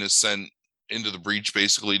young men is sent into the breach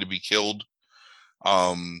basically to be killed.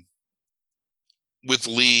 With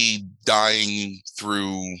Lee dying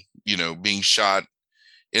through, being shot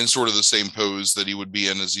in sort of the same pose that he would be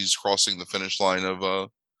in as he's crossing the finish line of a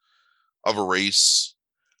race.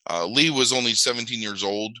 Lee was only 17 years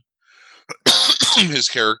old. His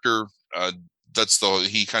character,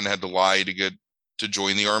 he kind of had to lie to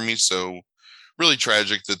join the army. So really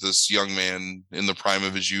tragic that this young man in the prime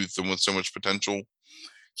of his youth and with so much potential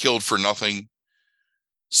killed for nothing.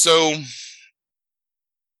 So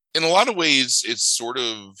in a lot of ways, it's sort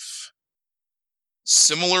of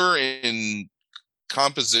similar in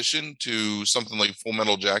composition to something like Full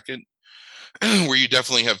Metal Jacket, where you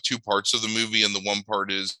definitely have two parts of the movie, and the one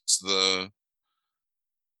part is the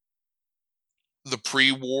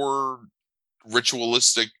pre-war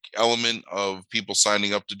ritualistic element of people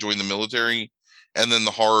signing up to join the military, and then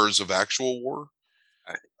the horrors of actual war.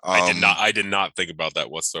 I did not think about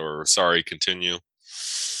that whatsoever. Sorry, continue.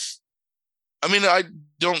 I mean,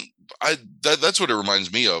 that's what it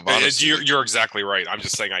reminds me of, honestly. You're exactly right. I'm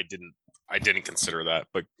just saying I didn't consider that,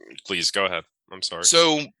 but please go ahead. I'm sorry.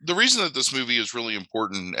 So the reason that this movie is really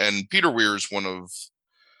important, and Peter Weir is one of,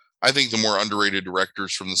 I think, the more underrated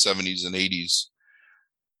directors from the 70s and 80s.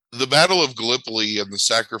 The Battle of Gallipoli and the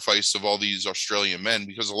sacrifice of all these Australian men,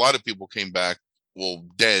 because a lot of people came back, well,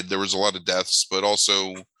 dead. There was a lot of deaths, but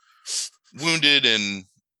also wounded and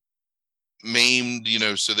maimed,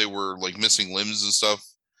 so they were like missing limbs and stuff.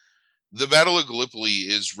 The Battle of Gallipoli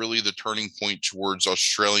is really the turning point towards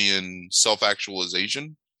Australian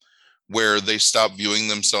self-actualization, where they stopped viewing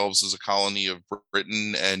themselves as a colony of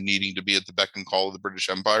Britain and needing to be at the beck and call of the British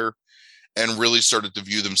Empire, and really started to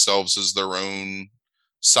view themselves as their own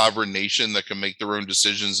sovereign nation that can make their own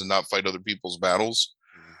decisions and not fight other people's battles.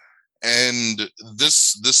 And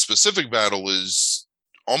this specific battle is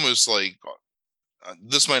almost like,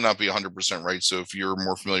 this might not be 100% right, so if you're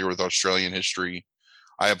more familiar with Australian history,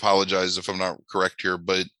 I apologize if I'm not correct here,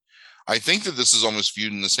 but I think that this is almost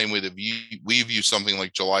viewed in the same way that we view something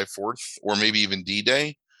like July 4th or maybe even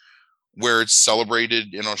D-Day, where it's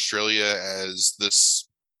celebrated in Australia as this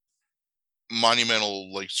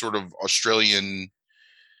monumental, like, sort of Australian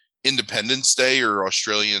Independence Day or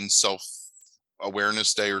Australian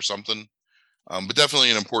Self-Awareness Day or something. But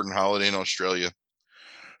definitely an important holiday in Australia.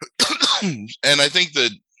 And I think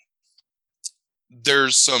that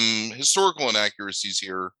there's some historical inaccuracies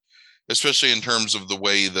here, especially in terms of the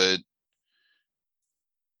way that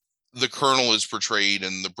the colonel is portrayed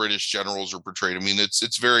and the British generals are portrayed. I mean,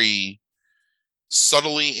 it's very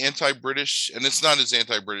subtly anti-British, and it's not as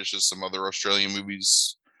anti-British as some other Australian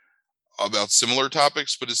movies about similar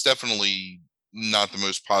topics, but it's definitely not the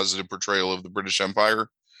most positive portrayal of the British Empire.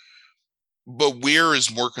 But Weir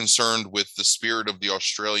is more concerned with the spirit of the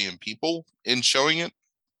Australian people in showing it,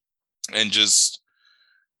 and just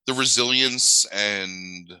the resilience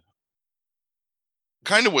and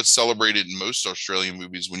kind of what's celebrated in most Australian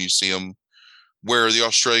movies when you see them, where the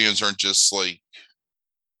Australians aren't just like,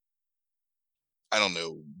 I don't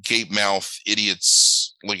know, gape mouth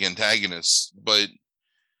idiots like antagonists, but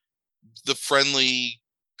the friendly,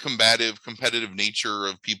 combative, competitive nature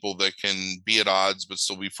of people that can be at odds but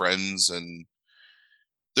still be friends. And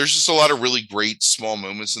there's just a lot of really great small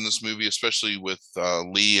moments in this movie, especially with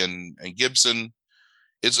Lee and Gibson.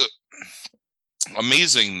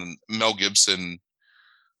 amazing Mel Gibson.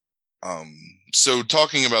 So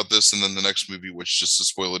talking about this, and then the next movie, which just to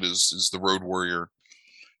spoil it, is The Road Warrior.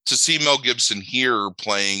 To see Mel Gibson here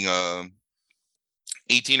playing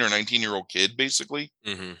 18 or 19-year-old kid, basically,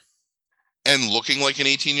 Mm-hmm. and looking like an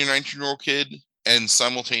 18 or 19-year-old kid, and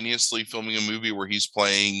simultaneously filming a movie where he's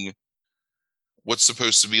playing what's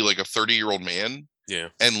supposed to be like a 30-year-old man, Yeah.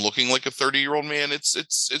 and looking like a 30-year-old man,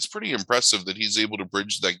 it's pretty impressive that he's able to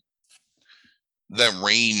bridge that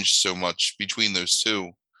range so much between those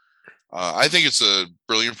two. I think it's a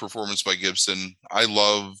brilliant performance by Gibson. I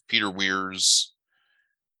love Peter Weir's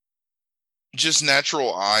just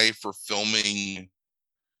natural eye for filming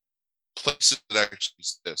places that actually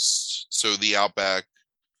exist. So the Outback,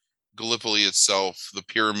 Gallipoli itself, the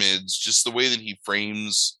pyramids, just the way that he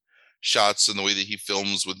frames shots and the way that he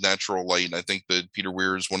films with natural light. And I think that Peter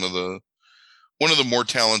Weir is one of the more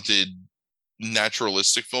talented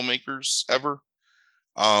naturalistic filmmakers ever.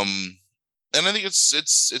 And I think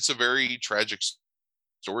it's a very tragic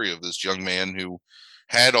story of this young man who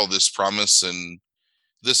had all this promise and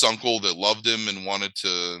this uncle that loved him and wanted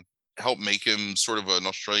to help make him sort of an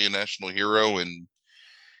Australian national hero, and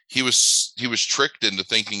he was tricked into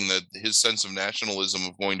thinking that his sense of nationalism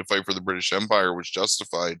of going to fight for the British Empire was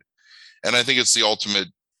justified. And I think it's the ultimate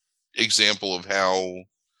example of how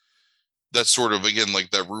that sort of, again,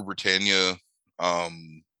 like that Rue Britannia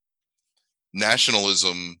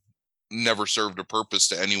nationalism never served a purpose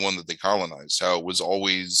to anyone that they colonized, how it was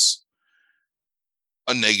always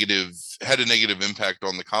had a negative impact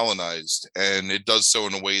on the colonized, and it does so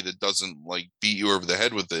in a way that doesn't like beat you over the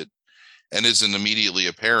head with it and isn't immediately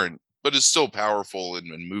apparent, but is still powerful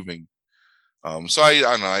and moving. So I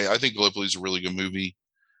don't know. I think Gallipoli is a really good movie.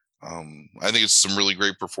 I think it's some really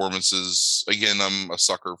great performances. Again, I'm a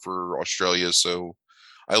sucker for Australia, so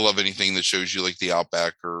I love anything that shows you like the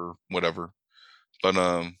outback or whatever. But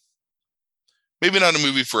maybe not a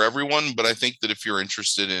movie for everyone, but I think that if you're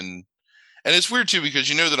interested in, and it's weird too, because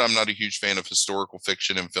you know that I'm not a huge fan of historical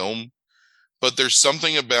fiction and film, but there's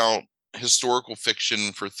something about historical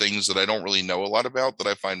fiction for things that I don't really know a lot about that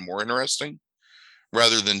I find more interesting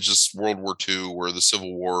rather than just World War II or the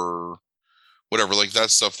Civil War or whatever, like that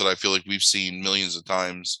stuff that I feel like we've seen millions of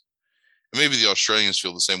times. And maybe the Australians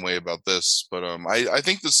feel the same way about this, but I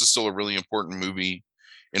think this is still a really important movie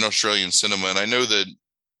in Australian cinema. And I know that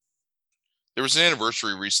there was an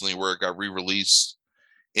anniversary recently where it got re-released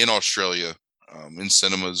in Australia in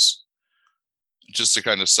cinemas just to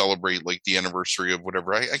kind of celebrate like the anniversary of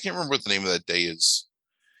whatever. I can't remember what the name of that day is.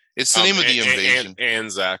 It's the name of the invasion.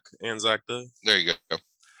 Anzac Day. There you go.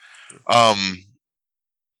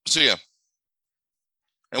 So yeah.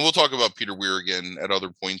 And we'll talk about Peter Weir again at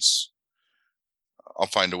other points. I'll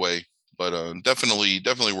find a way, but definitely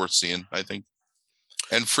worth seeing, I think.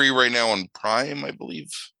 And free right now on Prime, I believe.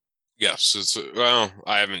 Yes, it's well,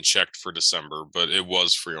 I haven't checked for December, but it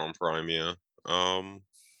was free on Prime, yeah. I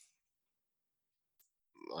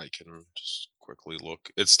can just quickly look.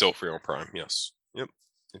 It's still free on Prime, yes. Yep.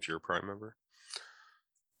 If you're a Prime member.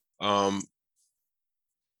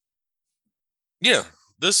 Yeah,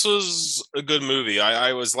 this was a good movie.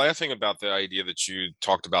 I was laughing about the idea that you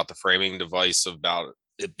talked about the framing device about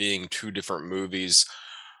it being two different movies,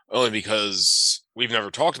 only because we've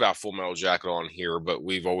never talked about Full Metal Jacket on here, but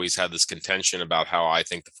we've always had this contention about how I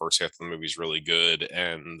think the first half of the movie is really good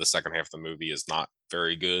and the second half of the movie is not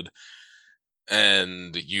very good.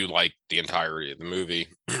 And you like the entirety of the movie.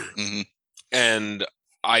 Mm-hmm. And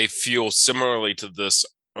I feel similarly to this,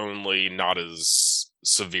 only not as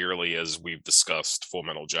severely as we've discussed Full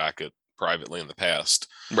Metal Jacket privately in the past.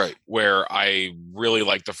 Right. Where I really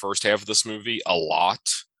liked the first half of this movie a lot.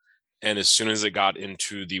 And as soon as it got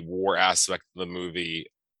into the war aspect of the movie,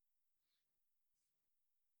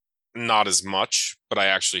 not as much. But I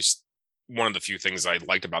actually, one of the few things I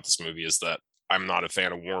liked about this movie is that I'm not a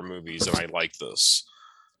fan of war movies, and I like this.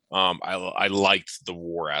 I liked the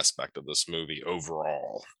war aspect of this movie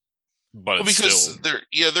overall, but well, it's because still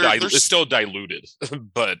it's still diluted.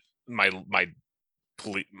 But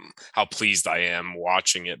how pleased I am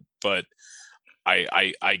watching it, but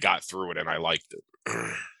I got through it and I liked it.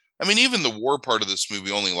 I mean, even the war part of this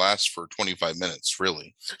movie only lasts for 25 minutes,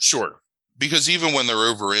 really. Sure. Because even when they're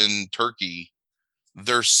over in Turkey,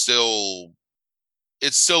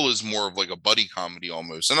 it still is more of like a buddy comedy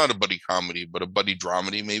almost. And not a buddy comedy, but a buddy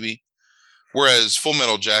dramedy maybe. Whereas Full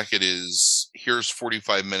Metal Jacket is, here's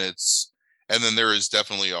 45 minutes, and then there is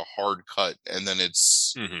definitely a hard cut, and then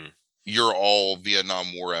it's you're all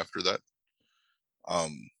Vietnam War after that.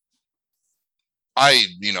 I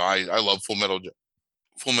love Full Metal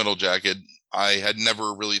Jacket. I had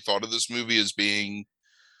never really thought of this movie as being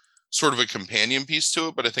sort of a companion piece to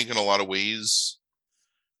it, but I think in a lot of ways,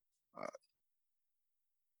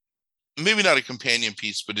 maybe not a companion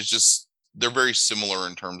piece, but it's just they're very similar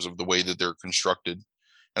in terms of the way that they're constructed.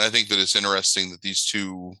 And I think that it's interesting that these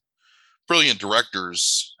two brilliant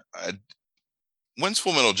directors. When's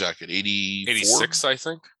Full Metal Jacket? 84? 86, I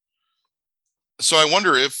think. So I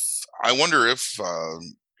wonder if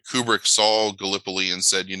Kubrick saw Gallipoli and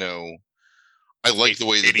said, I like the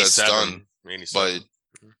way that that's done, 87. but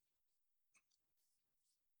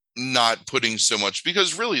not putting so much,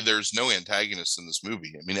 because really there's no antagonist in this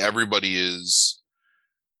movie. I mean, everybody is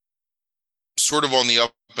sort of on the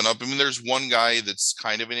up and up. I mean, there's one guy that's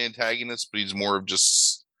kind of an antagonist, but he's more of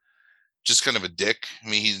just kind of a dick. I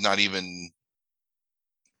mean, he's not even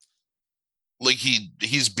like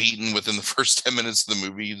he's beaten within the first 10 minutes of the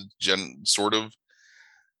movie, sort of.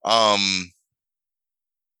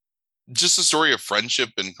 Just a story of friendship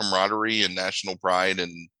and camaraderie and national pride,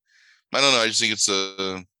 and I don't know. I just think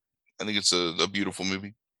it's a beautiful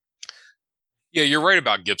movie. Yeah, you're right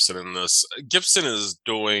about Gibson in this. Gibson is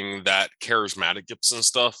doing that charismatic Gibson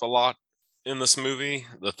stuff a lot in this movie.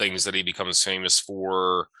 The things that he becomes famous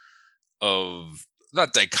for, of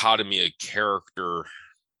that dichotomy of character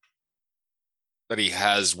that he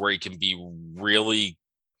has, where he can be really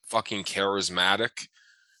fucking charismatic.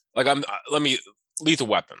 Like Lethal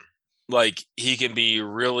Weapon. Like, he can be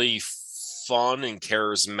really fun and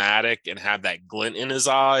charismatic and have that glint in his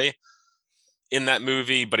eye in that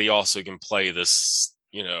movie, but he also can play this,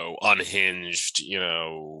 unhinged,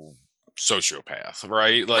 sociopath,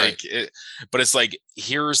 right? Like, but it's like,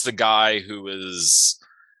 here's the guy who is,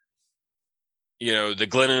 the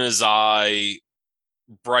glint in his eye,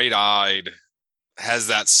 bright-eyed, has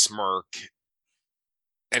that smirk,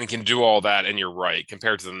 and can do all that. And you're right,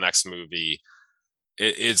 compared to the next movie,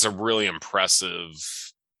 it's a really impressive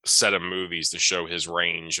set of movies to show his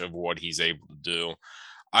range of what he's able to do.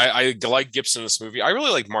 I like Gibson in this movie. I really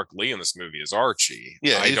like Mark Lee in this movie as Archie.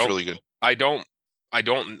 Yeah, he's really good. I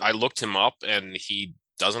looked him up, and he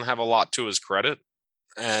doesn't have a lot to his credit.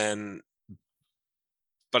 But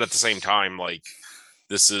at the same time, like,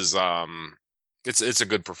 this is it's a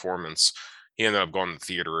good performance. He ended up going to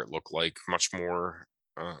theater, it looked like, much more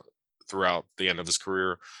throughout the end of his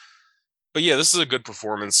career. But yeah, this is a good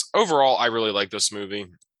performance. Overall, I really like this movie.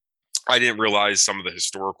 I didn't realize some of the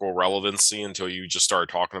historical relevancy until you just started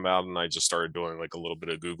talking about it, and I just started doing like a little bit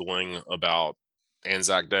of Googling about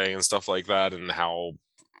Anzac Day and stuff like that, and how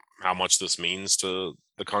much this means to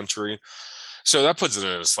the country. So that puts it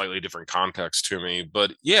in a slightly different context to me.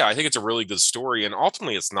 But yeah, I think it's a really good story. And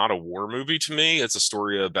ultimately, it's not a war movie to me. It's a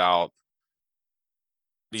story about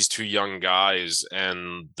these two young guys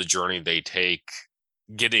and the journey they take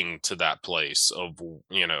getting to that place of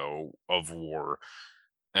war.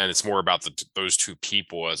 And it's more about those two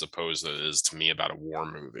people as opposed to it is to me about a war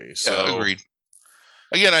movie. So yeah, agreed.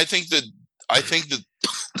 Again, I think that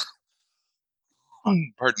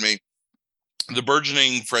pardon me, the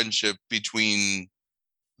burgeoning friendship between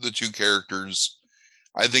the two characters,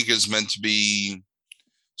 I think, is meant to be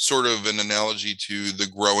sort of an analogy to the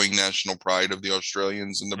growing national pride of the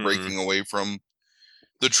Australians and the breaking away from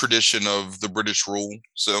the tradition of the British rule.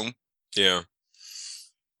 So yeah,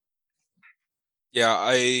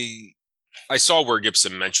 I saw where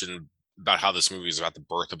Gibson mentioned about how this movie is about the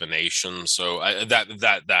birth of a nation. So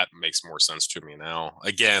that makes more sense to me now.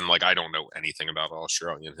 Again, like, I don't know anything about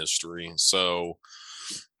Australian history, so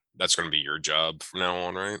that's going to be your job from now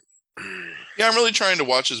on, right? Yeah, I'm really trying to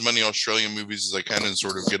watch as many Australian movies as I can and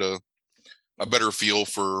sort of get a better feel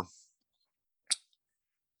for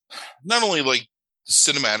not only like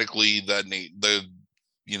cinematically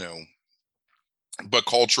but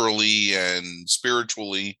culturally and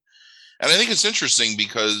spiritually. And I think it's interesting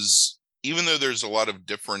because even though there's a lot of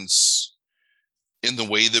difference in the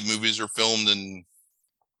way that movies are filmed and,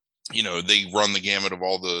 they run the gamut of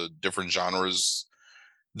all the different genres,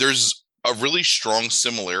 there's a really strong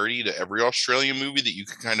similarity to every Australian movie that you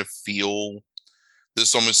can kind of feel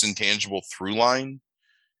this almost intangible through line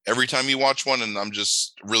every time you watch one. And I'm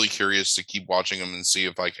just really curious to keep watching them and see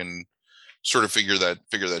if I can sort of figure that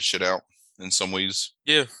shit out in some ways.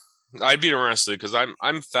 Yeah, I'd be interested because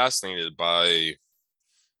I'm fascinated by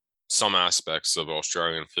some aspects of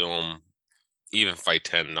Australian film, even if I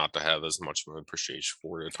tend not to have as much of an appreciation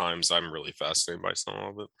for it at times. I'm really fascinated by some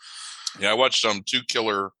of it. Yeah, I watched two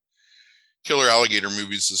killer alligator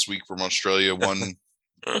movies this week from Australia. One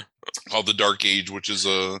called The Dark Age, which is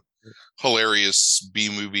a hilarious B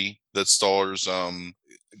movie that stars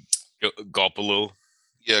Gulpilil.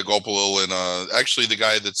 Yeah, Gulpilil, and actually the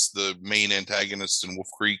guy that's the main antagonist in Wolf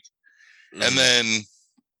Creek. And then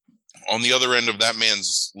On the other end of that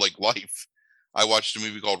man's like life, I watched a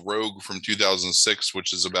movie called Rogue from 2006,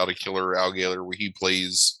 which is about a killer alligator where he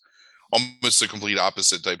plays almost a complete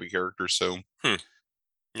opposite type of character. So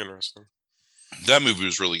Interesting. that movie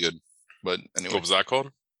was really good. But anyway, What was that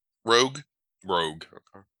called? Rogue. Rogue.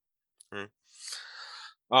 Okay.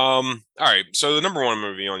 All right. So the number one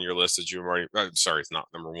movie on your list that you already, sorry, it's not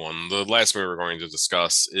number one. The last movie we're going to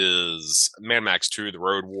discuss is Mad Max 2: The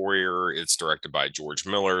Road Warrior. It's directed by George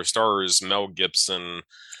Miller, stars Mel Gibson,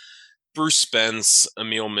 Bruce Spence,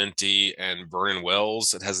 Emil Minty, and Vernon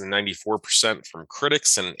Wells. It has a 94% from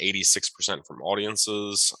critics and 86% from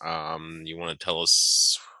audiences. You want to tell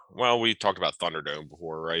us? Well, we talked about Thunderdome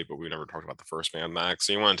before, right? But we never talked about the first Mad Max.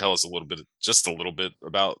 So you want to tell us just a little bit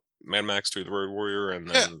about Mad Max 2: The Road Warrior, and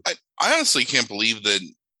then I honestly can't believe that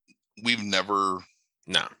we've never.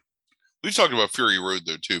 No, we've talked about Fury Road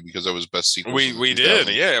though too, because that was best sequel. We did,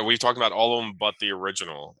 yeah. We talked about all of them but the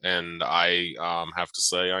original, and I have to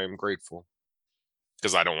say I am grateful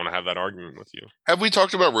because I don't want to have that argument with you. Have we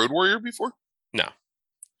talked about Road Warrior before? No.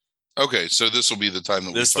 Okay, so this will be the time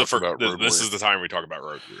that we talk about Road Warrior. This is the time we talk about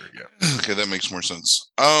Road Warrior. Yeah. Okay, that makes more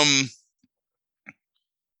sense.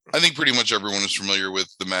 I think pretty much everyone is familiar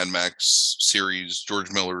with the Mad Max series,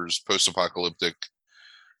 George Miller's post-apocalyptic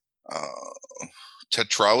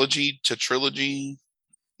tetralogy.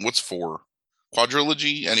 What's four?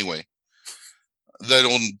 Quadrilogy? Anyway,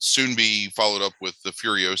 that'll soon be followed up with the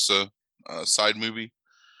Furiosa side movie.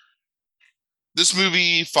 This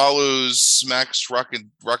movie follows Max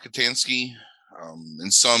Rokitansky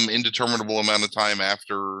in some indeterminable amount of time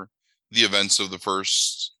after the events of the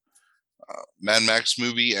first Mad Max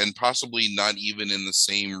movie, and possibly not even in the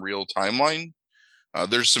same real timeline.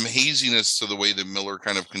 There's some haziness to the way that Miller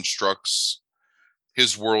kind of constructs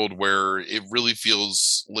his world, where it really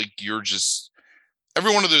feels like you're just,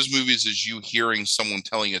 every one of those movies is you hearing someone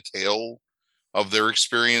telling a tale of their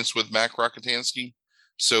experience with Mac Rokitansky.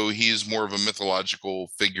 So he is more of a mythological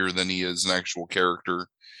figure than he is an actual character.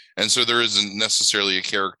 And so there isn't necessarily a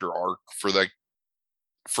character arc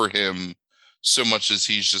for him, so much as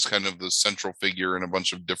he's just kind of the central figure in a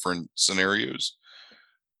bunch of different scenarios.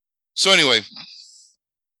 So anyway,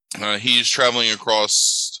 he's traveling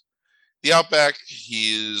across the outback.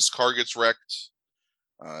 His car gets wrecked.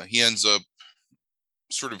 He ends up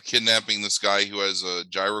sort of kidnapping this guy who has a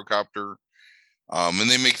gyrocopter. And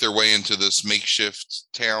they make their way into this makeshift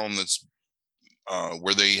town that's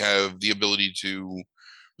where they have the ability to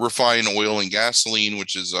refine oil and gasoline,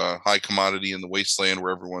 which is a high commodity in the wasteland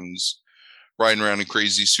where everyone's riding around in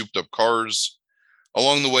crazy souped up cars.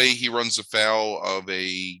 Along the way, he runs afoul of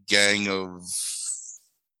a gang of,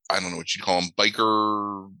 I don't know what you'd call them,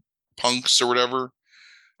 biker punks or whatever,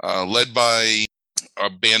 led by a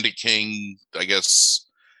bandit king, I guess,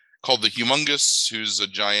 called the Humongous, who's a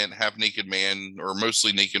giant half-naked man, or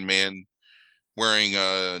mostly naked man, wearing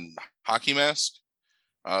a hockey mask.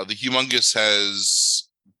 The Humongous has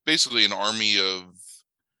basically an army of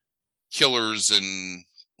killers and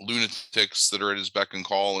lunatics that are at his beck and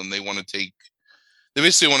call, and they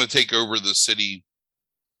basically want to take over the city,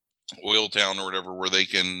 oil town or whatever, where they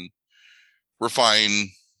can refine,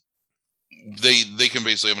 they can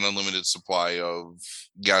basically have an unlimited supply of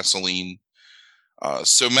gasoline.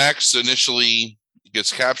 So Max initially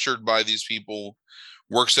gets captured by these people,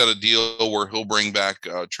 works out a deal where he'll bring back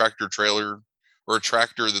a tractor trailer or a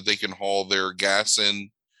tractor that they can haul their gas in,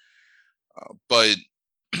 but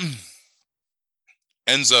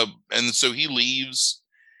ends up, and so he leaves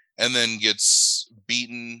and then gets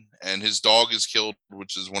beaten, and his dog is killed,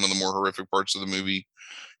 which is one of the more horrific parts of the movie.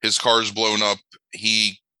 His car is blown up.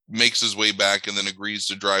 He makes his way back and then agrees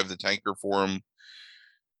to drive the tanker for him.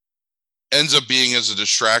 Ends up being as a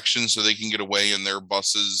distraction so they can get away in their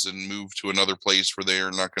buses and move to another place where they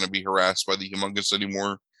are not going to be harassed by the Humongous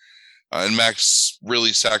anymore. And Max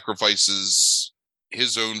really sacrifices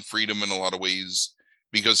his own freedom in a lot of ways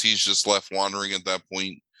because he's just left wandering at that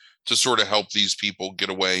point to sort of help these people get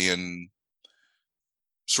away and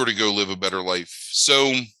sort of go live a better life.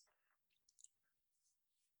 So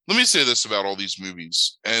let me say this about all these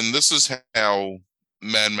movies, and this is how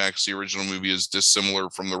Mad Max, the original movie, is dissimilar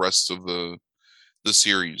from the rest of the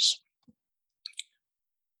series.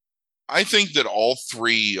 I think that all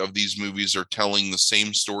three of these movies are telling the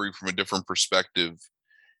same story from a different perspective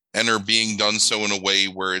and are being done so in a way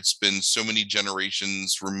where it's been so many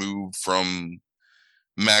generations removed from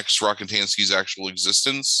Max Rokitansky's actual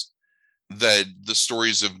existence that the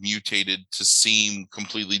stories have mutated to seem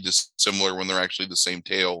completely dissimilar when they're actually the same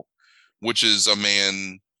tale, which is a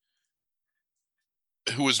man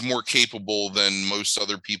who is more capable than most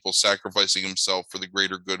other people, sacrificing himself for the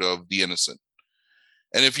greater good of the innocent.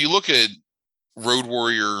 And if you look at Road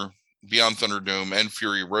Warrior, Beyond Thunderdome, and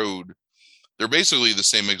Fury Road, they're basically the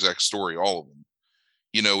same exact story, all of them.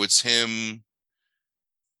 You know, it's him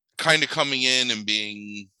kind of coming in and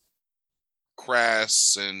being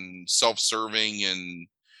crass and self-serving and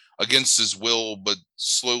against his will, but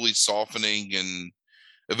slowly softening and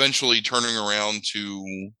eventually turning around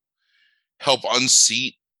to help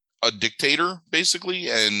unseat a dictator, basically,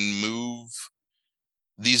 and move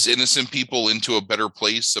these innocent people into a better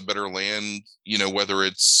place, a better land, you know, whether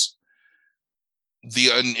it's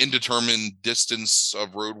the indeterminate distance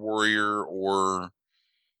of Road Warrior or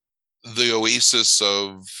the oasis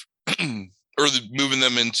of or moving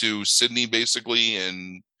them into Sydney basically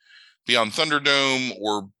and Beyond Thunderdome,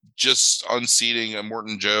 or just unseating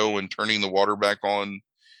Immortan Joe and turning the water back on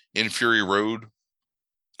in Fury Road.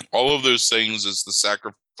 All of those things is the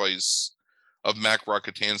sacrifice of Mac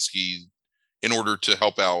Rockatansky in order to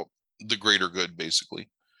help out the greater good, basically.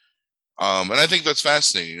 And I think that's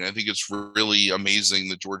fascinating. I think it's really amazing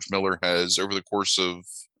that George Miller has, over the course of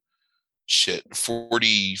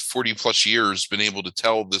 40 plus years, been able to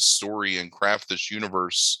tell this story and craft this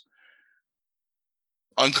universe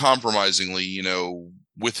uncompromisingly, you know,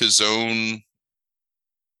 with his own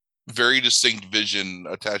very distinct vision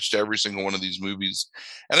attached to every single one of these movies.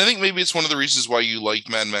 And I think maybe it's one of the reasons why you like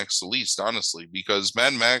Mad Max the least, honestly, because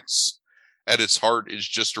Mad Max at its heart is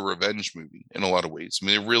just a revenge movie in a lot of ways. I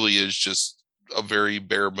mean, it really is just a very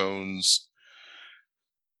bare bones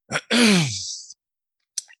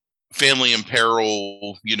family in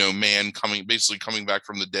peril, you know, man basically coming back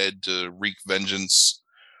from the dead to wreak vengeance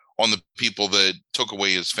on the people that took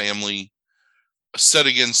away his family, set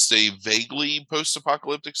against a vaguely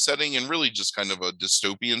post-apocalyptic setting and really just kind of a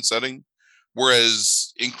dystopian setting.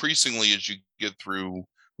 Whereas increasingly, as you get through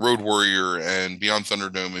Road Warrior and Beyond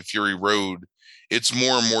Thunderdome and Fury Road, it's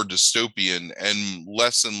more and more dystopian and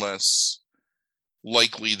less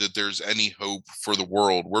likely that there's any hope for the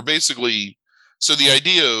world. Where basically, so the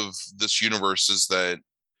idea of this universe is that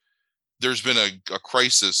there's been a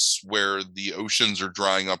crisis where the oceans are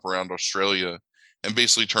drying up around Australia and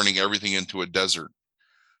basically turning everything into a desert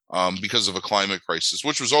because of a climate crisis,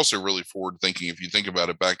 which was also really forward thinking. If you think about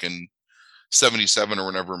it, back in 77 or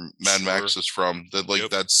whenever Mad Max is from, that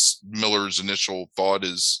that's Miller's initial thought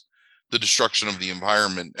is the destruction of the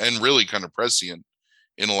environment, and really kind of prescient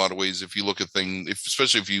in a lot of ways. If you look at things,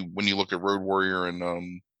 especially when you look at Road Warrior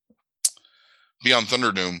and Beyond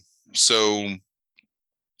Thunderdome. So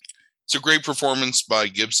it's a great performance by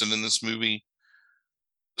Gibson in this movie.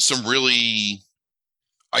 Some really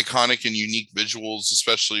iconic and unique visuals,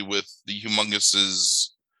 especially with the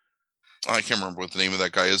Humongous's. I can't remember what the name of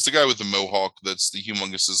that guy is. The guy with the mohawk that's the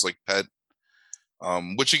Humongous's like pet.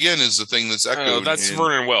 Which again is the thing that's echoed. Oh, that's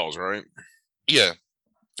Vernon Wells, right? Yeah.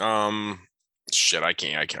 Shit, I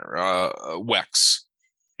can't. Wex.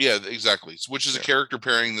 Yeah, exactly. Which is a character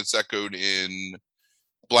pairing that's echoed in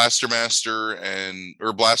Blaster Master and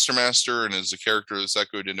is a character that's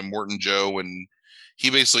echoed in Immortan Joe, and he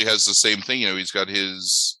basically has the same thing. You know, he's got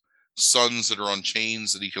his sons that are on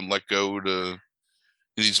chains that he can let go to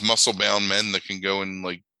these muscle bound men that can go and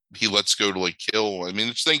like he lets go to like kill. I mean,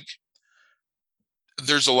 I think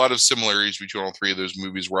there's a lot of similarities between all three of those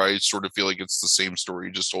movies where I sort of feel like it's the same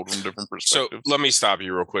story, just told from different perspectives. So let me stop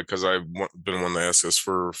you real quick because I've been wanting to ask this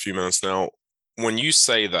for a few minutes now. When you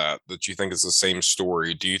say that you think it's the same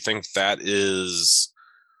story, do you think that is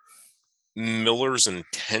Miller's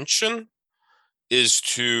intention is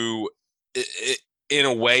to, in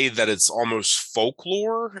a way that it's almost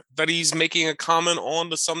folklore that he's making a comment on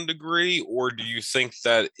to some degree, or do you think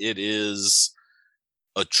that it is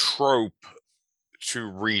a trope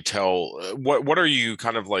to retell? What are you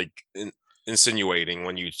kind of like insinuating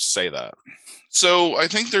when you say that? So I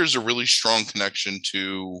think there's a really strong connection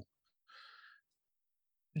to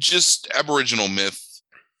just Aboriginal myth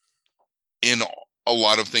in a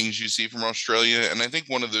lot of things you see from Australia. And I think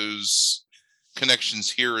one of those connections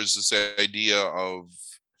here is this idea of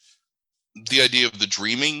the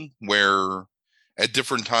dreaming, where at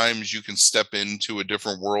different times you can step into a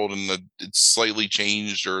different world and it's slightly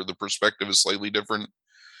changed or the perspective is slightly different.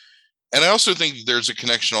 And I also think there's a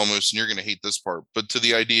connection almost, and you're going to hate this part, but to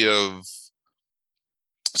the idea of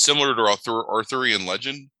similar to Arthurian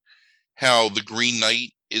legend, how the Green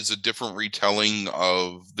Knight is a different retelling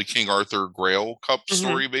of the King Arthur Grail Cup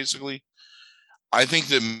story, basically. I think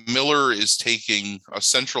that Miller is taking a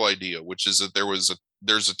central idea, which is that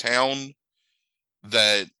there's a town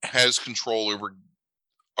that has control over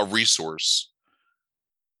a resource,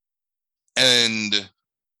 and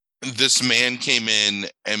this man came in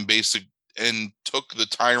and took the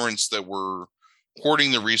tyrants that were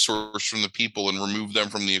hoarding the resource from the people and remove them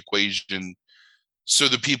from the equation so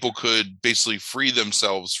the people could basically free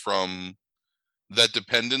themselves from that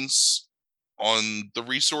dependence on the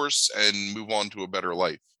resource and move on to a better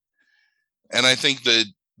life. And I think that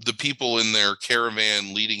the people in their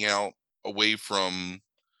caravan leading out away from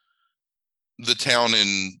the town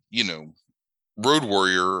in, Road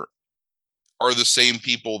Warrior are the same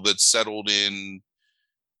people that settled in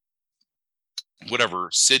whatever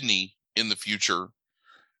Sydney in the future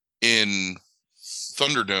in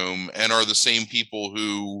Thunderdome, and are the same people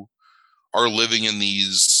who are living in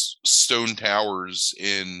these stone towers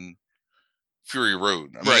in Fury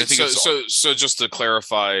Road. I mean, Right. I think So just to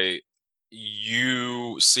clarify,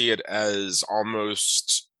 you see it as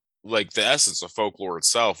almost like the essence of folklore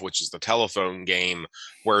itself, which is the telephone game,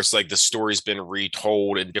 where it's like the story's been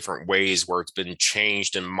retold in different ways, where it's been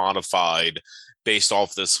changed and modified based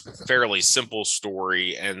off this fairly simple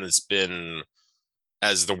story, and it's been,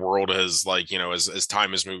 as the world has, like, as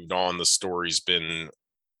time has moved on, the story's been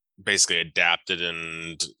basically adapted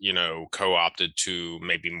and co-opted to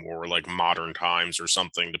maybe more like modern times or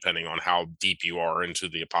something, depending on how deep you are into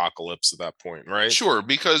the apocalypse at that point, right? sure,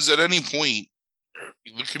 because at any point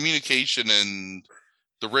the communication and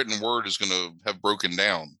the written word is going to have broken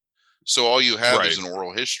down, so all you have is an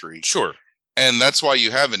oral history. Sure. And that's why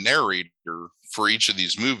you have a narrator for each of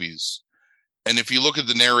these movies. And if you look at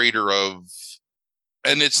the narrator of,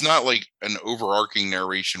 and it's not like an overarching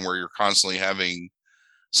narration where you're constantly having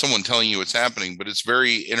someone telling you what's happening, but it's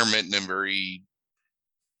very intermittent and very,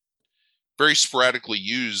 very sporadically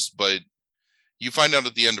used. But you find out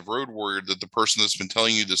at the end of Road Warrior that the person that's been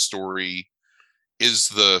telling you the story is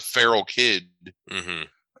the feral kid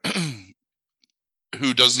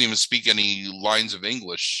who doesn't even speak any lines of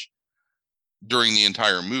English during the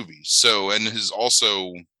entire movie. So, and is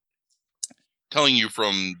also telling you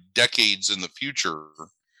from decades in the future.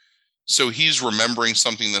 So he's remembering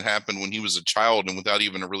something that happened when he was a child and without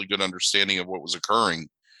even a really good understanding of what was occurring,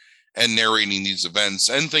 and narrating these events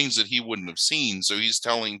and things that he wouldn't have seen. So he's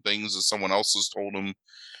telling things that someone else has told him.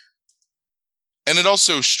 And it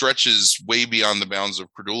also stretches way beyond the bounds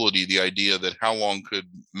of credulity, the idea that how long could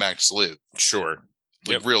Max live? Sure.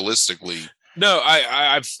 Like, realistically. No,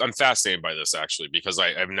 I'm fascinated by this, actually, because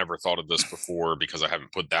I've never thought of this before, because I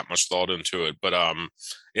haven't put that much thought into it. But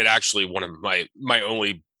it actually, one of my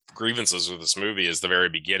only grievances with this movie is the very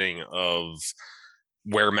beginning of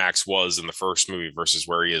where Max was in the first movie versus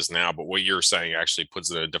where he is now. But what you're saying actually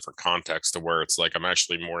puts it in a different context, to where it's like I'm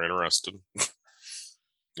actually more interested.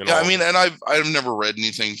 Yeah, I mean, and I've never read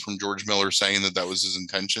anything from George Miller saying that was his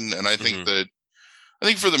intention, and I think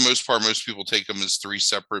for the most part, most people take them as three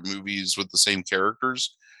separate movies with the same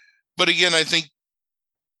characters. But again, I think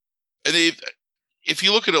if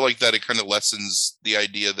you look at it like that, it kind of lessens the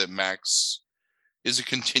idea that Max is a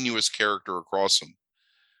continuous character across them.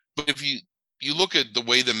 But if you look at the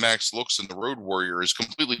way that Max looks in The Road Warrior is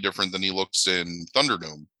completely different than he looks in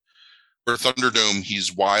Thunderdome. Where Thunderdome,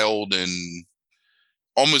 he's wild and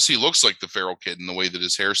almost he looks like the feral kid in the way that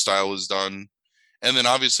his hairstyle is done. And then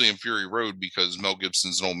obviously in Fury Road, because Mel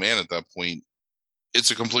Gibson's an old man at that point,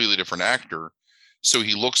 it's a completely different actor. So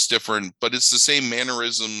he looks different, but it's the same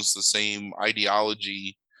mannerisms, the same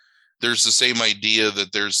ideology. There's the same idea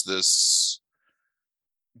that there's this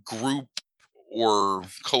group or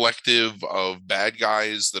collective of bad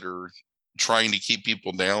guys that are trying to keep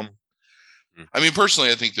people down. I mean,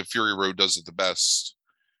 personally, I think that Fury Road does it the best,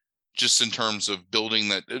 just in terms of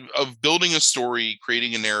building a story,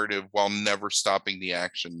 creating a narrative while never stopping the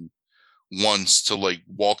action once to like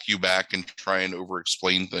walk you back and try and over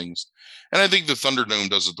explain things. And I think the Thunderdome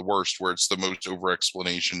does it the worst, where it's the most over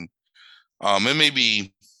explanation. And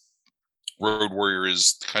maybe Road Warrior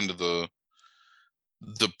is kind of the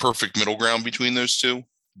perfect middle ground between those two.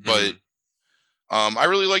 But I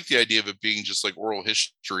really like the idea of it being just like oral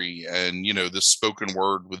history and, this spoken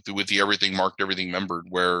word with the everything marked, everything membered,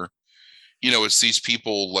 where, it's these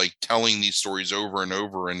people like telling these stories over and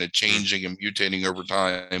over, and it changing and mutating over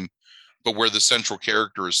time, but where the central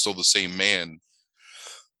character is still the same man.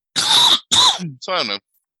 So I don't know.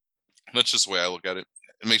 That's just the way I look at it.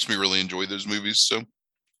 It makes me really enjoy those movies. So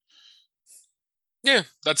yeah,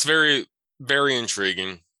 that's very, very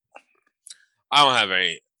intriguing. I don't have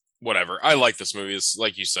any whatever. I like this movie. It's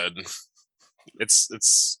like you said.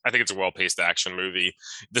 It's I think it's a well-paced action movie.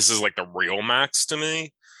 This is like the real Max to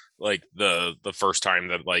me. Like the first time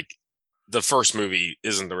that, like, the first movie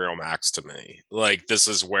isn't the real Max to me. Like, this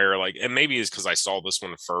is where, like, and maybe it's because I saw this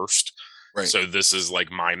one first. Right. So this is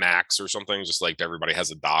like my Max or something, just like everybody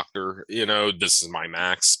has a doctor, this is my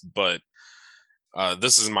Max, but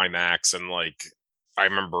this is my Max. And like, I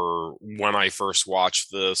remember when I first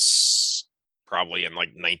watched this, probably in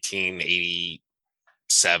like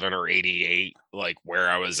 1987 or 88, like where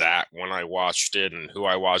I was at when I watched it and who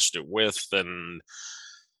I watched it with. And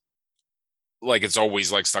like, it's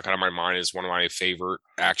always like stuck out of my mind as one of my favorite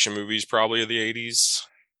action movies, probably of the 80s.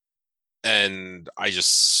 And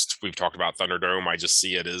we've talked about Thunderdome. I just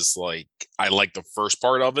see it as like, I like the first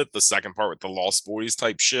part of it. The second part with the Lost Boys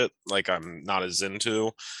type shit, like I'm not as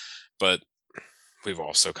into, but we've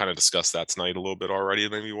also kind of discussed that tonight a little bit already,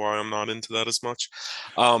 maybe why I'm not into that as much.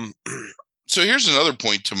 So here's another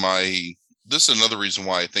point to this is another reason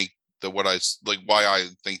why I think that why I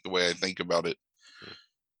think the way I think about it.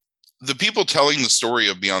 The people telling the story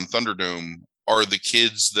of Beyond Thunderdome are the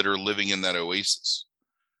kids that are living in that oasis.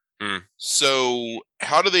 So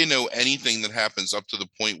how do they know anything that happens up to the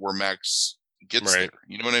point where Max gets there?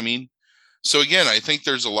 You know what I mean? So again, I think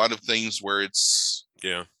there's a lot of things where it's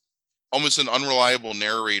almost an unreliable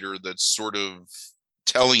narrator that's sort of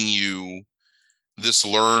telling you this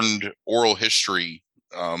learned oral history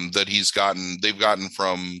that they've gotten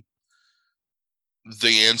from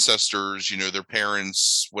the ancestors, their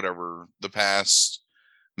parents, whatever, the past,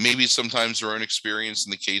 maybe sometimes their own experience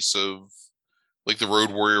in the case of like the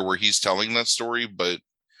Road Warrior where he's telling that story. But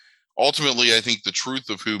ultimately, I think the truth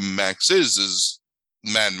of who Max is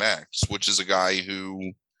Mad Max, which is a guy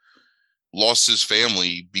who lost his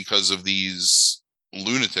family because of these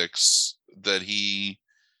lunatics that he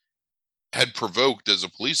had provoked as a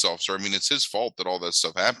police officer. I mean, it's his fault that all that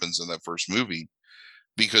stuff happens in that first movie,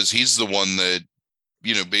 because he's the one that,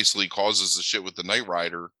 basically causes the shit with the Knight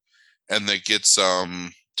Rider, and that gets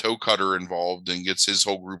Toe Cutter involved and gets his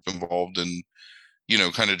whole group involved, and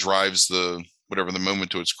kind of drives the moment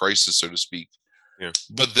to its crisis, so to speak. Yeah.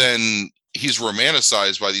 But then he's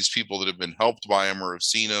romanticized by these people that have been helped by him or have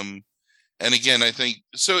seen him. And again, I think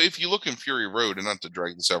so. If you look in Fury Road, and not to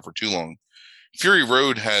drag this out for too long, Fury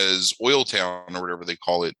Road has Oil Town, or whatever they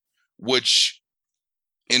call it, which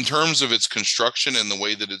in terms of its construction and the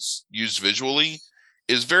way that it's used visually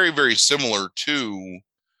is very, very similar to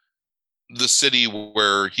the city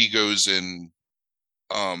where he goes in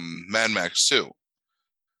Mad Max 2.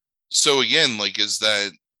 So again, like, is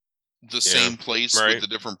that the same place with a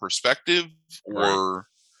different perspective, or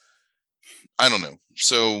I don't know.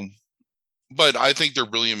 So, but I think they're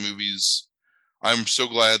brilliant movies. I'm so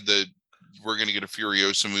glad that we're going to get a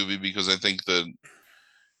Furiosa movie, because I think that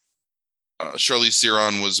Charlize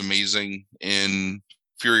Theron was amazing in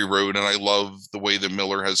Fury Road, and I love the way that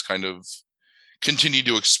Miller has kind of continued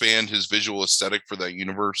to expand his visual aesthetic for that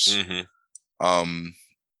universe.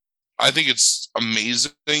 I think it's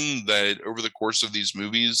amazing that over the course of these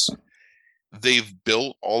movies, they've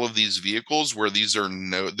built all of these vehicles where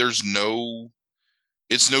it's no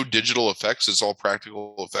digital effects. It's all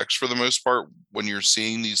practical effects for the most part when you're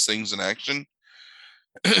seeing these things in action.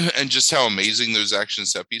 And just how amazing those action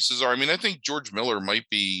set pieces are. I mean, I think George Miller might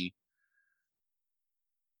be,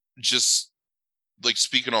 just like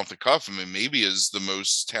speaking off the cuff, I mean, maybe is the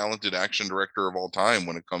most talented action director of all time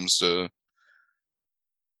when it comes to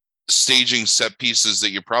staging set pieces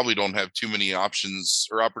that you probably don't have too many options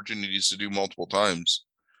or opportunities to do multiple times.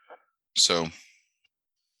 So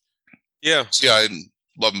I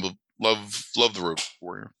love the Road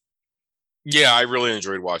Warrior. Yeah, I really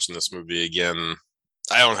enjoyed watching this movie again.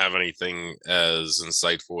 I don't have anything as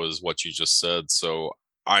insightful as what you just said, so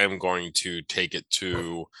I am going to take it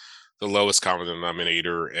to the lowest common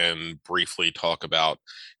denominator and briefly talk about,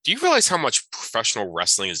 do you realize how much professional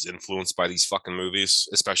wrestling is influenced by these fucking movies,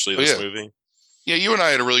 especially this movie? Yeah, you and I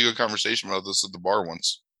had a really good conversation about this at the bar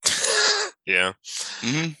once. Yeah.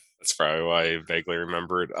 That's probably why I vaguely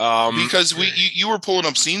remember it. Because you were pulling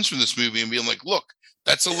up scenes from this movie and being like, look,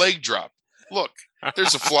 that's a leg drop. Look,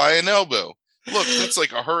 there's a flying elbow. Look, that's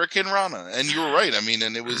like a Hurricane Rana. And you were right. I mean,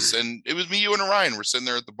 and it was me, you, and Orion were sitting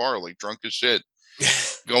there at the bar, like drunk as shit,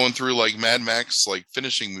 going through like Mad Max, like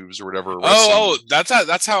finishing moves or whatever.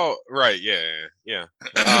 That's how. Right. Yeah.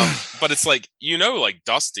 But it's like, like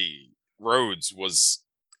Dusty Rhodes was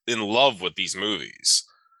in love with these movies,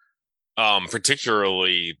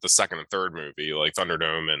 particularly the second and third movie, like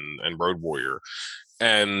Thunderdome and Road Warrior,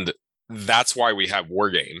 and that's why we have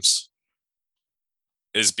War Games.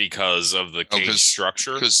 Is because of the cage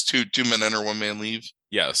structure. Because two men enter, one man leave.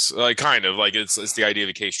 Yes, like kind of like it's the idea of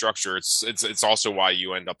a cage structure. It's also why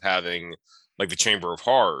you end up having like the Chamber of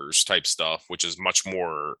Horrors type stuff, which is much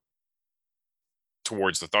more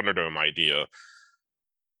towards the Thunderdome idea,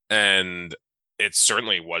 and it's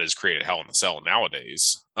certainly what has created Hell in a Cell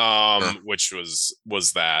nowadays. Which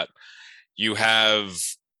was that you have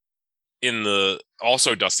in the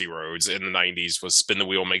also Dusty Rhodes in the 90s was Spin the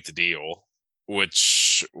Wheel, Make the Deal,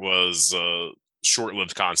 which was a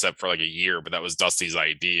short-lived concept for like a year, but that was Dusty's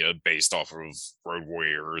idea based off of Road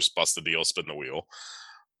Warriors, Bust the Deal, Spin the Wheel.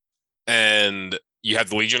 And you had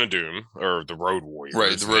the Legion of Doom, or the Road Warriors.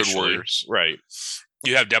 Right, the Road initially. Warriors. Right.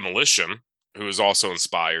 You have Demolition, who is also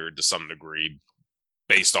inspired to some degree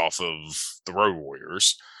based off of the Road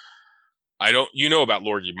Warriors. You know about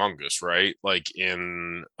Lord Humongous, right? Like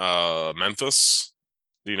in Memphis.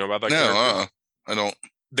 Do you know about that character? I don't.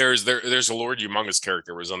 There's a Lord Humongous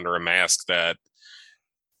character was under a mask that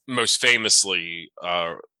most famously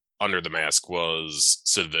under the mask was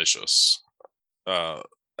Sid Vicious.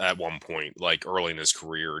 At one point, like early in his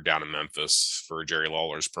career down in Memphis for Jerry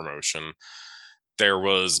Lawler's promotion. There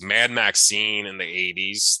was Mad Maxine in the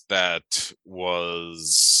 80s that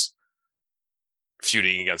was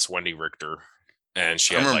feuding against Wendy Richter. And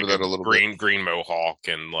she had like a green mohawk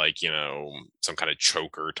and like, you know, some kind of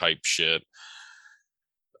choker type shit.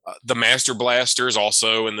 The Master Blasters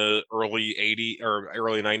also in the early 80s or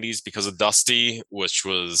early 90s because of Dusty, which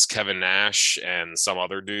was Kevin Nash and some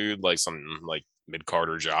other dude, like some like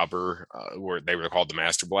mid-Carter jobber, where they were called the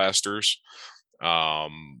Master Blasters.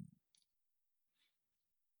 I'm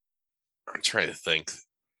trying to think.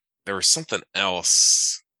 There was something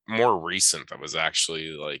else more recent that was actually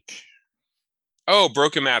like, oh,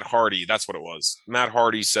 Broken Matt Hardy. That's what it was. Matt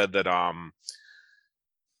Hardy said that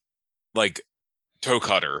like Toe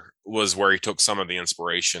Cutter was where he took some of the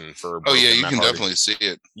inspiration for. Oh yeah, you can definitely see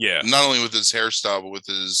it. Yeah, not only with his hairstyle, but with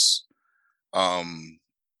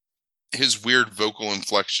his weird vocal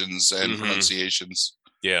inflections and pronunciations.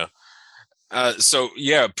 Yeah. So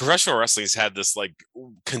yeah, professional wrestling's had this like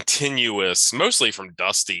continuous, mostly from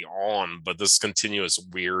Dusty on, but this continuous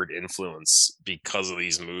weird influence because of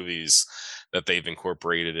these movies that they've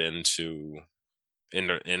incorporated into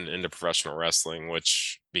professional wrestling,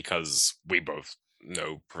 which because we both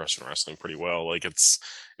know professional wrestling pretty well, like it's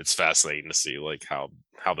fascinating to see like how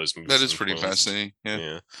those movies. That is pretty fascinating.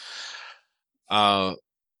 Yeah.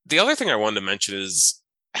 The other thing I wanted to mention is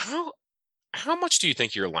how much do you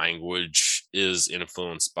think your language is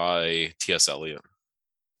influenced by T.S. Eliot?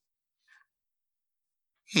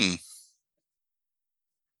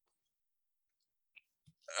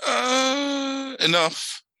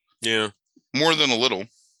 Enough. Yeah. More than a little.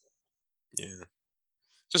 Yeah.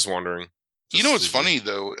 Just wondering. You know what's funny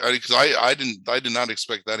though, because I did not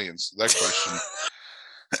expect that answer, that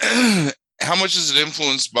question. How much is it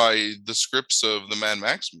influenced by the scripts of the Mad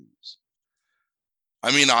Max movies?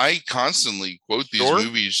 I mean, I constantly quote these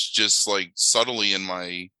movies just like subtly in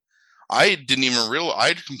my. I didn't even realize.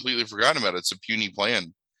 I'd completely forgotten about it. It's a puny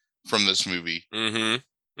plan from this movie. When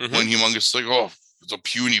Humongous like, oh, it's a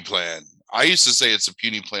puny plan. I used to say it's a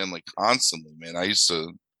puny plan like constantly, man. I used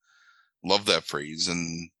to love that phrase,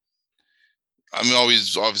 and I mean,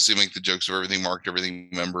 always obviously make the jokes of everything marked, everything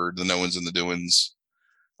remembered, the no ones and the doings.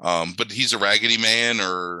 But he's a raggedy man,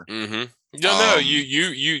 or no,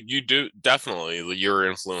 you do definitely. You're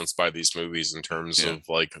influenced by these movies in terms of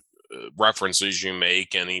like references you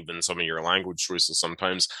make, and even some of your language choices.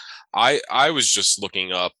 Sometimes, I was just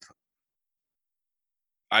looking up.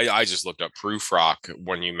 I just looked up Prufrock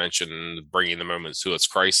when you mentioned Bringing the Moment to Its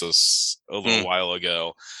Crisis a little while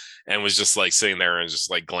ago, and was just like sitting there and just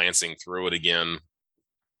like glancing through it again.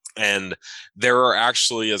 And there are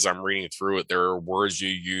actually, as I'm reading through it, there are words you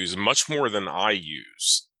use much more than I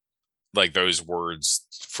use, like those words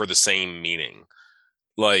for the same meaning.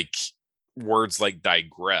 Like words like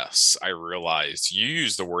digress, I realized you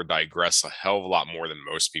use the word digress a hell of a lot more than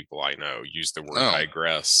most people I know use the word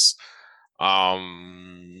digress.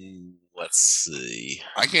 Let's see.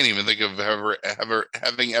 I can't even think of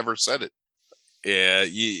having ever said it. Yeah,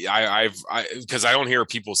 I've because I don't hear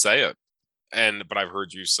people say it, but I've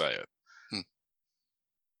heard you say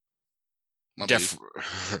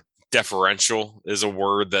it. Deferential is a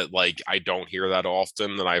word that like I don't hear that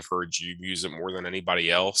often, and I've heard you use it more than anybody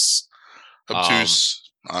else.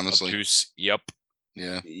 Obtuse, honestly. Obtuse. Yep.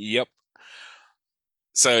 Yeah. Yep.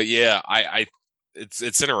 So yeah,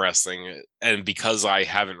 it's interesting, and because I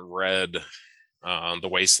haven't read The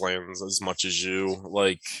Wastelands as much as you,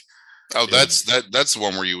 like. Oh, that's the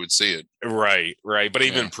one where you would see it. Right. But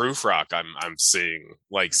even Prufrock, I'm seeing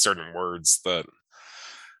like certain words that,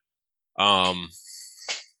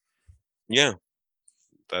 yeah,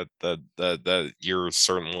 that you're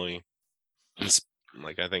certainly,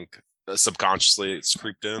 like I think subconsciously it's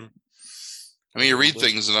creeped in. I mean, you read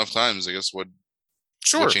things enough times, I guess. What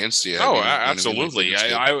chance do you have? Oh, absolutely.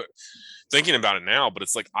 I thinking about it now, but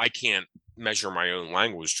it's like I can't measure my own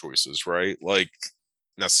language choices, right? Like.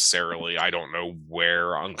 Necessarily, I don't know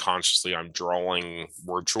where unconsciously I'm drawing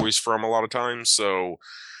word choice from a lot of times, so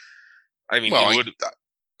I mean, Well, it would.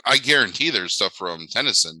 I guarantee there's stuff from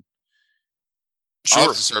Tennyson. I'll Sure.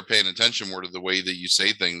 have to start paying attention more to the way that you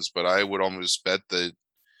say things, but I would almost bet that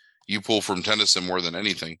you pull from Tennyson more than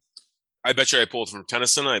anything. I bet you I pulled from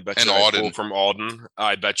Tennyson. I bet And you I Auden. pulled from Alden.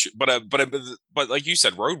 I bet you, but like you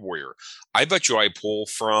said, Road Warrior. I bet you I pull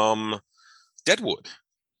from Deadwood.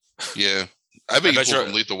 Yeah, I bet you pull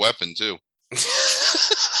from Lethal Weapon too.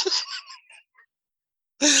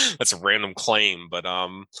 That's a random claim, but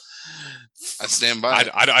I stand by.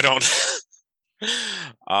 I don't.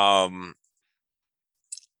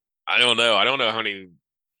 I don't know. I don't know how many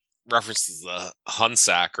references to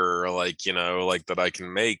Hunsacker, like, you know, like that I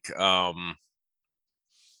can make.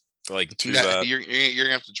 Like to the you're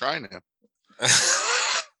gonna have to try now.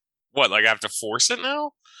 What? Like I have to force it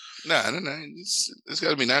now? No. It's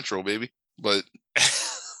got to be natural, baby. But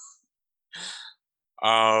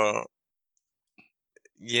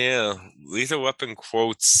yeah, Lethal Weapon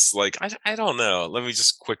quotes. Like I don't know. Let me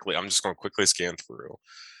just quickly. I'm just going to quickly scan through.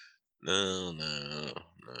 No.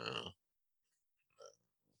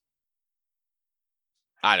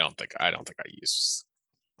 I don't think I use.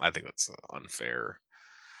 I think that's unfair.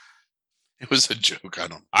 It was a joke.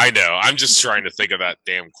 I know. I'm just trying to think of that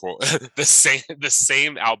damn quote. the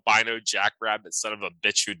same albino jackrabbit son of a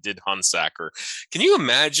bitch who did Hunsacker. Can you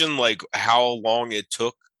imagine like how long it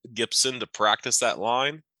took Gibson to practice that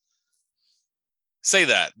line? Say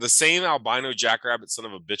that. The same albino jackrabbit son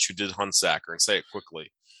of a bitch who did Hunsacker, and say it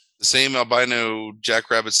quickly. The same albino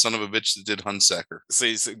jackrabbit son of a bitch that did Hunsacker.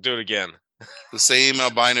 Do it again. The same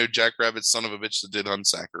albino jackrabbit son of a bitch that did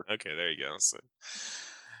Hunsacker. Okay, there you go. So,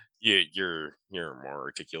 yeah, you're more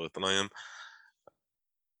articulate than I am.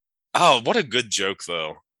 Oh, what a good joke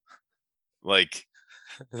though. Like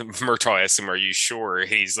Murtaugh asked him, "Are you sure?"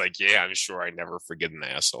 He's like, "Yeah, I'm sure. I never forget an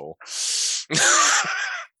asshole."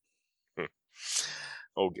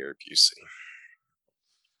 Oh, Gary Busey.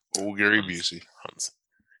 Oh, Gary Busey.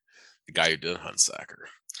 The guy who did Hunsacker.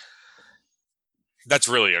 That's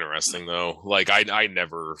really interesting though. Like I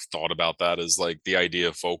never thought about that as like the idea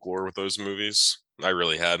of folklore with those movies. I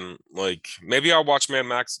really hadn't. Like maybe I'll watch Mad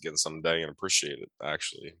Max again someday and appreciate it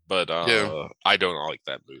actually. But yeah. I don't like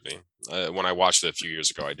that movie. When I watched it a few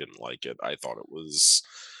years ago, I didn't like it. I thought it was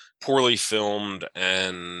poorly filmed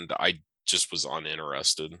and I just was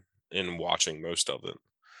uninterested in watching most of it.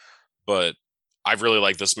 But I really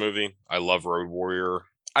like this movie. I love Road Warrior.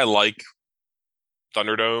 I like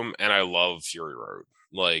Thunderdome and I love Fury Road.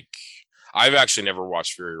 Like I've actually never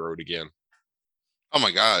watched Fury Road again. Oh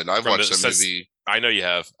my god, I've watched that movie. I know you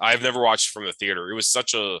have. I've never watched it from the theater. It was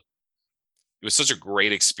such a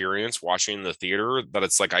great experience watching in the theater that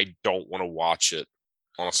it's like I don't want to watch it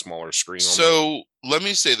on a smaller screen. So let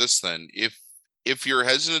me say this then: if you're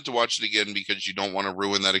hesitant to watch it again because you don't want to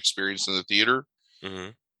ruin that experience in the theater,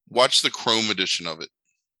 watch the Chrome edition of it.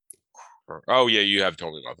 Oh yeah, you have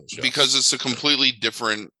told me about this. Because it's a completely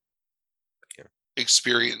different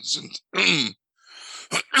experience. And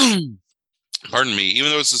pardon me, even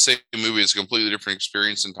though it's the same movie, it's a completely different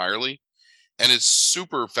experience entirely. And it's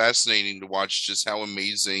super fascinating to watch just how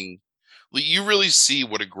amazing you really see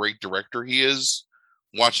what a great director he is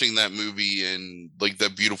watching that movie in like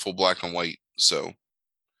that beautiful black and white. So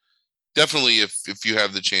definitely if you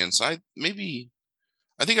have the chance, I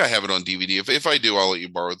think I have it on DVD. If I do, I'll let you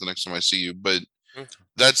borrow it the next time I see you. But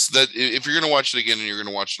that's that. If you're gonna watch it again and you're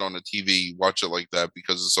gonna watch it on a TV, watch it like that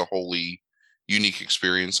because it's a wholly unique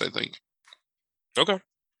experience, I think. Okay,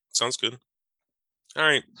 sounds good. All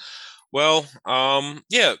right. Well,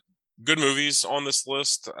 yeah, good movies on this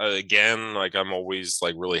list. Again, like I'm always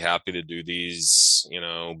like really happy to do these, you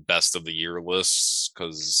know, best of the year lists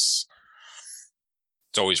because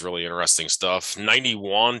it's always really interesting stuff.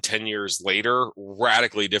 91, 10 years later,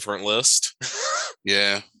 radically different list.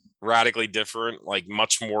 Yeah. Radically different, like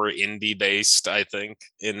much more indie based, I think,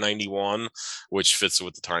 in 91, which fits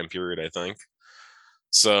with the time period, I think.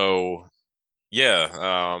 So yeah,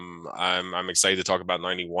 I'm excited to talk about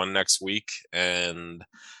 91 next week, and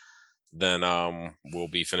then we'll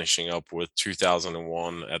be finishing up with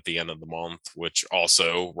 2001 at the end of the month, which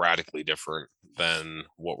also radically different than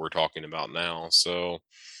what we're talking about now. So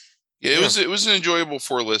yeah, it was an enjoyable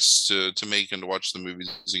 4 lists to make and to watch the movies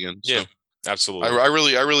again. So. Yeah, absolutely. I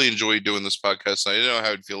really enjoyed doing this podcast. I didn't know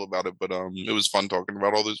how I'd feel about it, but it was fun talking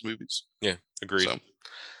about all those movies. Yeah, agreed. So.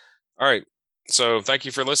 All right. So thank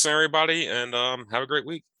you for listening, everybody, and have a great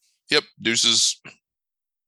week. Yep. Deuces.